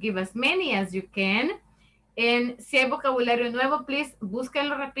 Try to give as many as you can. Si hay vocabulario nuevo, please,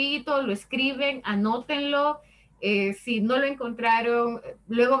 búsquenlo rapidito, lo escriben, anótenlo. Si no lo encontraron,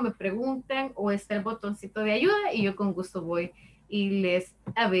 luego me preguntan o está el botoncito de ayuda y yo con gusto voy y les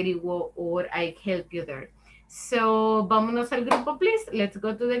averiguo or I help you there. So, vámonos al grupo, please. Let's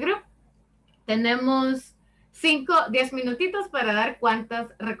go to the group. Tenemos 5-10 minutitos para dar cuantas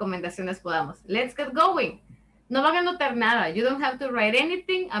recomendaciones podamos. Let's get going. No van a anotar nada. You don't have to write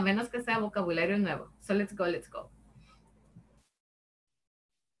anything a menos que sea vocabulario nuevo. So let's go, let's go.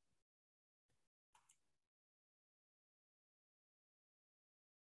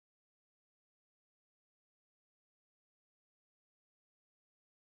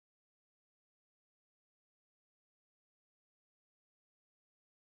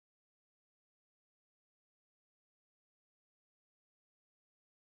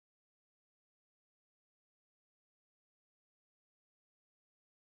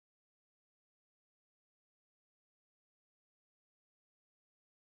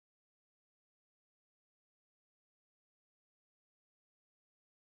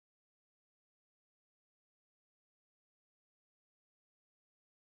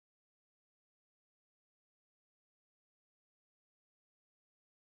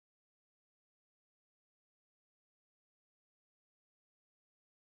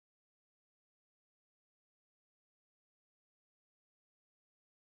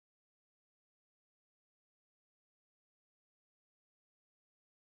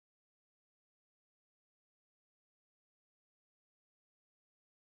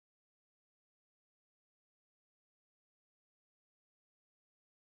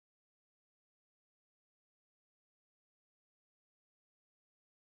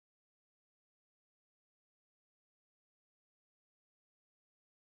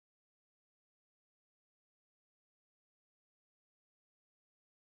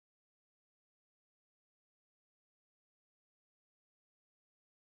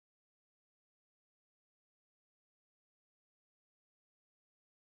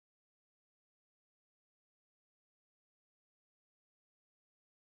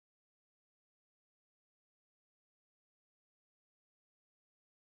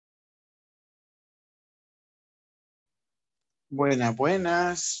 Buenas,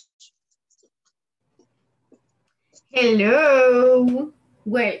 buenas. Hello.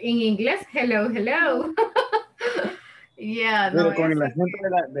 Well, in English, hello, hello. Yeah, no, Pero con el acento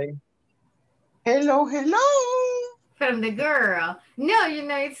de hello, hello. From the girl. No, you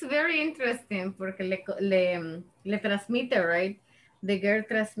know, it's very interesting porque le transmite, right? The girl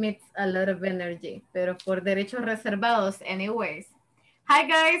transmits a lot of energy, pero por derechos reservados, anyways. Hi,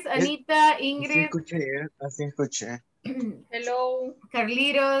 guys. Anita, Ingrid. Así escuché. Hello.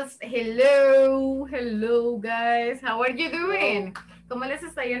 Carlitos, hello. Hello, guys. How are you doing? ¿Cómo les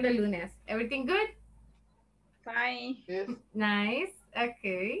está yendo el lunes? Everything good? Fine. Yes. Nice.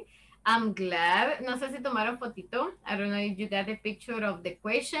 Okay. I'm glad. No sé si tomaron fotito. I don't know if you got a picture of the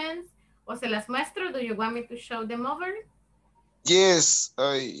questions. O se las muestro. Do you want me to show them over? Yes.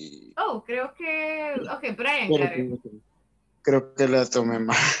 Oh, creo que... Okay, Brian got it. Creo que la tomé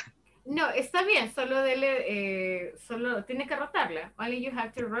mal. No, está bien. Solo dele... solo tiene que rotarla. Only you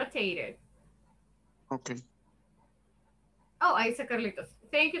have to rotate it. Okay. Oh, ahí está Carlitos.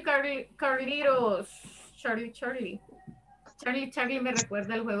 Thank you, Carlitos. Charlie me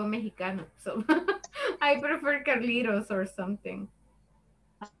recuerda al juego mexicano. So I prefer Carlitos or something.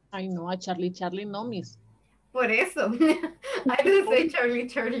 Ay, no, a Charlie no, miss. Por eso. I don't say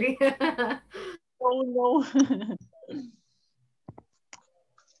Charlie. Oh, no.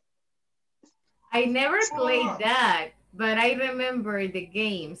 I never played that, but I remember the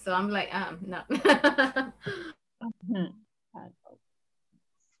game. So I'm like, no.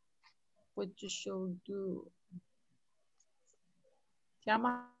 What you should do. Se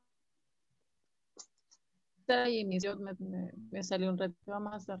llama. Me salió un reto.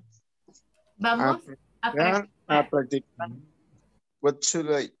 Vamos a hacer. Vamos a practicar. What should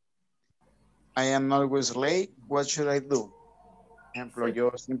I am always late. What should I do? Por ejemplo,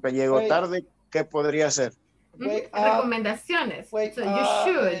 yo siempre llego tarde. ¿Qué podría hacer? Recomendaciones. So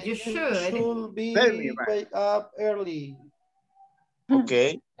you should be wake up early.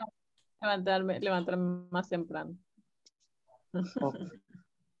 Okay. Levantarme más temprano. Okay.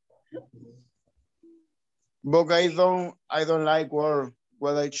 But I don't like work.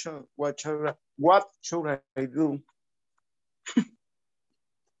 What should I do?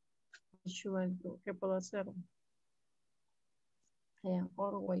 ¿Qué puedo hacer? I am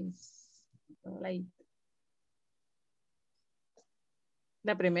always late.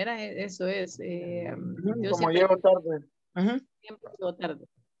 La primera, eso es. Como llego tarde. Siempre llego tarde.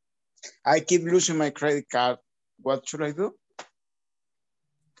 I keep losing my credit card. What should I do?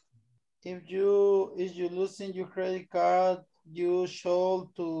 If you losing your credit card, you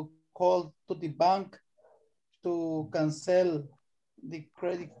should to call to the bank to cancel the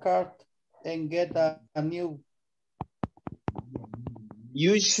credit card and get a new.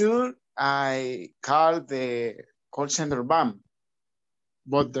 You should call the call center bank,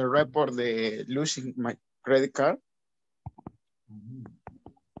 but the report the losing my credit card.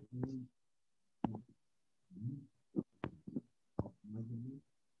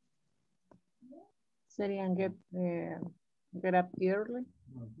 Serían get up early.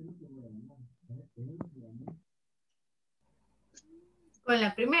 Con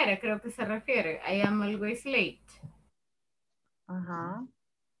la primera creo que se refiere. I am always late. Ajá.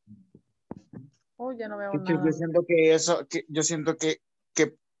 Oh, ya no veo nada. Yo siento que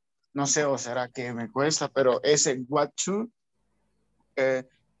no sé, o será que me cuesta, pero ese what should,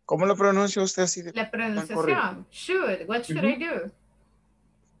 ¿cómo lo pronuncia usted así? La pronunciación. Should. What should I do?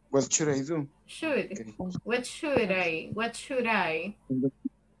 What should I do? Should. Okay. What should I?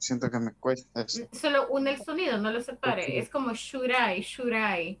 Siento que me cuesta eso. Solo une el sonido, no lo separe. Okay. Es como should I.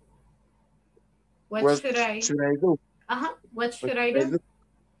 What should I do? Ajá. What should I do?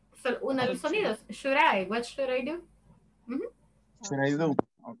 Solo une los sonidos. Should I? What should I do? Should I do?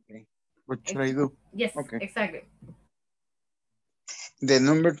 Okay. What should I do? Yes, okay. Exactly. The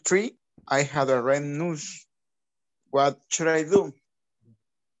number 3, I had a red nose. What should I do?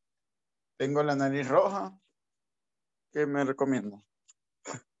 Tengo la nariz roja. ¿Qué me recomienda?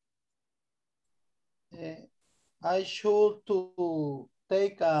 I should to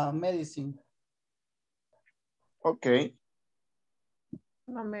take a medicine. Okay.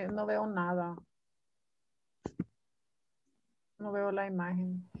 No veo nada. No veo la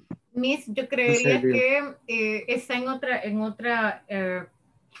imagen. Miss, yo creería que está en otra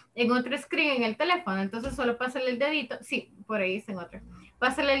screen en el teléfono, entonces solo pásale el dedito. Sí, por ahí está en otra.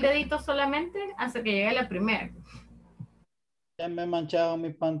 Pásale el dedito solamente hasta que llegue a la primera. Ya me he manchado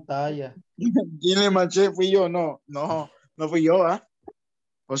mi pantalla. ¿Quién le manché? Fui yo, no fui yo, ¿ah?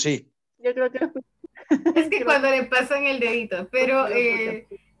 ¿O sí? Yo creo que es que cuando le pasan el dedito, pero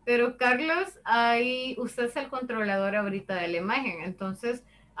Pero Carlos, usted es el controlador ahorita de la imagen, entonces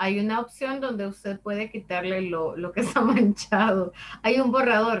hay una opción donde usted puede quitarle lo que está manchado. Hay un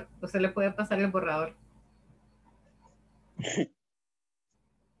borrador, usted le puede pasar el borrador.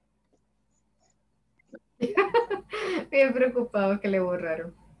 Bien preocupado que le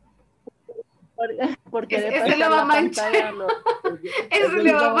borraron. Porque Ese lo va a manchar. Ese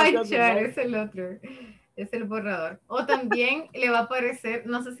le va a manchar, es el otro. Es el borrador. O también le va a aparecer,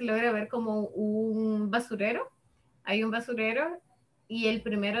 no sé si logra ver como un basurero. Hay un basurero y el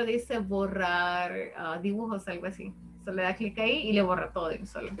primero dice borrar dibujos, algo así. Solo le da clic ahí y le borra todo de un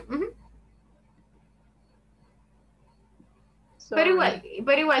solo.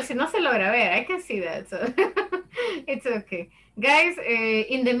 Pero igual, si no se logra ver, I can see that. So it's okay. Guys,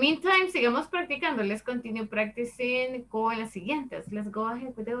 in the meantime, sigamos practicando. Let's continue practicing con las siguientes. Let's go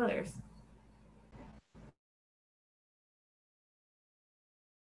ahead with the others.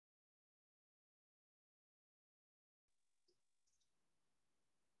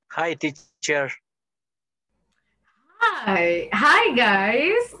 Hi, teacher. Hi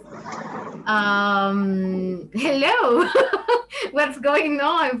guys. Hello. What's going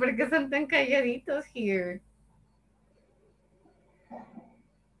on? ¿Por qué están tan calladitos here?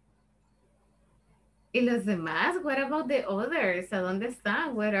 ¿Y los demás? What about the others? ¿A dónde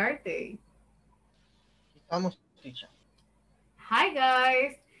están? Where are they? Vamos, teacher. Hi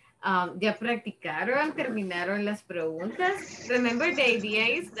guys. ¿Ya practicaron? ¿Terminaron las preguntas? Remember, the idea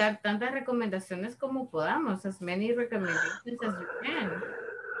is dar tantas recomendaciones como podamos. As many recommendations as you can.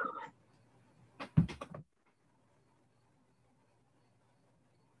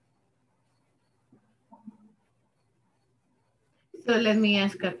 So let me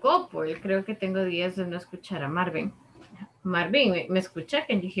ask a couple. Creo que tengo días de no escuchar a Marvin. Marvin, ¿me escucha?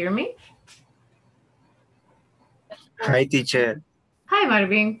 Can you hear me? Hi, teacher. Hi,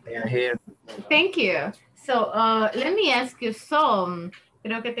 Marvin. I am here. Thank you. So let me ask you some.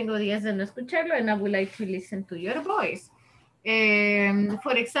 Creo que tengo días de no escucharlo and I would like to listen to your voice.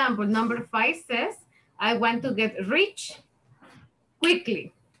 For example, number 5 says, I want to get rich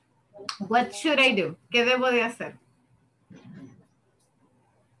quickly. What should I do? ¿Qué debo de hacer?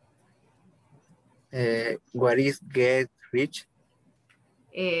 What is get rich?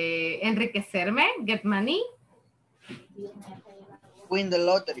 Enriquecerme, get money. Win the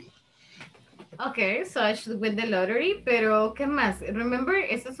lottery. Okay, so I should win the lottery, pero ¿qué más? Remember,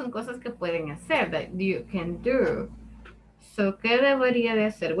 esas son cosas que pueden hacer, that you can do. So, ¿qué debería de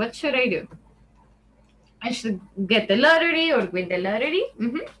hacer? What should I do? I should get the lottery or win the lottery.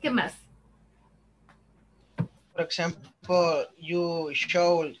 ¿Qué más? For example, you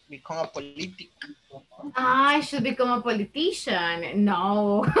should become a politic. I should become a politician.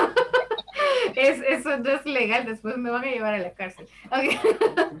 No. Eso no es legal. Después me van a llevar a la cárcel. Okay.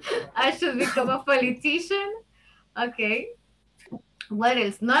 I should become a politician. Okay. What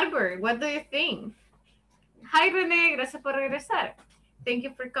else? Norbert, what do you think? Hi, René. Gracias por regresar. Thank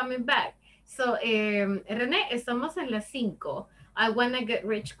you for coming back. So, René, estamos en las 5. I want to get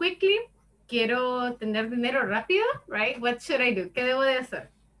rich quickly. Quiero tener dinero rápido, right? What should I do? ¿Qué debo de hacer?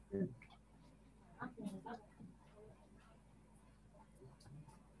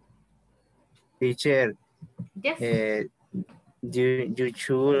 Teacher, yes. You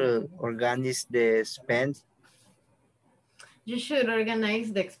should organize the spend. You should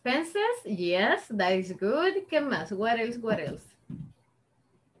organize the expenses. Yes, that is good. ¿Qué más? What else? What else?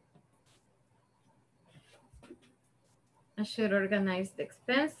 I should organize the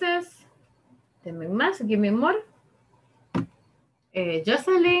expenses. Deme más. Give me more.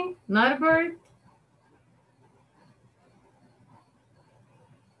 Jocelyn, Norbert.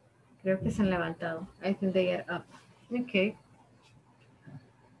 Creo que se han levantado. I think they are up. Okay.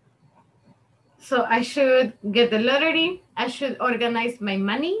 So I should get the lottery. I should organize my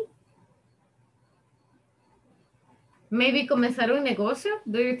money. Maybe comenzar un negocio.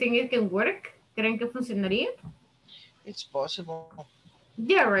 Do you think it can work? ¿Creen que funcionaría? It's possible.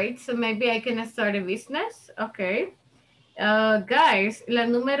 Yeah, right. So maybe I can start a business. Okay. Guys, la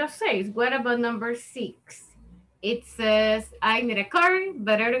número 6. What about number 6? It says, I need a car,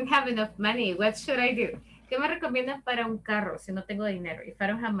 but I don't have enough money. What should I do? ¿Qué me recomiendan para un carro si no tengo dinero? If I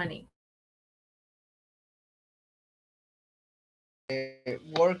don't have money.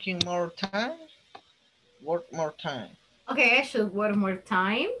 Working more time. Work more time. Okay, I should work more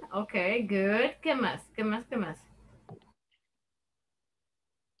time. Okay, good. ¿Qué más? ¿Qué más? ¿Qué más?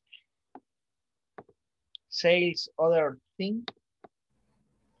 Sales other thing.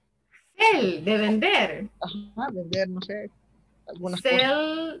 Sell, de vender. Ajá, vender, no sé. Algunas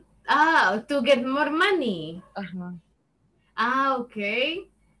Sell, cosas. to get more money. Ajá. Okay.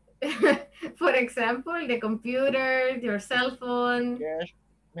 For example, the computer, your cell phone. Yes.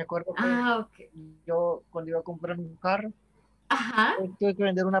 Me acuerdo que Okay. yo cuando iba a comprar un carro, Ajá. tuve que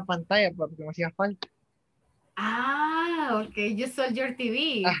vender una pantalla porque me hacía falta. Okay. You sold your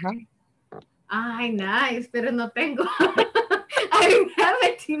TV. Ajá. Ay, nice, pero no tengo. I don't have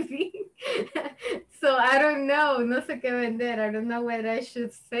a TV. So I don't know. No sé qué vender. I don't know what I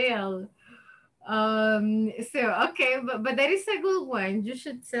should sell. Okay, but that is a good one. You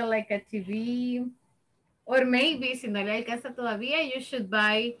should sell like a TV. Or maybe, si no le alcanza todavía, you should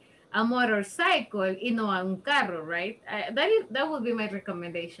buy a motorcycle y no a un carro, right? That would be my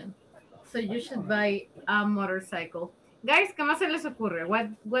recommendation. So you should buy a motorcycle. Guys, ¿qué más se les ocurre?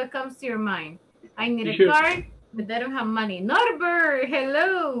 What comes to your mind? I need a car, but I don't have money. Norbert,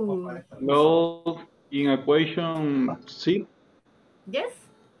 hello. Hello, in equation C. Yes?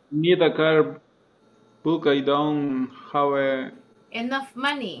 Need a car book. I don't have Enough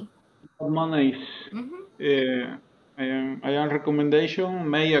money. money. I am recommendation,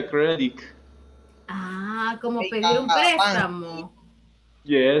 make a credit. Como pedir un préstamo.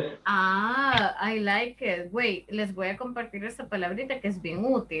 Yes. I like it. Wait, les voy a compartir esta palabrita que es bien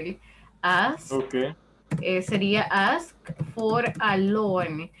útil. Ask. Okay. Sería ask for a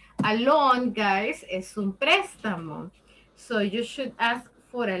loan. A loan, guys, es un préstamo. So you should ask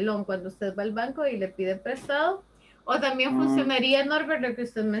for a loan cuando usted va al banco y le pide prestado. O también funcionaría, Norbert, lo que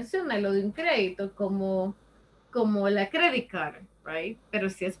usted menciona, lo de un crédito, como la credit card, right? Pero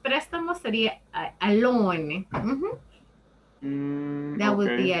si es préstamo, sería a loan. That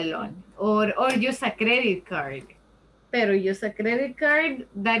would be a loan. Or use a credit card. Pero use a credit card,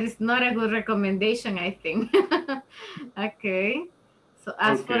 that is not a good recommendation, I think. Okay. So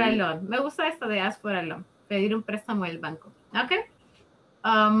ask for a loan. Me gusta esto de ask for a loan. Pedir un préstamo del banco. Okay.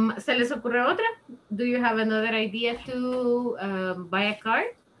 ¿Se les ocurre otra? Do you have another idea to buy a car?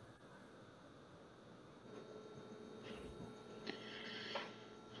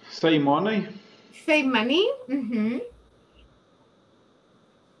 Save money. Save money.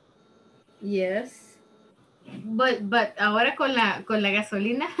 Yes. But ahora con la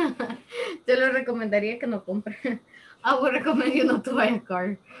gasolina, yo le recomendaría que no compre. I would recommend you not to buy a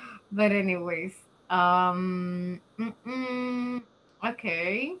car. But anyways.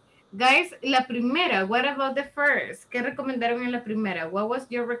 Okay. Guys, la primera, what about the first? ¿Qué recomendaron en la primera? What was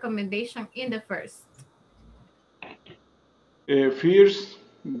your recommendation in the first? First,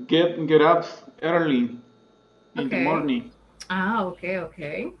 get up early in the morning.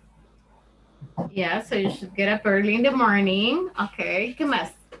 Okay. Yeah, so you should get up early in the morning. Okay, ¿qué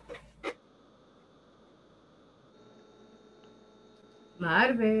más?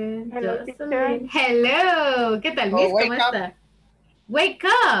 Marvin, Hello, Jocelyn. Hello, ¿qué tal, Miss? ¿Cómo está? Wake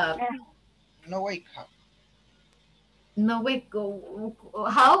up. No wake up. No wake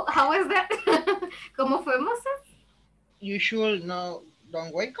up. How is that? ¿Cómo fue, Moza? You should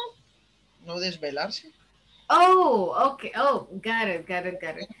don't wake up. No desvelarse. Oh, okay. Oh, got it.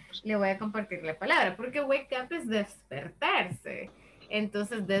 Le voy a compartir la palabra porque wake up es despertarse.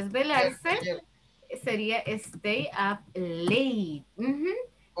 Entonces, desvelarse sería stay up late.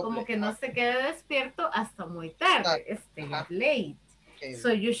 Como que no se queda despierto hasta muy tarde. Stay up late.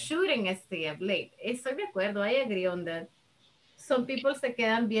 So you shouldn't stay up late. Estoy de acuerdo. I agree on that. Some people se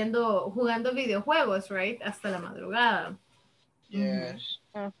quedan jugando videojuegos, right? Hasta la madrugada. Yes.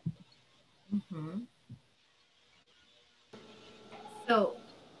 So,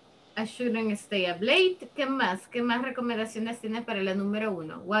 I shouldn't stay up late. ¿Qué más? ¿Qué más recomendaciones tiene para la número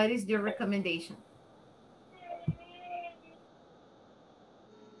 1? What is your recommendation?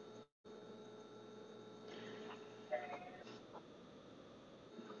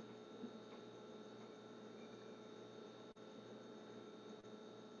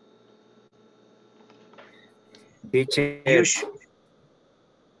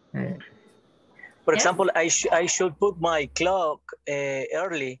 For example, I should put my clock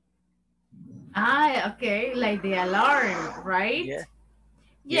early. Okay, like the alarm, right? Yeah.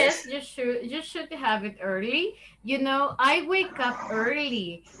 Yes, you should have it early. You know, I wake up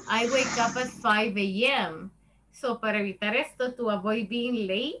early. I wake up at 5 a.m. So para evitar esto, to avoid being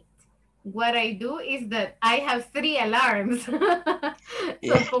late, what I do is that I have 3 alarms. So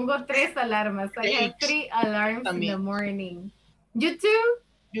pongo 3 alarmas. I have 3 alarms in the morning. You too?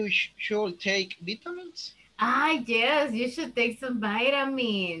 You should take vitamins. Yes, you should take some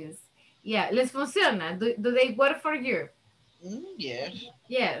vitamins. Yeah, ¿les funciona? Do they work for you? Yes.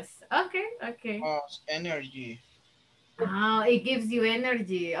 Yes. Okay. Energy. It gives you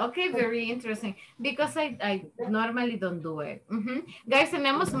energy. Okay, very interesting. Because I normally don't do it. Guys,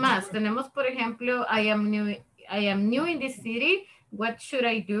 tenemos más. Tenemos, por ejemplo, I am new in the city. What should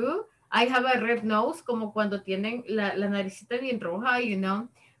I do? I have a red nose, como cuando tienen la naricita bien roja, you know,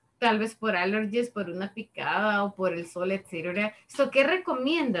 tal vez por allergies, por una picada o por el sol, etc. So, ¿qué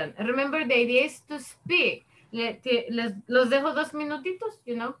recomiendan? Remember, the idea is to speak. Los dejo 2 minutitos,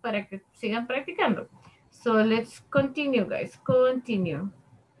 you know, para que sigan practicando. So, let's continue, guys. Continue.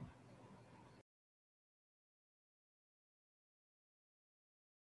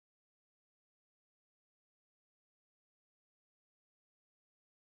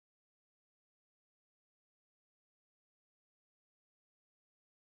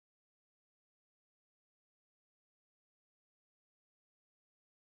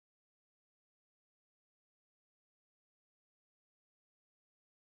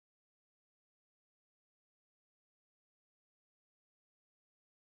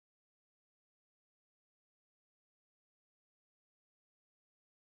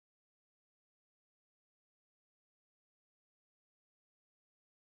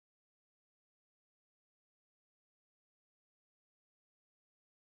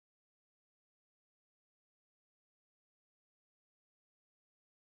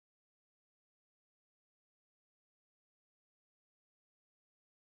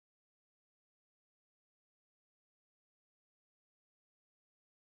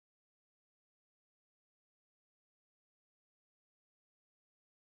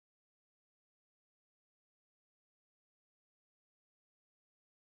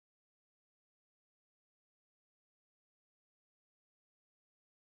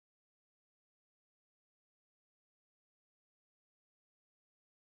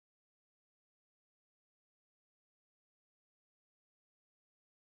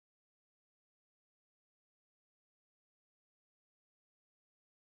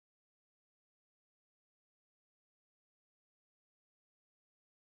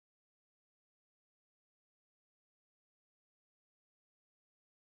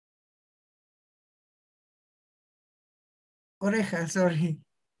 Oreja, sorry.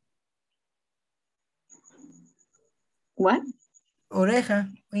 What?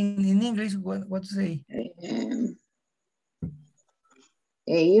 Oreja. In English, what to say?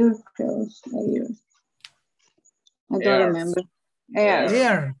 Ear, close, ear. I don't remember.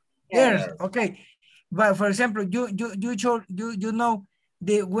 Ear. Okay. But for example, you know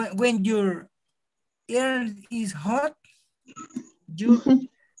when your ear is hot, you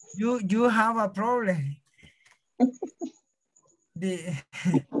have a problem.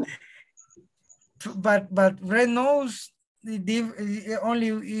 But red nose only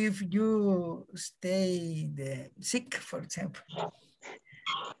if you stay sick, for example.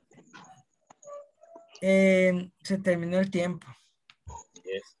 Se terminó el tiempo.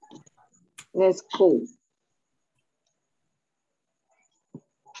 Yes. Let's go.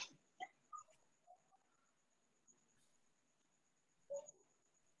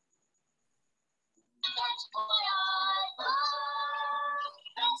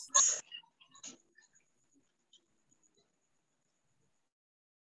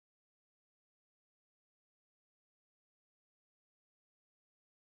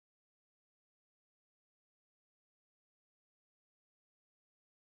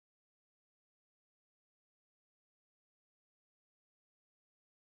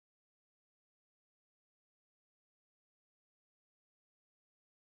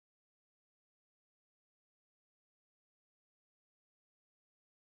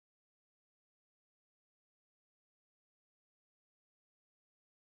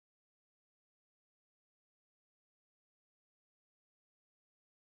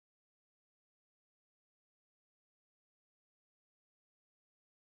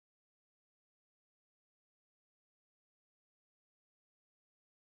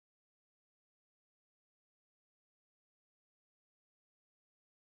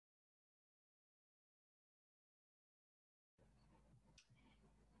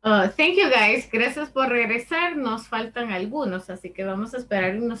 Thank you guys, gracias por regresar, nos faltan algunos, así que vamos a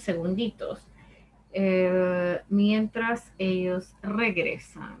esperar unos segunditos mientras ellos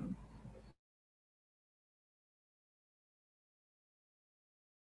regresan.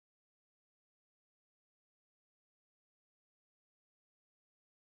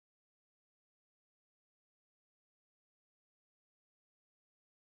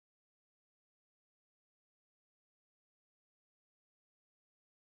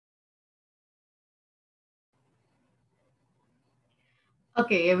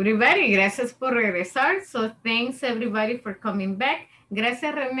 Okay, everybody, gracias por regresar. So, thanks everybody for coming back.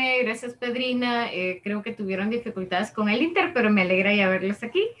 Gracias, René, gracias, Pedrina. Creo que tuvieron dificultades con el Inter, pero me alegra ya verlos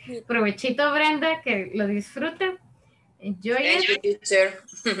aquí. Provechito, Brenda, que lo disfruten. Enjoy it. Thank you, teacher.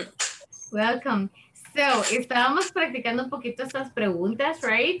 Welcome. So, estábamos practicando un poquito estas preguntas,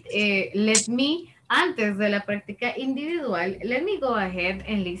 right? Antes de la práctica individual, let me go ahead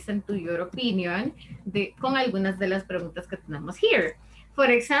and listen to your opinion con algunas de las preguntas que tenemos here. For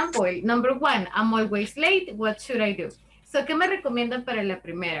example, number 1, I'm always late, what should I do? So, ¿qué me recomiendan para la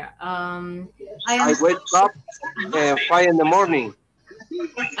primera? I wake up 5 in the morning.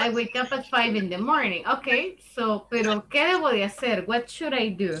 I wake up at 5 in the morning. Okay, so, pero ¿qué debo de hacer? What should I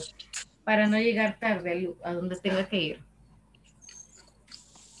do? Para no llegar tarde a donde tenga que ir.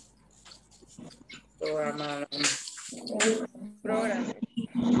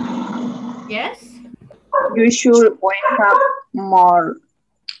 Yes? You should wake up more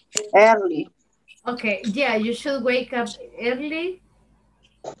early. Okay, yeah, you should wake up early.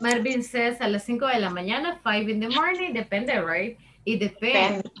 Marvin says a las 5 de la mañana, 5 in the morning, depende, right? It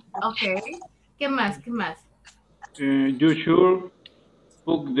depends. Okay. ¿Qué más? ¿Qué más? You should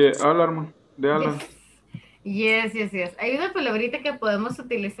put the alarm. The alarm. Yes. Hay una palabrita que podemos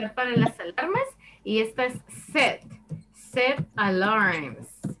utilizar para las alarmas y esta es set. Set alarms.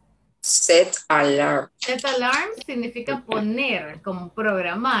 Set alarm. Set alarms significa poner, como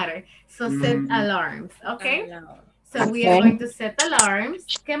programar. So set alarms, okay? So we are going to set alarms.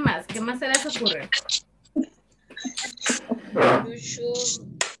 ¿Qué más? ¿Qué más se les ocurre? You should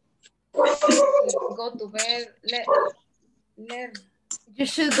go to bed. You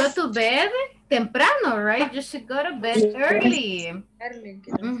should go to bed temprano, right? You should go to bed early.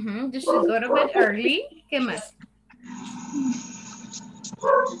 You should go to bed early. ¿Qué más?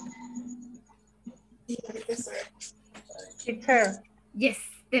 Teacher. Yes,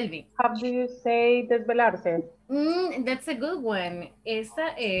 tell me. How do you say desvelarse? That's a good one.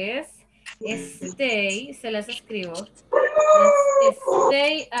 Esa es stay, se las escribo.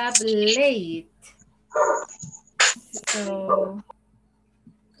 Stay up late. So,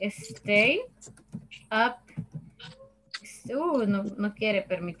 stay up. No quiere,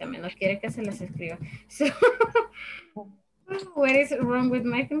 permítame, no quiere que se las escriba. So, what is wrong with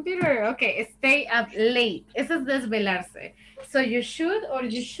my computer? Okay, stay up late. Eso es desvelarse. So you should or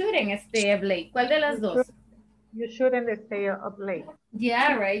you shouldn't stay up late. ¿Cuál de las dos? You shouldn't stay up late.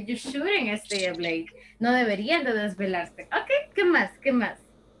 Yeah, right. You shouldn't stay up late. No deberían de desvelarse. Okay, ¿qué más? ¿Qué más?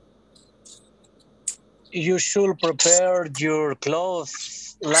 You should prepare your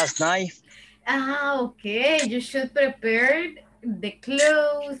clothes last night. Okay. You should prepare the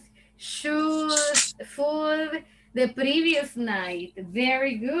clothes, shoes, food the previous night.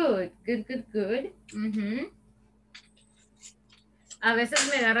 Very good. Good. A veces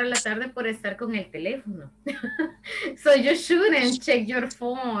me agarra la tarde por estar con el teléfono. So you shouldn't check your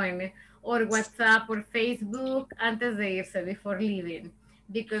phone or WhatsApp or Facebook antes de irse, before leaving,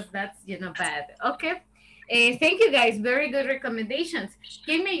 because that's, bad. Okay. Thank you guys. Very good recommendations.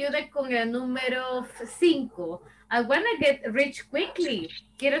 ¿Quién me ayuda con el número 5? I want to get rich quickly.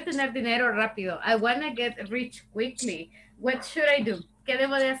 Quiero tener dinero rápido. I want to get rich quickly. What should I do? ¿Qué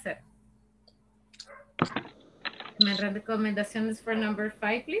debo de hacer? My recommendations for number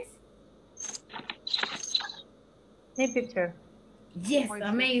 5, please. Hey, teacher. Yes,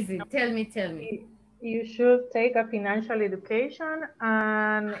 amazing. Tell me. You should take a financial education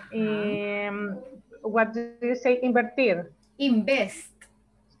and what do you say? Invertir. Invest.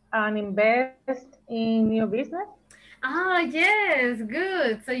 And invest in new business. Yes,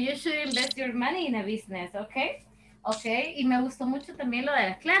 good. So you should invest your money in a business, okay? Okay, y me gustó mucho también lo de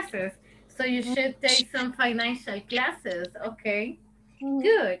las clases. So you should take some financial classes, okay?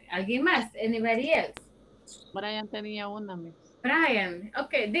 Good. ¿Alguien más? Anybody else? Brian tenía una, miss. Brian.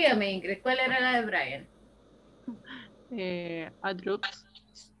 Okay, dígame, Ingrid, ¿cuál era la de Brian? Adrux.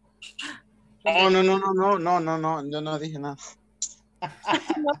 No, yo no dije nada.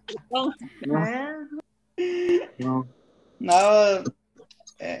 No.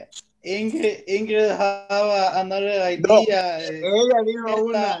 Ingrid have another idea. Ella dijo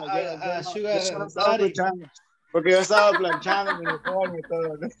una. A sugar porque yo estaba planchando mi uniforme y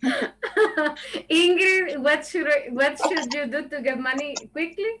todo. Ingrid, what should you do to get money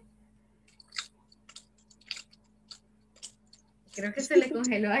quickly? Creo que se le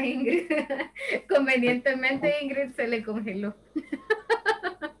congeló a Ingrid. Convenientemente Ingrid se le congeló.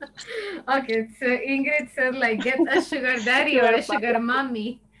 Okay, so Ingrid said like get a sugar daddy or a sugar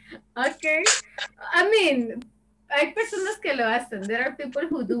mommy. Okay. I mean, hay personas que lo hacen. There are people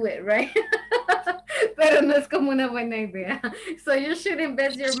who do it, right? Pero no es como una buena idea. So you should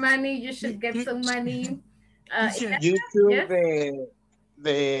invest your money. You should get some money. You should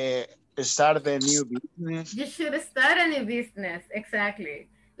start a new business. You should start a new business. Exactly.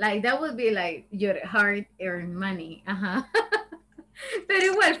 Like that would be like your hard-earned money. Very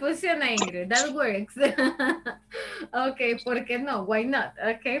igual funciona, Ingrid. That works. Ok, ¿por qué no? Why not?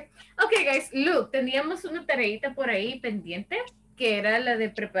 Ok. Ok, guys, look, teníamos una tareita por ahí pendiente, que era la de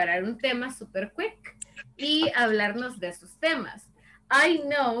preparar un tema super quick y hablarnos de sus temas. I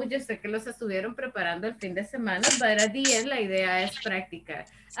know, yo sé que los estuvieron preparando el fin de semana, but at the end la idea es practicar.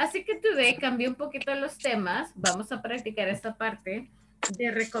 Así que today cambié un poquito los temas. Vamos a practicar esta parte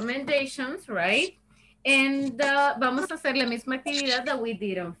de recommendations, right? And vamos a hacer la misma actividad that we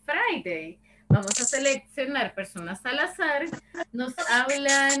did on Friday. Vamos a seleccionar personas al azar. Nos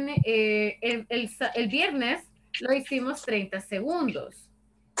hablan, el viernes lo hicimos 30 segundos.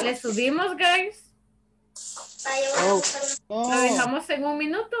 ¿Le subimos, guys? ¿Lo dejamos en 1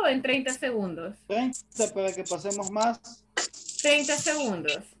 minuto o en 30 segundos? 30 para que pasemos más. 30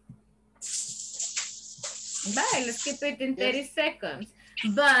 segundos. Bye, let's keep it in 30 seconds.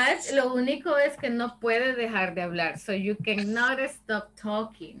 But lo único es que no puede dejar de hablar. So you cannot stop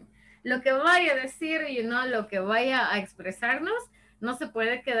talking. Lo que vaya a decir, lo que vaya a expresarnos, no se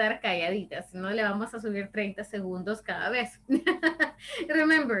puede quedar calladita. Si no, le vamos a subir 30 segundos cada vez.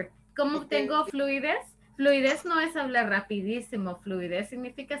 Remember, ¿cómo tengo fluidez? Fluidez no es hablar rapidísimo. Fluidez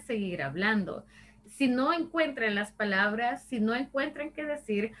significa seguir hablando. Si no encuentran las palabras, si no encuentran qué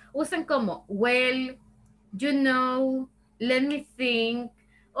decir, usen como well, you know, let me think.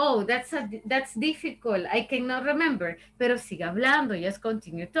 Oh, that's difficult. I cannot remember. Pero siga hablando. Just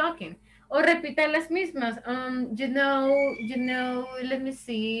continue talking. O repita las mismas. You know, let me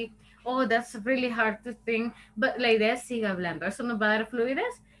see. Oh, that's really hard to think. But la idea es siga hablando. Eso nos va a dar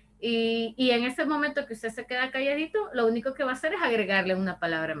fluidez. Y en ese momento que usted se queda calladito, lo único que va a hacer es agregarle una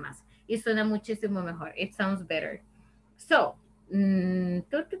palabra más. Y suena muchísimo mejor. It sounds better. So,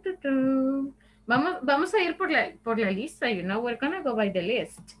 vamos a ir por la lista, we're gonna go by the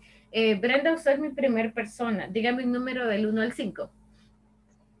list. Brenda, usted es mi primer persona. Dígame un número del 1 al 5.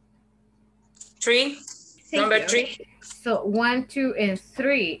 3. Number 3. So, 1, 2, and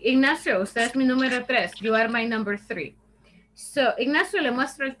 3. Ignacio, usted es mi número 3. You are my number 3. So, Ignacio, le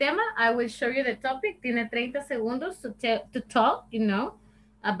muestro el tema. I will show you the topic. Tiene 30 segundos to talk,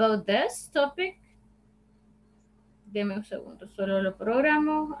 about this topic. Deme un segundo, solo lo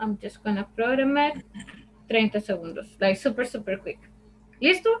programo. I'm just gonna program it. 30 segundos, like super quick.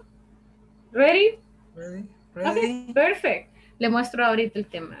 ¿Listo? Ready? Ready. Okay, perfect. Le muestro ahorita el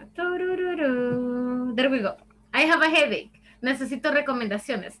tema. There we go. I have a headache. Necesito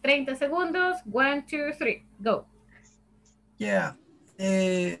recomendaciones. 30 segundos. 1, 2, 3. Go. Yeah.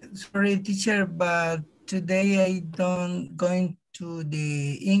 Sorry, teacher, but today I don't going to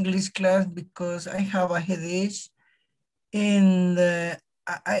the English class because I have a headache. And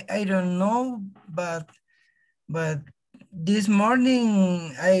I don't know, but this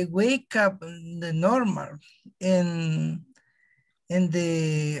morning I wake up the normal and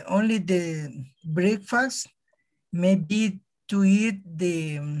only the breakfast maybe to eat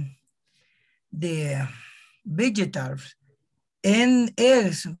the vegetables and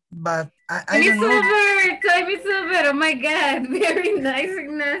eggs, but I don't know. Super, oh my God, very nice,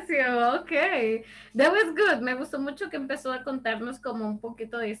 Ignacio. Okay, that was good. Me gustó mucho que empezó a contarnos como un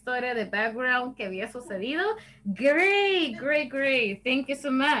poquito de historia, de background que había sucedido. Great. Thank you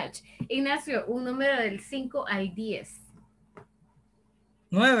so much. Ignacio, un número del 5 al 10.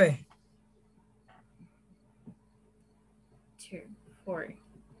 9. 2, 4,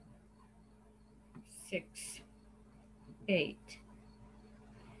 6, 8.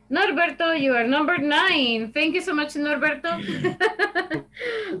 Norberto, you are number 9. Thank you so much, Norberto.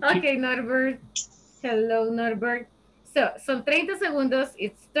 Okay, Norbert. Hello, Norbert. So, son 30 segundos.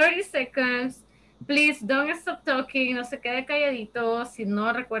 It's 30 seconds. Please don't stop talking. No se quede calladito. Si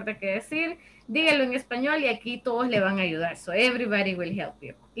no recuerda qué decir, dígalo en español y aquí todos le van a ayudar. So, everybody will help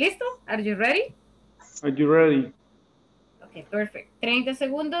you. ¿Listo? Are you ready? Are you ready? Okay, perfect. 30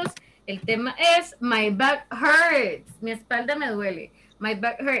 segundos. El tema es My back hurts. Mi espalda me duele. My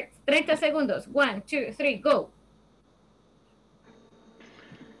back hurts. 30 segundos. 1, 2, 3, go.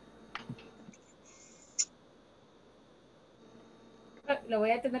 Lo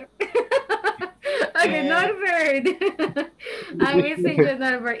voy a tener. Okay, Norbert. I'm missing you,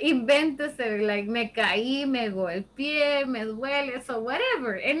 Norbert. Invéntese, like, me caí, me golpeé, me duele, so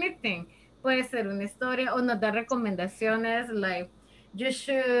whatever, anything. Puede ser una historia o nos da recomendaciones, like, you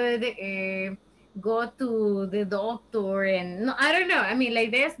should go to the doctor and, no, I don't know. I mean, la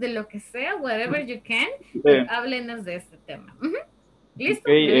idea es de lo que sea, whatever you can, pero háblenos de este tema. ¿Listo?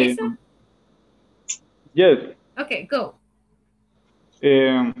 Okay, ¿Listo? yes. Okay, go.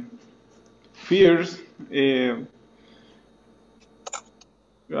 First, I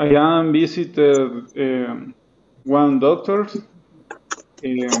am visited one doctor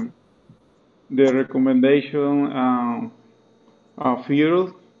the recommendation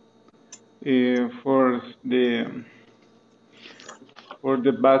field for the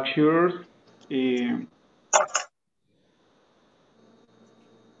backsures.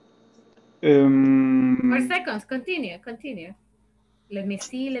 4 seconds, continue. Let me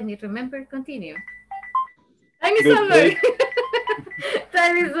see, let me remember, continue. Time is over.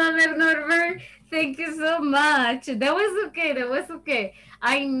 Time is over, Norbert. Thank you so much. That was okay.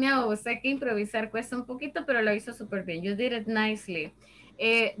 I know, sé que improvisar cuesta un poquito, pero lo hizo súper bien. You did it nicely.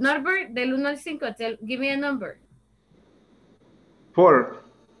 Norbert, del 1 al 5, give me a number. 4.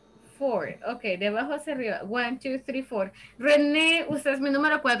 4. Ok, de abajo hacia arriba. 1, 2, 3, 4. René, usted es mi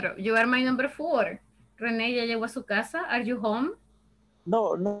número 4. You are my number 4. René, ¿ya llegó a su casa? Are you home?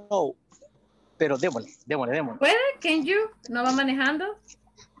 No. Pero démosle. ¿Puede? Can you? ¿No va manejando?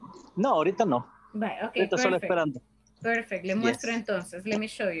 No, ahorita no. Bye, ok, ahorita solo perfect. esperando. Perfect. Le muestro entonces. Let me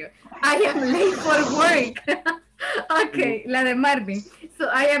show you. I am late for work. Ok, la de Marvin. So,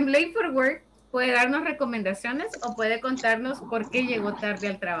 I am late for work. Puede darnos recomendaciones o puede contarnos por qué llegó tarde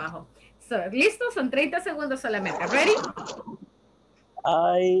al trabajo. So, ¿listo? Son 30 segundos solamente. ¿Ready?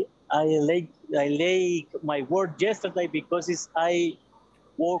 I late my work yesterday because I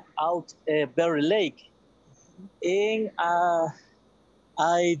work out very late. And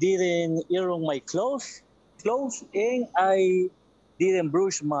I didn't iron my clothes and I didn't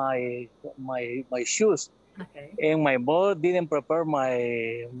brush my shoes. Okay. And my boss didn't prepare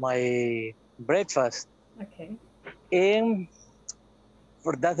my breakfast. Okay. And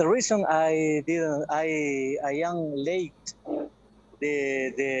for that reason I am late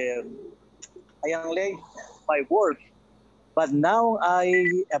I am late my work. But now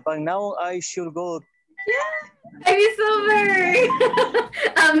I should go. Yeah, it's over.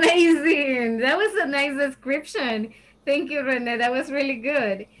 Amazing. That was a nice description. Thank you, Rene. That was really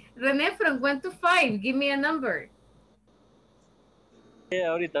good. Rene, from 1 to 5, give me a number. Yeah,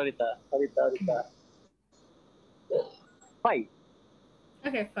 ahorita. 5.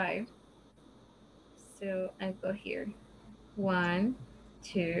 Okay, 5. So I go here. 1,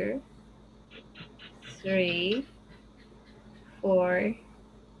 2, 3, 4,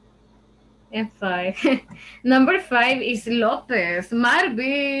 and 5. Number 5 is Lopez.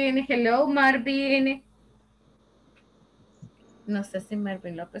 Marvin. Hello, Marvin. No sé si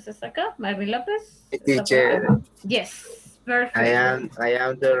Marvin Lopez está acá. Marvin Lopez. Teacher. Yes, perfect. I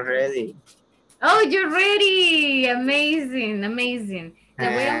am ready. Oh, you're ready. Amazing. Le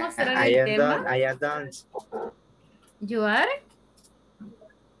voy a mostrar el tema. I am done. You are?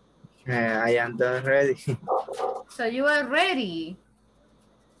 I am done ready. So you are ready.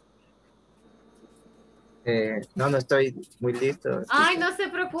 No estoy muy listo. Ay, no se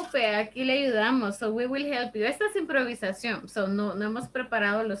preocupe, aquí le ayudamos. So we will help you. Esta es improvisación. So no hemos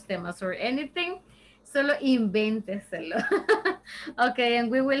preparado los temas or anything. Solo invénteselo. Okay,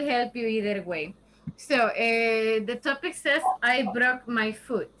 and we will help you either way. So the topic says, I broke my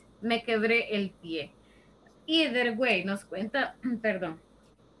foot. Me quebré el pie. Either way, nos cuenta, perdón,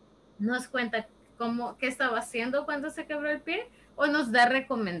 nos cuenta qué estaba haciendo cuando se quebró el pie o nos da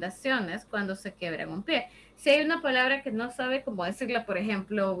recomendaciones cuando se quiebra un pie. Si hay una palabra que no sabe cómo decirla, por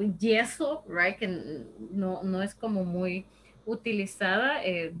ejemplo, yeso, right, que no es como muy utilizada,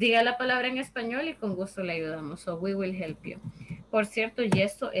 diga la palabra en español y con gusto le ayudamos. So we will help you. Por cierto,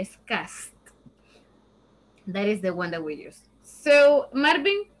 yeso es cast. That is the one that we use. So,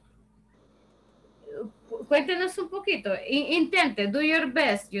 Marvin, cuéntenos un poquito. Intente, do your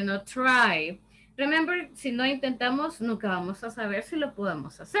best, try. Remember, si no intentamos, nunca vamos a saber si lo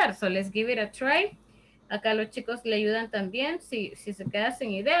podemos hacer. So, let's give it a try. Acá los chicos le ayudan también. Si se queda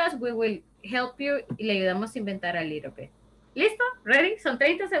sin ideas, we will help you y le ayudamos a inventar a little bit. ¿Listo? ¿Ready? Son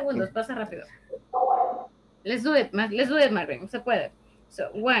 30 segundos. Pasa rápido. Let's do it, Marvin. Se puede.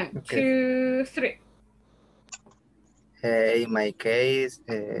 So, 1, 2, 3. In my case,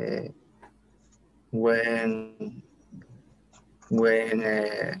 when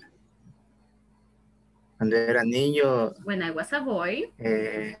cuando era niño. When I was a boy.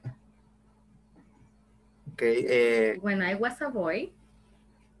 When I was a boy.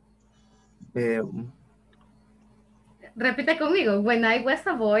 Repite conmigo. When I was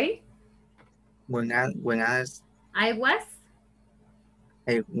a boy. When I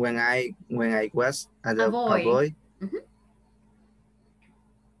was a boy.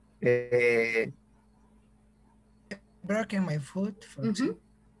 Broken my foot. For example.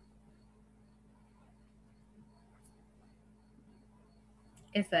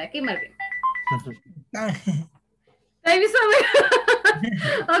 Está aquí, Marvin. Time is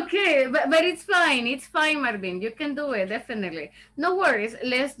over. Okay, but it's fine. It's fine, Marvin. You can do it, definitely. No worries.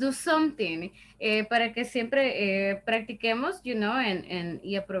 Let's do something para que siempre practiquemos, you know,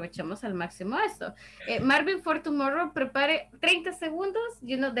 y aprovechemos al máximo esto. Marvin, for tomorrow, prepare 30 segundos,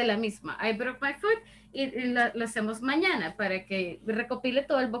 you know, de la misma. I broke my foot y lo hacemos mañana para que recopile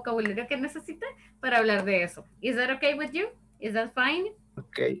todo el vocabulario que necesite para hablar de eso. Is that okay with you? Is that fine?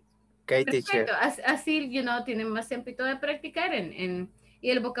 Okay. Okay, teacher. Así, you know, tienen más tiempito de practicar y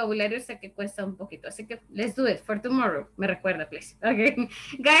el vocabulario sé que cuesta un poquito. Así que, let's do it for tomorrow. Me recuerda, please. Okay.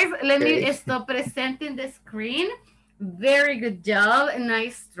 Guys, let me stop presenting the screen. Very good job.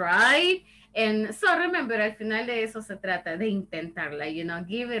 Nice try. And so remember, al final de eso se trata, de intentarla, you know,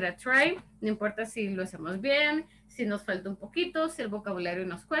 give it a try. No importa si lo hacemos bien, si nos falta un poquito, si el vocabulario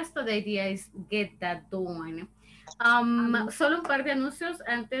nos cuesta. The idea is get that done. Solo un par de anuncios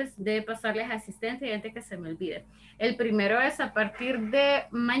antes de pasarles a asistente y antes que se me olvide. El primero es a partir de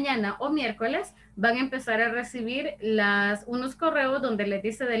mañana o miércoles van a empezar a recibir unos correos donde les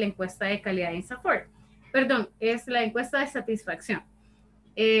dice de la encuesta de calidad de INSAFORP. Perdón, es la encuesta de satisfacción.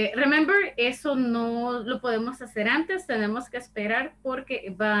 Remember, eso no lo podemos hacer antes, tenemos que esperar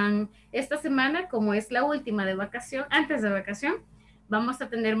porque esta semana, como es la última de vacación, antes de vacación, vamos a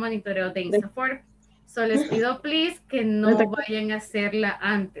tener monitoreo de INSAFORP. So les pido, please, que no vayan a hacerla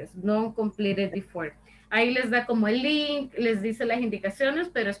antes. No completed before. Ahí les da como el link, les dice las indicaciones,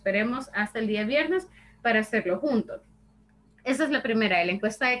 pero esperemos hasta el día viernes para hacerlo juntos. Esa es la primera, la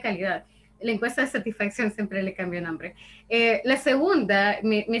encuesta de calidad. La encuesta de satisfacción, siempre le cambio nombre. La segunda,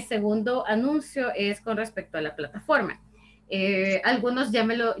 mi segundo anuncio es con respecto a la plataforma. Algunos ya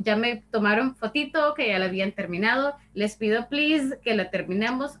me tomaron fotito, que ya la habían terminado. Les pido, please, que la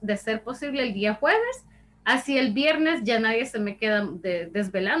terminemos de ser posible el día jueves. Así el viernes ya nadie se me queda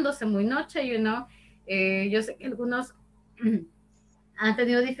desvelándose muy noche, you know. Yo sé que algunos han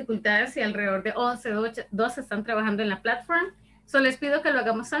tenido dificultades y alrededor de 11, 12 están trabajando en la plataforma. Solo les pido que lo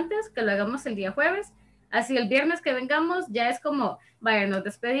hagamos antes, que lo hagamos el día jueves. Así el viernes que vengamos ya es como, vaya, nos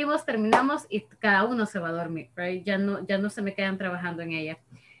despedimos, terminamos y cada uno se va a dormir, right? Ya no se me quedan trabajando en ella.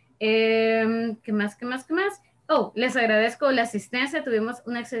 ¿Qué más? Oh, les agradezco la asistencia. Tuvimos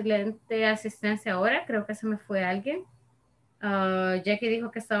una excelente asistencia ahora. Creo que se me fue alguien. Jackie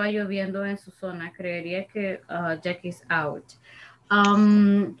dijo que estaba lloviendo en su zona. Creería que Jackie's out.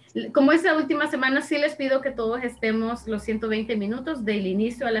 Como esta última semana, sí les pido que todos estemos los 120 minutos del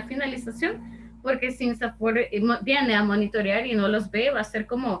inicio a la finalización, porque si INSAFORP viene a monitorear y no los ve, va a ser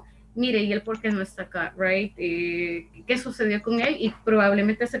como, mire, ¿y él por qué no está acá? Right? ¿Qué sucedió con él? Y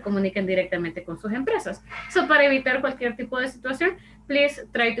probablemente se comuniquen directamente con sus empresas. So, para evitar cualquier tipo de situación, please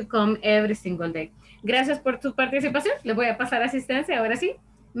try to come every single day. Gracias por su participación. Les voy a pasar asistencia. Ahora sí,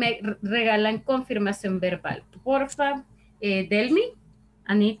 me regalan confirmación verbal. Porfa, Delmi,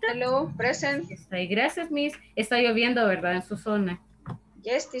 Anita. Hello, present. Está ahí. Gracias, Miss. Está lloviendo, ¿verdad? En su zona.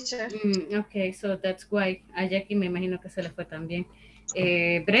 Yes, teacher. Okay, so that's why. A Jackie me imagino que se le fue también.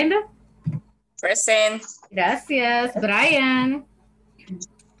 Brenda. Present. Gracias. Brian.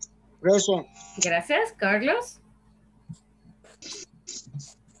 Present. Gracias. Carlos.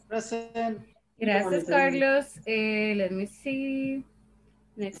 Present. Gracias, Carlos. Let me see.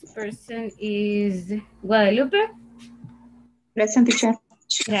 Next person is Guadalupe. Present, teacher.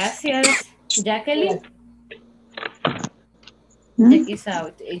 Gracias. Jacqueline. Jackie's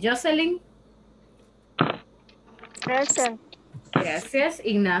out. Jocelyn. Present. Gracias.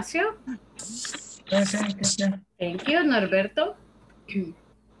 Ignacio. Present, teacher. Thank you. Norberto.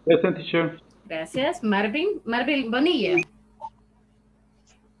 Present, teacher. Gracias. Marvin Bonilla.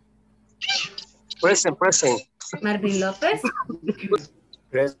 Present. Marvin López.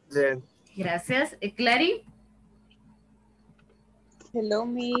 Present. Gracias. Clary. Hello,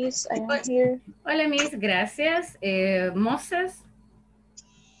 Miss. I'm here. Hola, Miss. Gracias. Moses.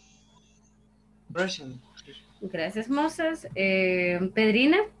 Present. Gracias, Moses.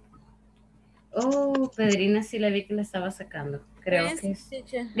 Pedrina. Oh, Pedrina sí la vi que la estaba sacando. Creo que es.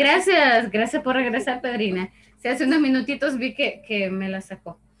 Gracias por regresar, Pedrina. Sí, hace unos minutitos vi que me la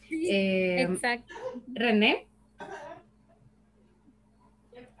sacó. Exacto. René.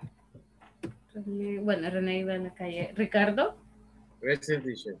 Bueno, René iba en la calle. Ricardo. Present,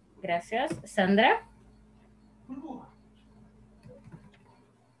 teacher. Gracias. Sandra.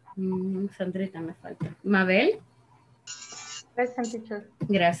 Sandrita me falta. Mabel. Present, teacher.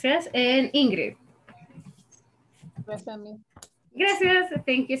 Gracias. Ingrid. Present. Gracias.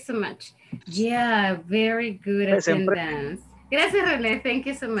 Thank you so much. Yeah, very good attendance. Gracias, René. Thank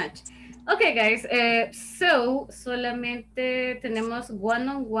you so much. Okay, guys. So, solamente tenemos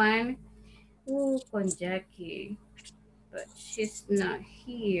one-on-one con Jackie. but she's not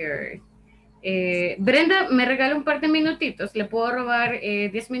here. Brenda, ¿me regala un par de minutitos? ¿Le puedo robar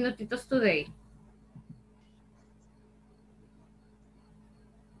 10 minutitos today?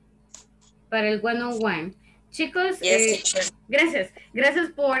 Para el one-on-one. Chicos,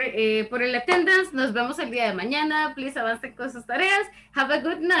 gracias por el attendance. Nos vemos el día de mañana. Please avancen con sus tareas. Have a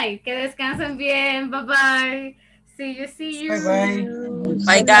good night. Que descansen bien. Bye bye. See you. Bye bye.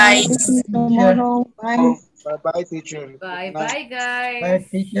 Bye, guys. Tomorrow. Bye. Bye bye, teacher. Bye Good night. bye, guys. Bye,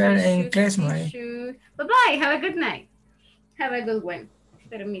 teacher and classmate. Bye bye. Have a good night. Have a good one.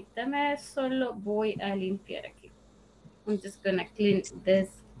 Permítame, solo voy a limpiar aquí. I'm just gonna clean this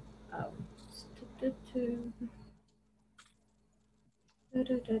out.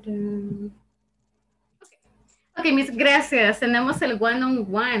 Ok, mis gracias. Tenemos el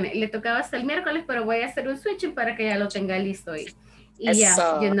one-on-one. Le tocaba hasta el miércoles, pero voy a hacer un switching para que ya lo tenga listo hoy. Y ya,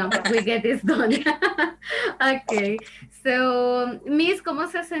 you know, we get this done. Ok, so, Miss, ¿cómo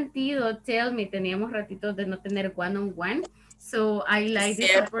se ha sentido? Tell me, teníamos ratitos de no tener one-on-one. So, I like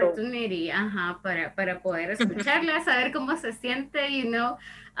this opportunity, para poder escucharla, saber cómo se siente, you know,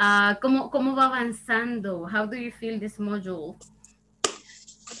 cómo va avanzando. How do you feel this module?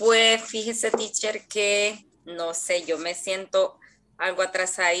 Pues, fíjese, teacher, que, no sé, yo me siento algo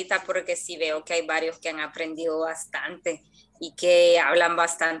atrasadita porque sí veo que hay varios que han aprendido bastante y que hablan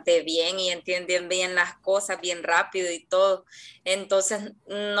bastante bien y entienden bien las cosas bien rápido y todo. Entonces,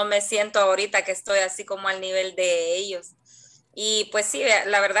 no me siento ahorita que estoy así como al nivel de ellos. Y pues sí,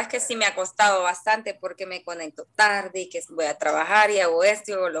 la verdad es que sí me ha costado bastante porque me conecto tarde y que voy a trabajar y hago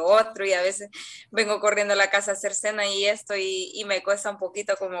esto y hago lo otro y a veces vengo corriendo a la casa a hacer cena y esto y me cuesta un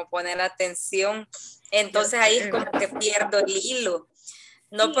poquito como poner atención. Entonces ahí es como que pierdo el hilo.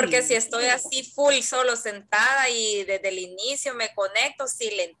 No, porque si estoy así full solo sentada y desde el inicio me conecto, sí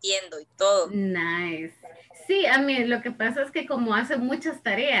le entiendo y todo. Nice. Sí, a mí lo que pasa es que como hace muchas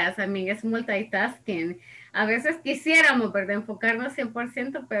tareas, a mí es multitasking. A veces quisiéramos, ¿verdad?, enfocarnos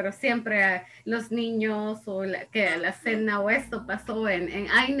 100%, pero siempre los niños o que la cena o esto pasó en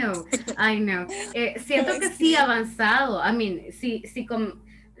I know. Siento que sí ha avanzado. I mean, sí,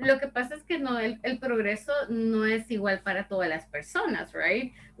 lo que pasa es que no, el progreso no es igual para todas las personas,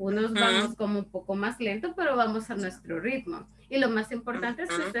 right? Unos vamos como un poco más lento, pero vamos a nuestro ritmo. Y lo más importante es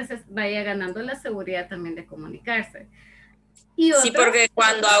que usted vaya ganando la seguridad también de comunicarse. Y sí, porque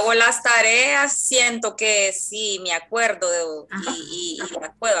cuando hago las tareas siento que sí, me acuerdo y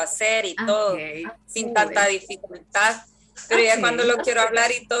las puedo hacer y todo, sin tanta dificultad. Pero ya cuando lo quiero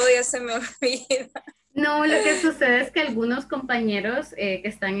hablar y todo ya se me olvida. No, lo que sucede es que algunos compañeros que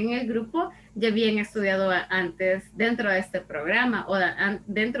están en el grupo ya habían estudiado antes dentro de este programa o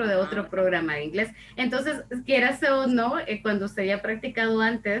dentro de otro programa de inglés. Entonces, quieras o no, cuando usted ya ha practicado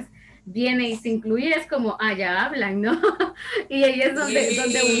antes, viene y se incluye, es como, ya hablan, ¿no? Y ahí es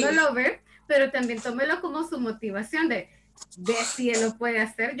donde uno lo ve, pero también tómelo como su motivación de si él lo puede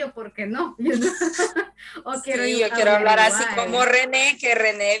hacer, yo por qué no. Yo quiero hablar así como René, que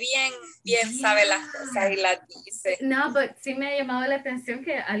René bien sabe las cosas y las dice. No, pero sí me ha llamado la atención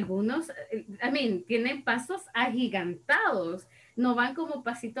que algunos, tienen pasos agigantados, no van como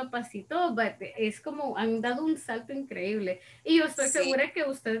pasito a pasito, es como han dado un salto increíble. Y yo estoy segura que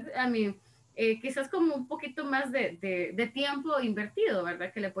usted, quizás como un poquito más de tiempo invertido,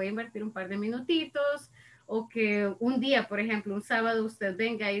 ¿verdad? Que le puede invertir un par de minutitos, o que un día, por ejemplo, un sábado usted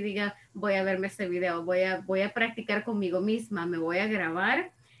venga y diga, voy a verme este video, voy a practicar conmigo misma, me voy a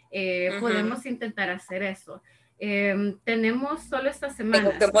grabar. Podemos intentar hacer eso. Tenemos solo esta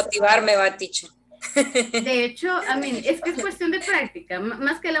semana. Tengo que motivarme, Baticho. De hecho, es que es cuestión de práctica,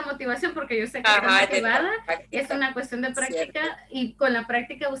 más que la motivación, porque yo sé que está motivada, es una cuestión de práctica, y con la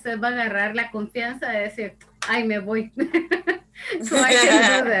práctica usted va a agarrar la confianza de decir, me voy. So I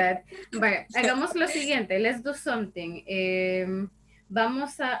can do that. Vaya, hagamos lo siguiente, let's do something.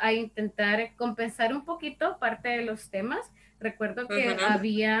 Vamos a intentar compensar un poquito parte de los temas. Recuerdo que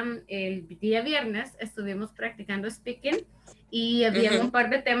había el día viernes, estuvimos practicando speaking y había un par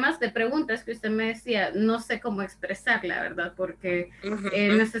de temas de preguntas que usted me decía, no sé cómo expresarla, ¿verdad? Porque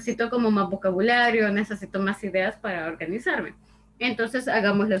necesito como más vocabulario, necesito más ideas para organizarme. Entonces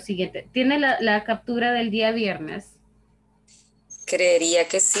hagamos lo siguiente. ¿Tiene la captura del día viernes? Creería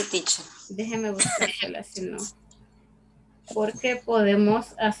que sí, teacher. Déjeme buscársela, si no. Porque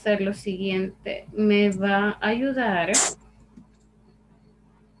podemos hacer lo siguiente. Me va a ayudar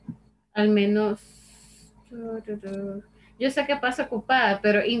al menos... Yo sé que pasa ocupada,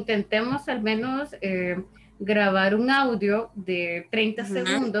 pero intentemos al menos grabar un audio de 30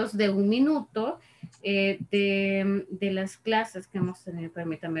 segundos, de 1 minuto, de las clases que hemos tenido.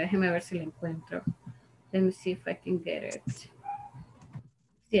 Permítame, déjeme ver si lo encuentro. Let me see if I can get it.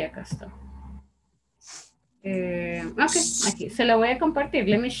 Sí, acá está. Ok, aquí se la voy a compartir.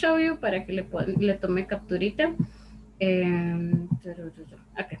 Let me show you para que le tome capturita.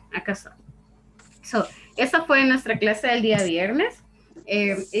 Ok, acá está. So, esta fue nuestra clase del día viernes.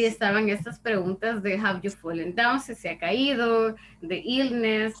 Y estaban estas preguntas de have you fallen down, si se ha caído, de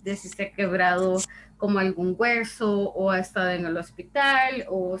illness, de si se ha quebrado como algún hueso o ha estado en el hospital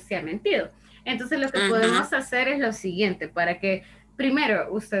o se ha mentido. Entonces lo que podemos hacer es lo siguiente, para que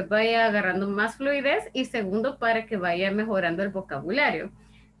primero usted vaya agarrando más fluidez y segundo para que vaya mejorando el vocabulario.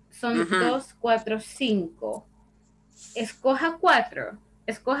 Son 2, 4, 5. Escoja 4.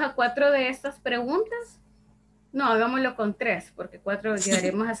 Escoja 4 de estas preguntas. No, hagámoslo con 3, porque 4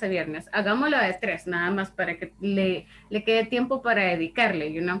 llegaremos hasta viernes. Hagámoslo de 3, nada más para que le quede tiempo para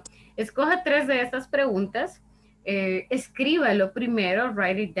dedicarle, you know. Escoja 3 de estas preguntas. Escríbalo primero,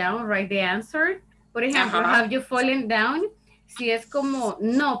 write it down, write the answer. Por ejemplo, have you fallen down? Si es como,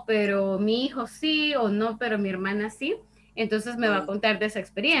 no, pero mi hijo sí, o no, pero mi hermana sí, entonces me va a contar de esa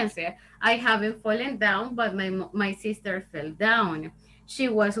experiencia. I haven't fallen down, but my sister fell down. She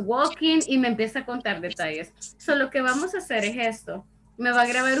was walking, y me empieza a contar detalles. So, lo que vamos a hacer es esto. Me va a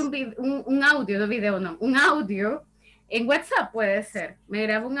grabar un audio, no video, no, un audio. En WhatsApp puede ser. Me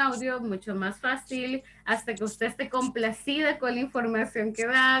graba un audio mucho más fácil hasta que usted esté complacida con la información que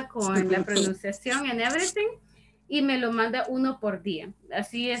da, con la pronunciación and everything, y me lo manda uno por día.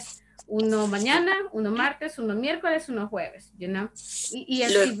 Así es, uno mañana, uno martes, uno miércoles, uno jueves, you know? Y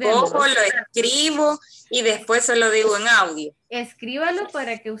así lo escojo, lo escribo y después se lo digo en audio. Escríbalo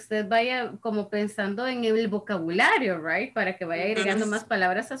para que usted vaya como pensando en el vocabulario, right? Para que vaya agregando más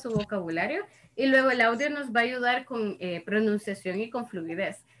palabras a su vocabulario. Y luego el audio nos va a ayudar con pronunciación y con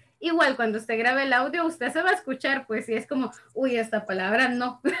fluidez. Igual, cuando usted grabe el audio, usted se va a escuchar, pues, y es como, uy, esta palabra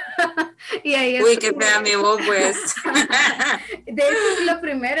no. Y ahí es uy, qué fea mi voz, pues. De hecho, es lo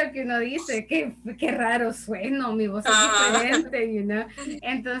primero que uno dice, qué raro sueno, mi voz es diferente, you know?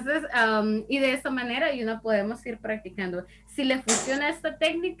 Entonces, y de esa manera, uno podemos ir practicando. Si le funciona esta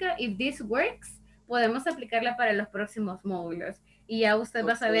técnica, if this works, podemos aplicarla para los próximos módulos. Y ya usted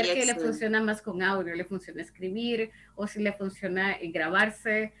va a saber que le funciona más con audio, le funciona escribir, o si le funciona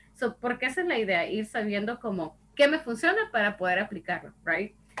grabarse. So, porque esa es la idea, ir sabiendo como qué me funciona para poder aplicarlo,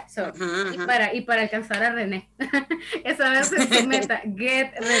 right? So, y para alcanzar a René. Esa es su meta,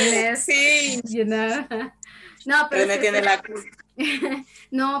 get René. Sí. You know? No, pero René tiene la culpa.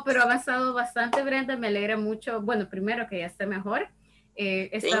 No, pero ha avanzado bastante, Brenda, me alegra mucho. Bueno, primero que ya esté mejor.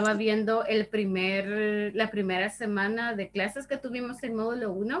 Estaba viendo la primera semana de clases que tuvimos en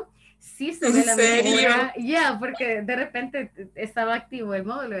módulo 1. Sí se ve la mejora. Ya, porque de repente estaba activo el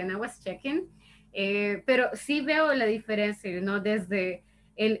módulo and I was checking. Pero sí veo la diferencia, ¿no? Desde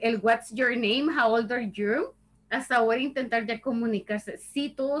el what's your name, how old are you, hasta ahora intentar ya comunicarse. Sí,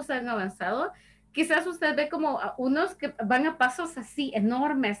 todos han avanzado. Quizás usted ve como unos que van a pasos así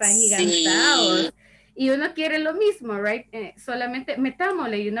enormes, agigantados. Sí. Y uno quiere lo mismo, right? Solamente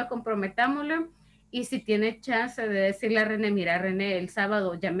metámosle y uno comprometámoslo. Y si tiene chance de decirle a René, mira, René, el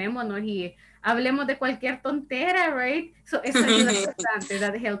sábado llamémonos y hablemos de cualquier tontera, right? So, eso ayuda bastante.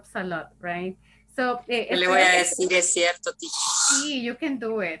 That helps a lot, right? So, le voy a decir, es cierto, teacher. Sí, you can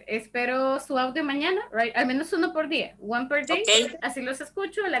do it. Espero su audio mañana, right? Al menos uno por día, one per day. Okay. Así los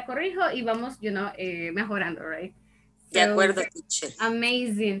escucho, la corrijo y vamos, mejorando, right? De acuerdo, teacher.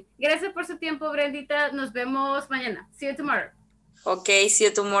 Amazing. Gracias por su tiempo, Brendita. Nos vemos mañana. See you tomorrow. Okay, see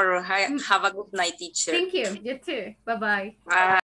you tomorrow. Have a good night, teacher. Thank you. You too. Bye-bye. Bye.